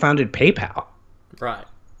Musk co-founded PayPal. Right.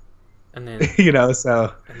 And then you know,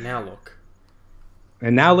 so and now look.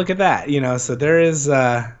 And now look at that, you know. So there is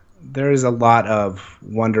a lot of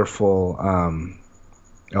wonderful.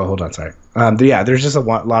 Oh, hold on, sorry. Yeah, there's just a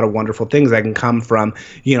lot of wonderful things that can come from,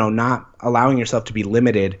 you know, not allowing yourself to be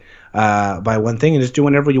limited by one thing and just doing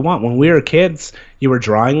whatever you want. When we were kids, you were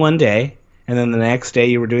drawing one day, and then the next day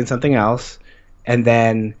you were doing something else, and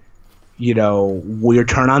then, you know, you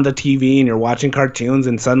turn on the TV and you're watching cartoons,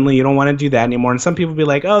 and suddenly you don't want to do that anymore. And some people be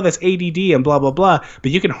like, oh, that's ADD and blah, blah, blah.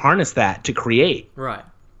 But you can harness that to create. Right.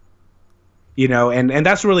 You know, and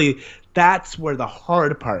that's where the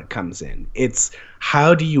hard part comes in. It's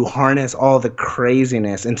how do you harness all the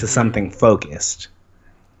craziness into something focused?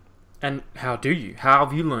 And how do you? How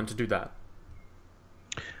have you learned to do that?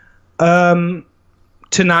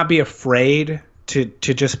 To not be afraid to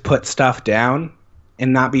just put stuff down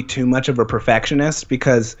and not be too much of a perfectionist,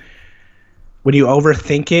 because when you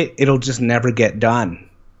overthink it, it'll just never get done.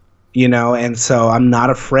 You know, and so I'm not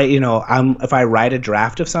afraid, you know, if I write a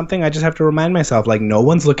draft of something, I just have to remind myself, like, no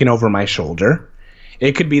one's looking over my shoulder.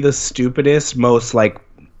 It could be the stupidest, most like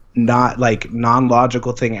not like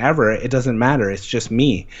non-logical thing ever. It doesn't matter. It's just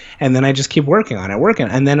me. And then I just keep working on it.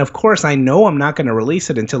 And then of course I know I'm not going to release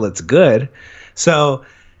it until it's good. So,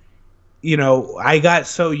 you know, I got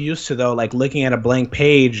so used to, though, like looking at a blank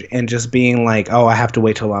page and just being like, oh, I have to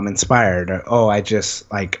wait till I'm inspired. Or, oh, I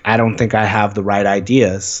don't think I have the right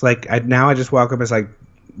ideas. Like now I just walk up, it's like,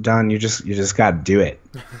 Don, you just got to do it.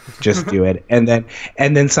 Just do it. And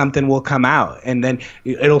then something will come out, and then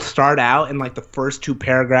it'll start out and like the first two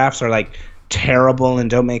paragraphs are like terrible and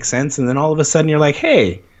don't make sense. And then all of a sudden you're like,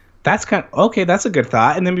 hey, that's okay. That's a good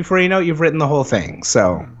thought. And then before you know it, you've written the whole thing.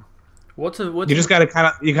 So you just got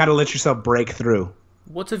to let yourself break through.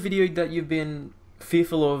 What's a video that you've been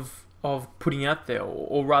fearful of putting out there,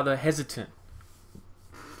 or rather hesitant?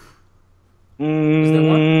 Is there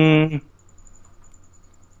one?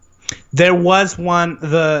 There was one,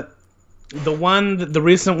 the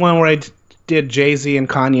recent one where I did Jay-Z and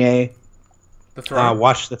Kanye. The Throne.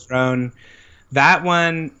 Watch the Throne. That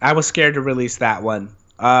one, I was scared to release that one.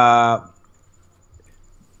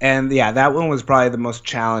 And yeah, that one was probably the most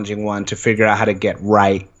challenging one to figure out how to get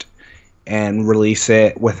right and release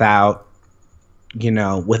it without,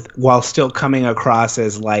 while still coming across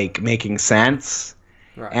as like making sense,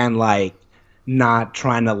 right. And like not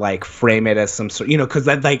trying to like frame it as some sort, because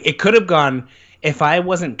like it could have gone, if I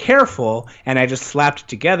wasn't careful and I just slapped it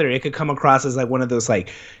together, it could come across as like one of those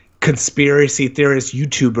like conspiracy theorist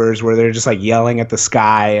YouTubers where they're just like yelling at the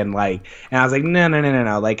sky and I was like,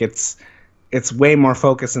 no, like it's way more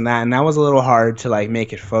focused than that, and that was a little hard to like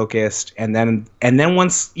make it focused. And then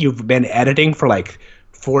once you've been editing for like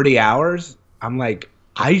 40 hours, I'm like,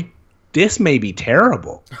 this may be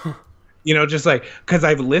terrible. Just like, because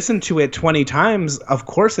I've listened to it 20 times, of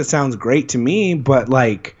course it sounds great to me, but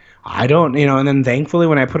like I don't, and then thankfully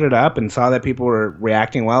when I put it up and saw that people were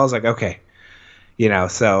reacting well, I was like, okay,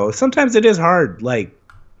 so sometimes it is hard. Like,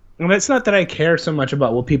 and it's not that I care so much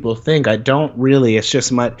about what people think. I don't really. It's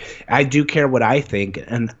just I do care what I think,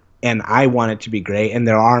 and I want it to be great. And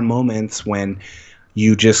there are moments when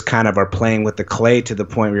you just kind of are playing with the clay to the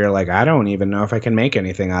point where you're like, I don't even know if I can make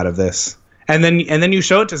anything out of this. And then you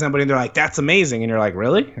show it to somebody and they're like, that's amazing. And you're like,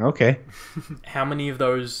 really? Okay. How many of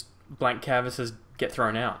those blank canvases get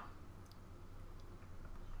thrown out?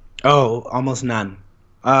 Oh, almost none.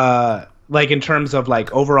 Like in terms of like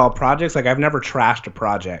overall projects, like I've never trashed a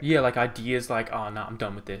project. Yeah, like ideas like, oh no, I'm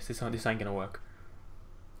done with this. This ain't gonna work.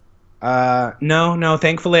 No.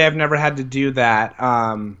 Thankfully, I've never had to do that.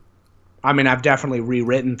 I mean, I've definitely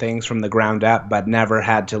rewritten things from the ground up, but never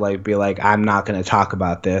had to like be like, I'm not going to talk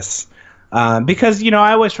about this, because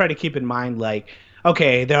I always try to keep in mind like,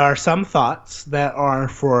 okay, there are some thoughts that are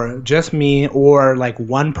for just me or like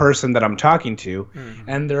one person that I'm talking to,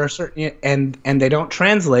 and there are certain and they don't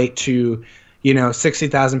translate to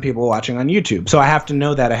 60,000 people watching on YouTube. So I have to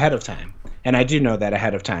know that ahead of time, and I do know that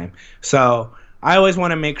ahead of time. So I always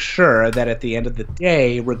want to make sure that at the end of the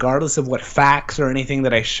day, regardless of what facts or anything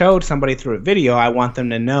that I showed somebody through a video, I want them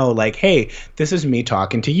to know like, hey, this is me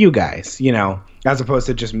talking to you guys, as opposed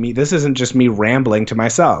to just me. This isn't just me rambling to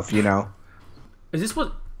myself, Is this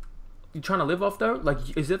what you're trying to live off though?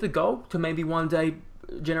 Like, is it the goal to maybe one day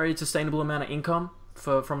generate a sustainable amount of income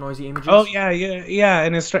from Noisy Images? Oh yeah,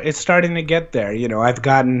 and it's starting to get there. I've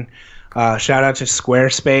gotten shout out to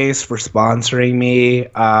Squarespace for sponsoring me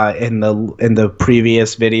in the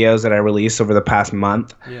previous videos that I released over the past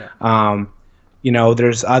month. Yeah.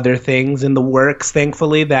 There's other things in the works,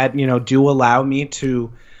 thankfully, that do allow me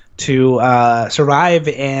to survive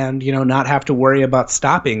and not have to worry about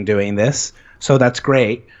stopping doing this. So that's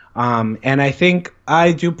great. And I think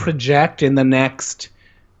I do project in the next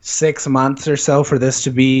 6 months or so for this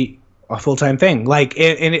to be a full-time thing. Like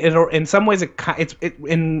in some ways,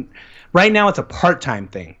 right now it's a part-time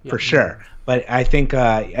thing for sure. But I think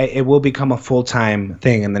it will become a full-time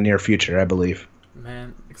thing in the near future, I believe.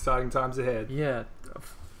 Man, exciting times ahead. Yeah.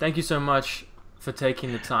 Thank you so much for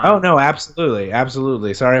taking the time. Oh no,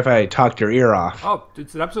 absolutely. Sorry if I talked your ear off. Oh,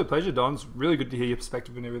 it's an absolute pleasure, Don. It's really good to hear your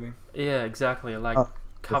perspective and everything. Yeah, exactly.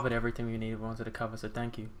 Covered everything we wanted to cover, so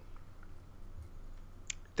thank you.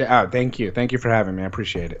 Thank you for having me. I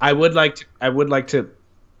appreciate it. I would like to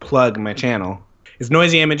plug my channel. It's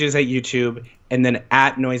Noisy Images at YouTube, and then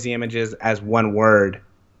at Noisy Images as one word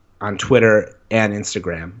on Twitter and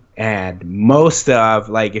Instagram. And most of,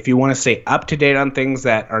 like, if you want to stay up to date on things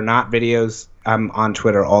that are not videos, I'm on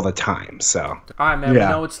Twitter all the time. So all right, man. Yeah.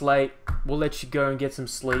 We know it's late. We'll let you go and get some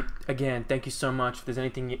sleep. Again, thank you so much. If there's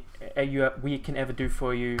anything we can ever do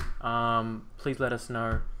for you, please let us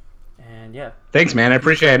know. And yeah, thanks, man. I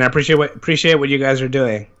appreciate it. And I appreciate what you guys are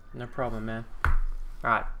doing. No problem, man. All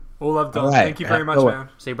right. All love, Don. Thank you very much, man.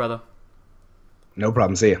 See you, brother. No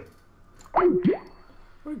problem. See you. What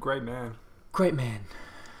a great man. Great man.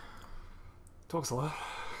 Talks a lot.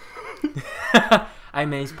 I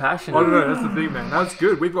mean, he's passionate. I don't know. That's the thing, man. That's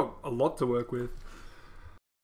good. We've got a lot to work with.